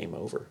 that's game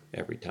over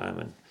every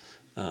time.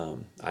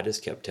 And I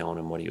just kept telling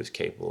him what he was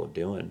capable of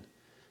doing,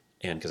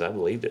 and because I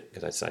believed it,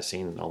 because I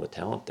seen all the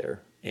talent there.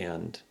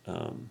 And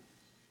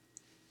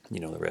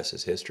the rest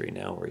is history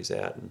now, where he's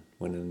at, and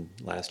winning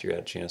last year,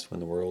 had a chance to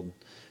winning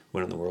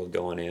the world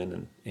going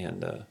in,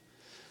 and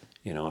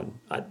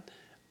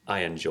I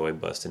enjoy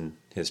busting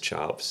his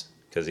chops,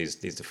 because he's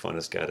the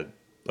funnest guy to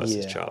bust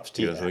his chops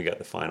too. And when we got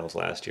the finals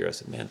last year, I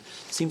said, man,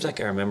 it seems like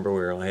I remember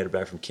we were headed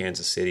back from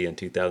Kansas City in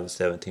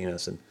 2017. I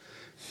said,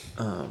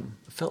 I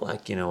felt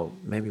like,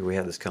 maybe we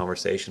had this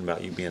conversation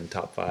about you being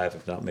top 5,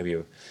 if not maybe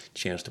a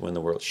chance to win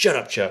the world. Shut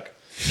up, Chuck.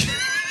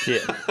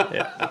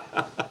 Yeah.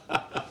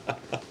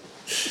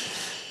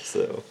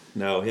 So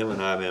no, him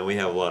and I, man, we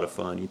have a lot of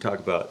fun. You talk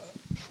about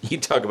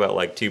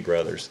like 2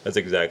 brothers. That's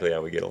exactly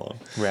how we get along.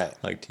 Right.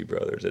 Like 2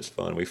 brothers. It's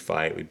fun. We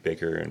fight, we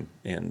bicker,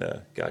 and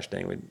gosh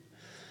dang,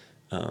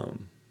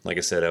 like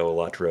I said, I owe a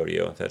lot to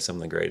rodeo. I've had some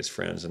of the greatest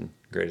friends and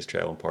greatest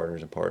traveling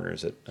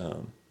partners that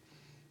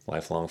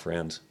lifelong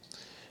friends.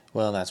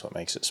 Well, that's what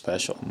makes it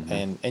special.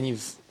 And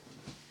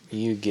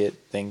you get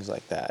things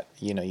like that.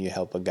 You know, you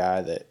help a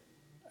guy that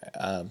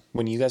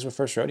when you guys were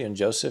first rodeoing,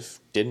 Joseph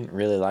didn't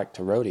really like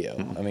to rodeo.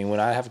 I mean, when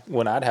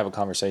I'd have a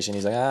conversation,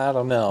 he's like, I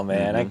don't know,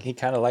 man. He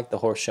kind of liked the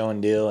horse showing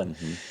deal, and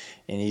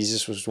he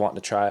just was wanting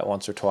to try it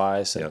once or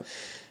twice. And,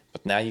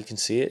 but now you can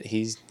see it.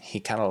 He's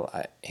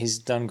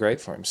done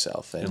great for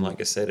himself. And like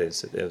I said,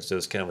 it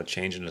was kind of a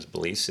change in his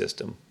belief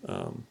system.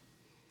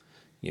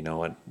 You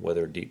know,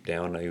 whether deep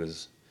down he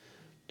was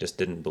just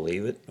didn't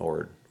believe it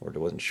or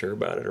wasn't sure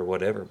about it or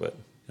whatever. But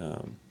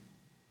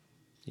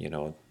you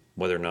know,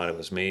 whether or not it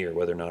was me or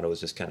whether or not it was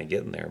just kind of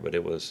getting there, but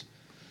it was.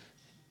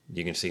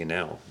 You can see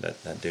now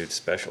that dude's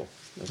special.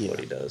 That's what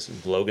he does.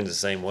 And Logan's the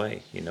same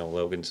way. You know,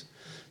 Logan's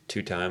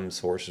 2 times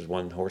horses,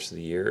 1 horse of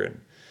the year,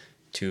 and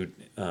 2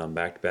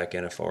 back-to-back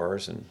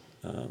NFRs.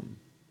 And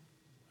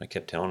I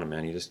kept telling him,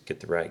 man, you just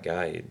get the right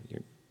guy.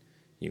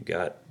 You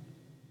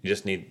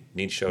just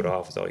need showed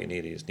off is all you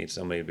need. You just need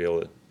somebody to be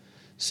able to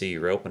see you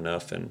rope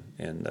enough, and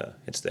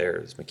it's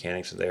there. His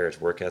mechanics are there. His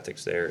work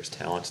ethic's there. His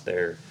talent's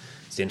there.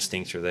 His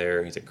instincts are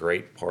there. He's a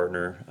great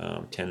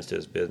partner. Tends to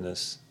his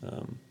business.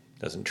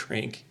 Doesn't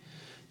drink.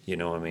 You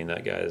know, I mean,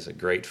 that guy is a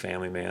great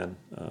family man.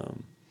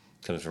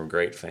 Comes from a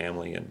great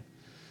family, and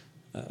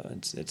I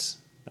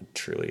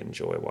truly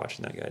enjoy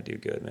watching that guy do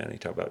good, man.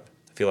 I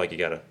feel like you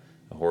got a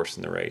horse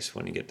in the race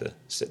when you get to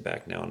sit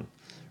back now and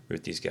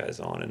root these guys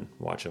on and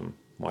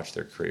watch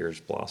their careers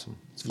blossom.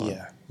 It's fun.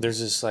 Yeah, there's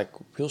this like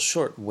real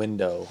short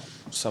window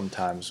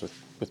sometimes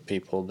with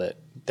people that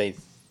they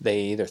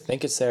either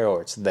think it's there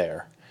or it's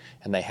there,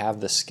 and they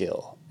have the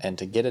skill, and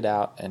to get it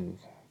out and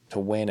to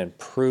win and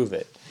prove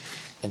it.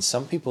 And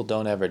some people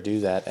don't ever do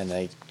that, and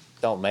they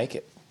don't make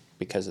it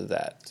because of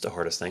that. It's the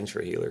hardest things for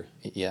a healer.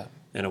 Yeah.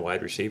 And a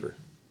wide receiver.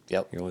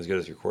 Yep. You're only as good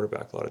as your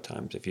quarterback a lot of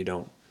times. If you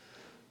don't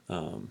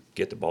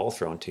get the ball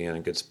thrown to you in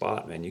a good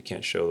spot, man, you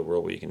can't show the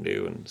world what you can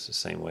do. And it's the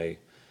same way,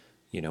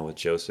 you know, with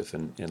Joseph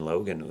and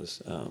Logan. It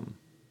was,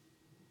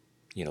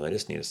 you know, they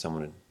just needed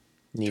someone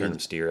to turn them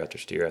steer after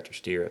steer after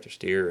steer after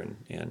steer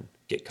and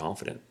get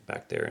confident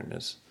back there. And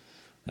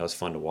that was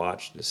fun to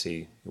watch, to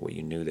see what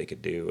you knew they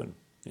could do.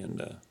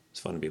 And it's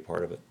fun to be a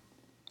part of it.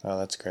 Oh,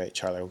 that's great,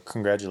 Charlie. Well,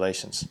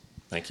 congratulations.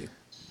 Thank you.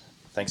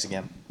 Thanks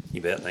again.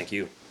 You bet. Thank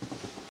you.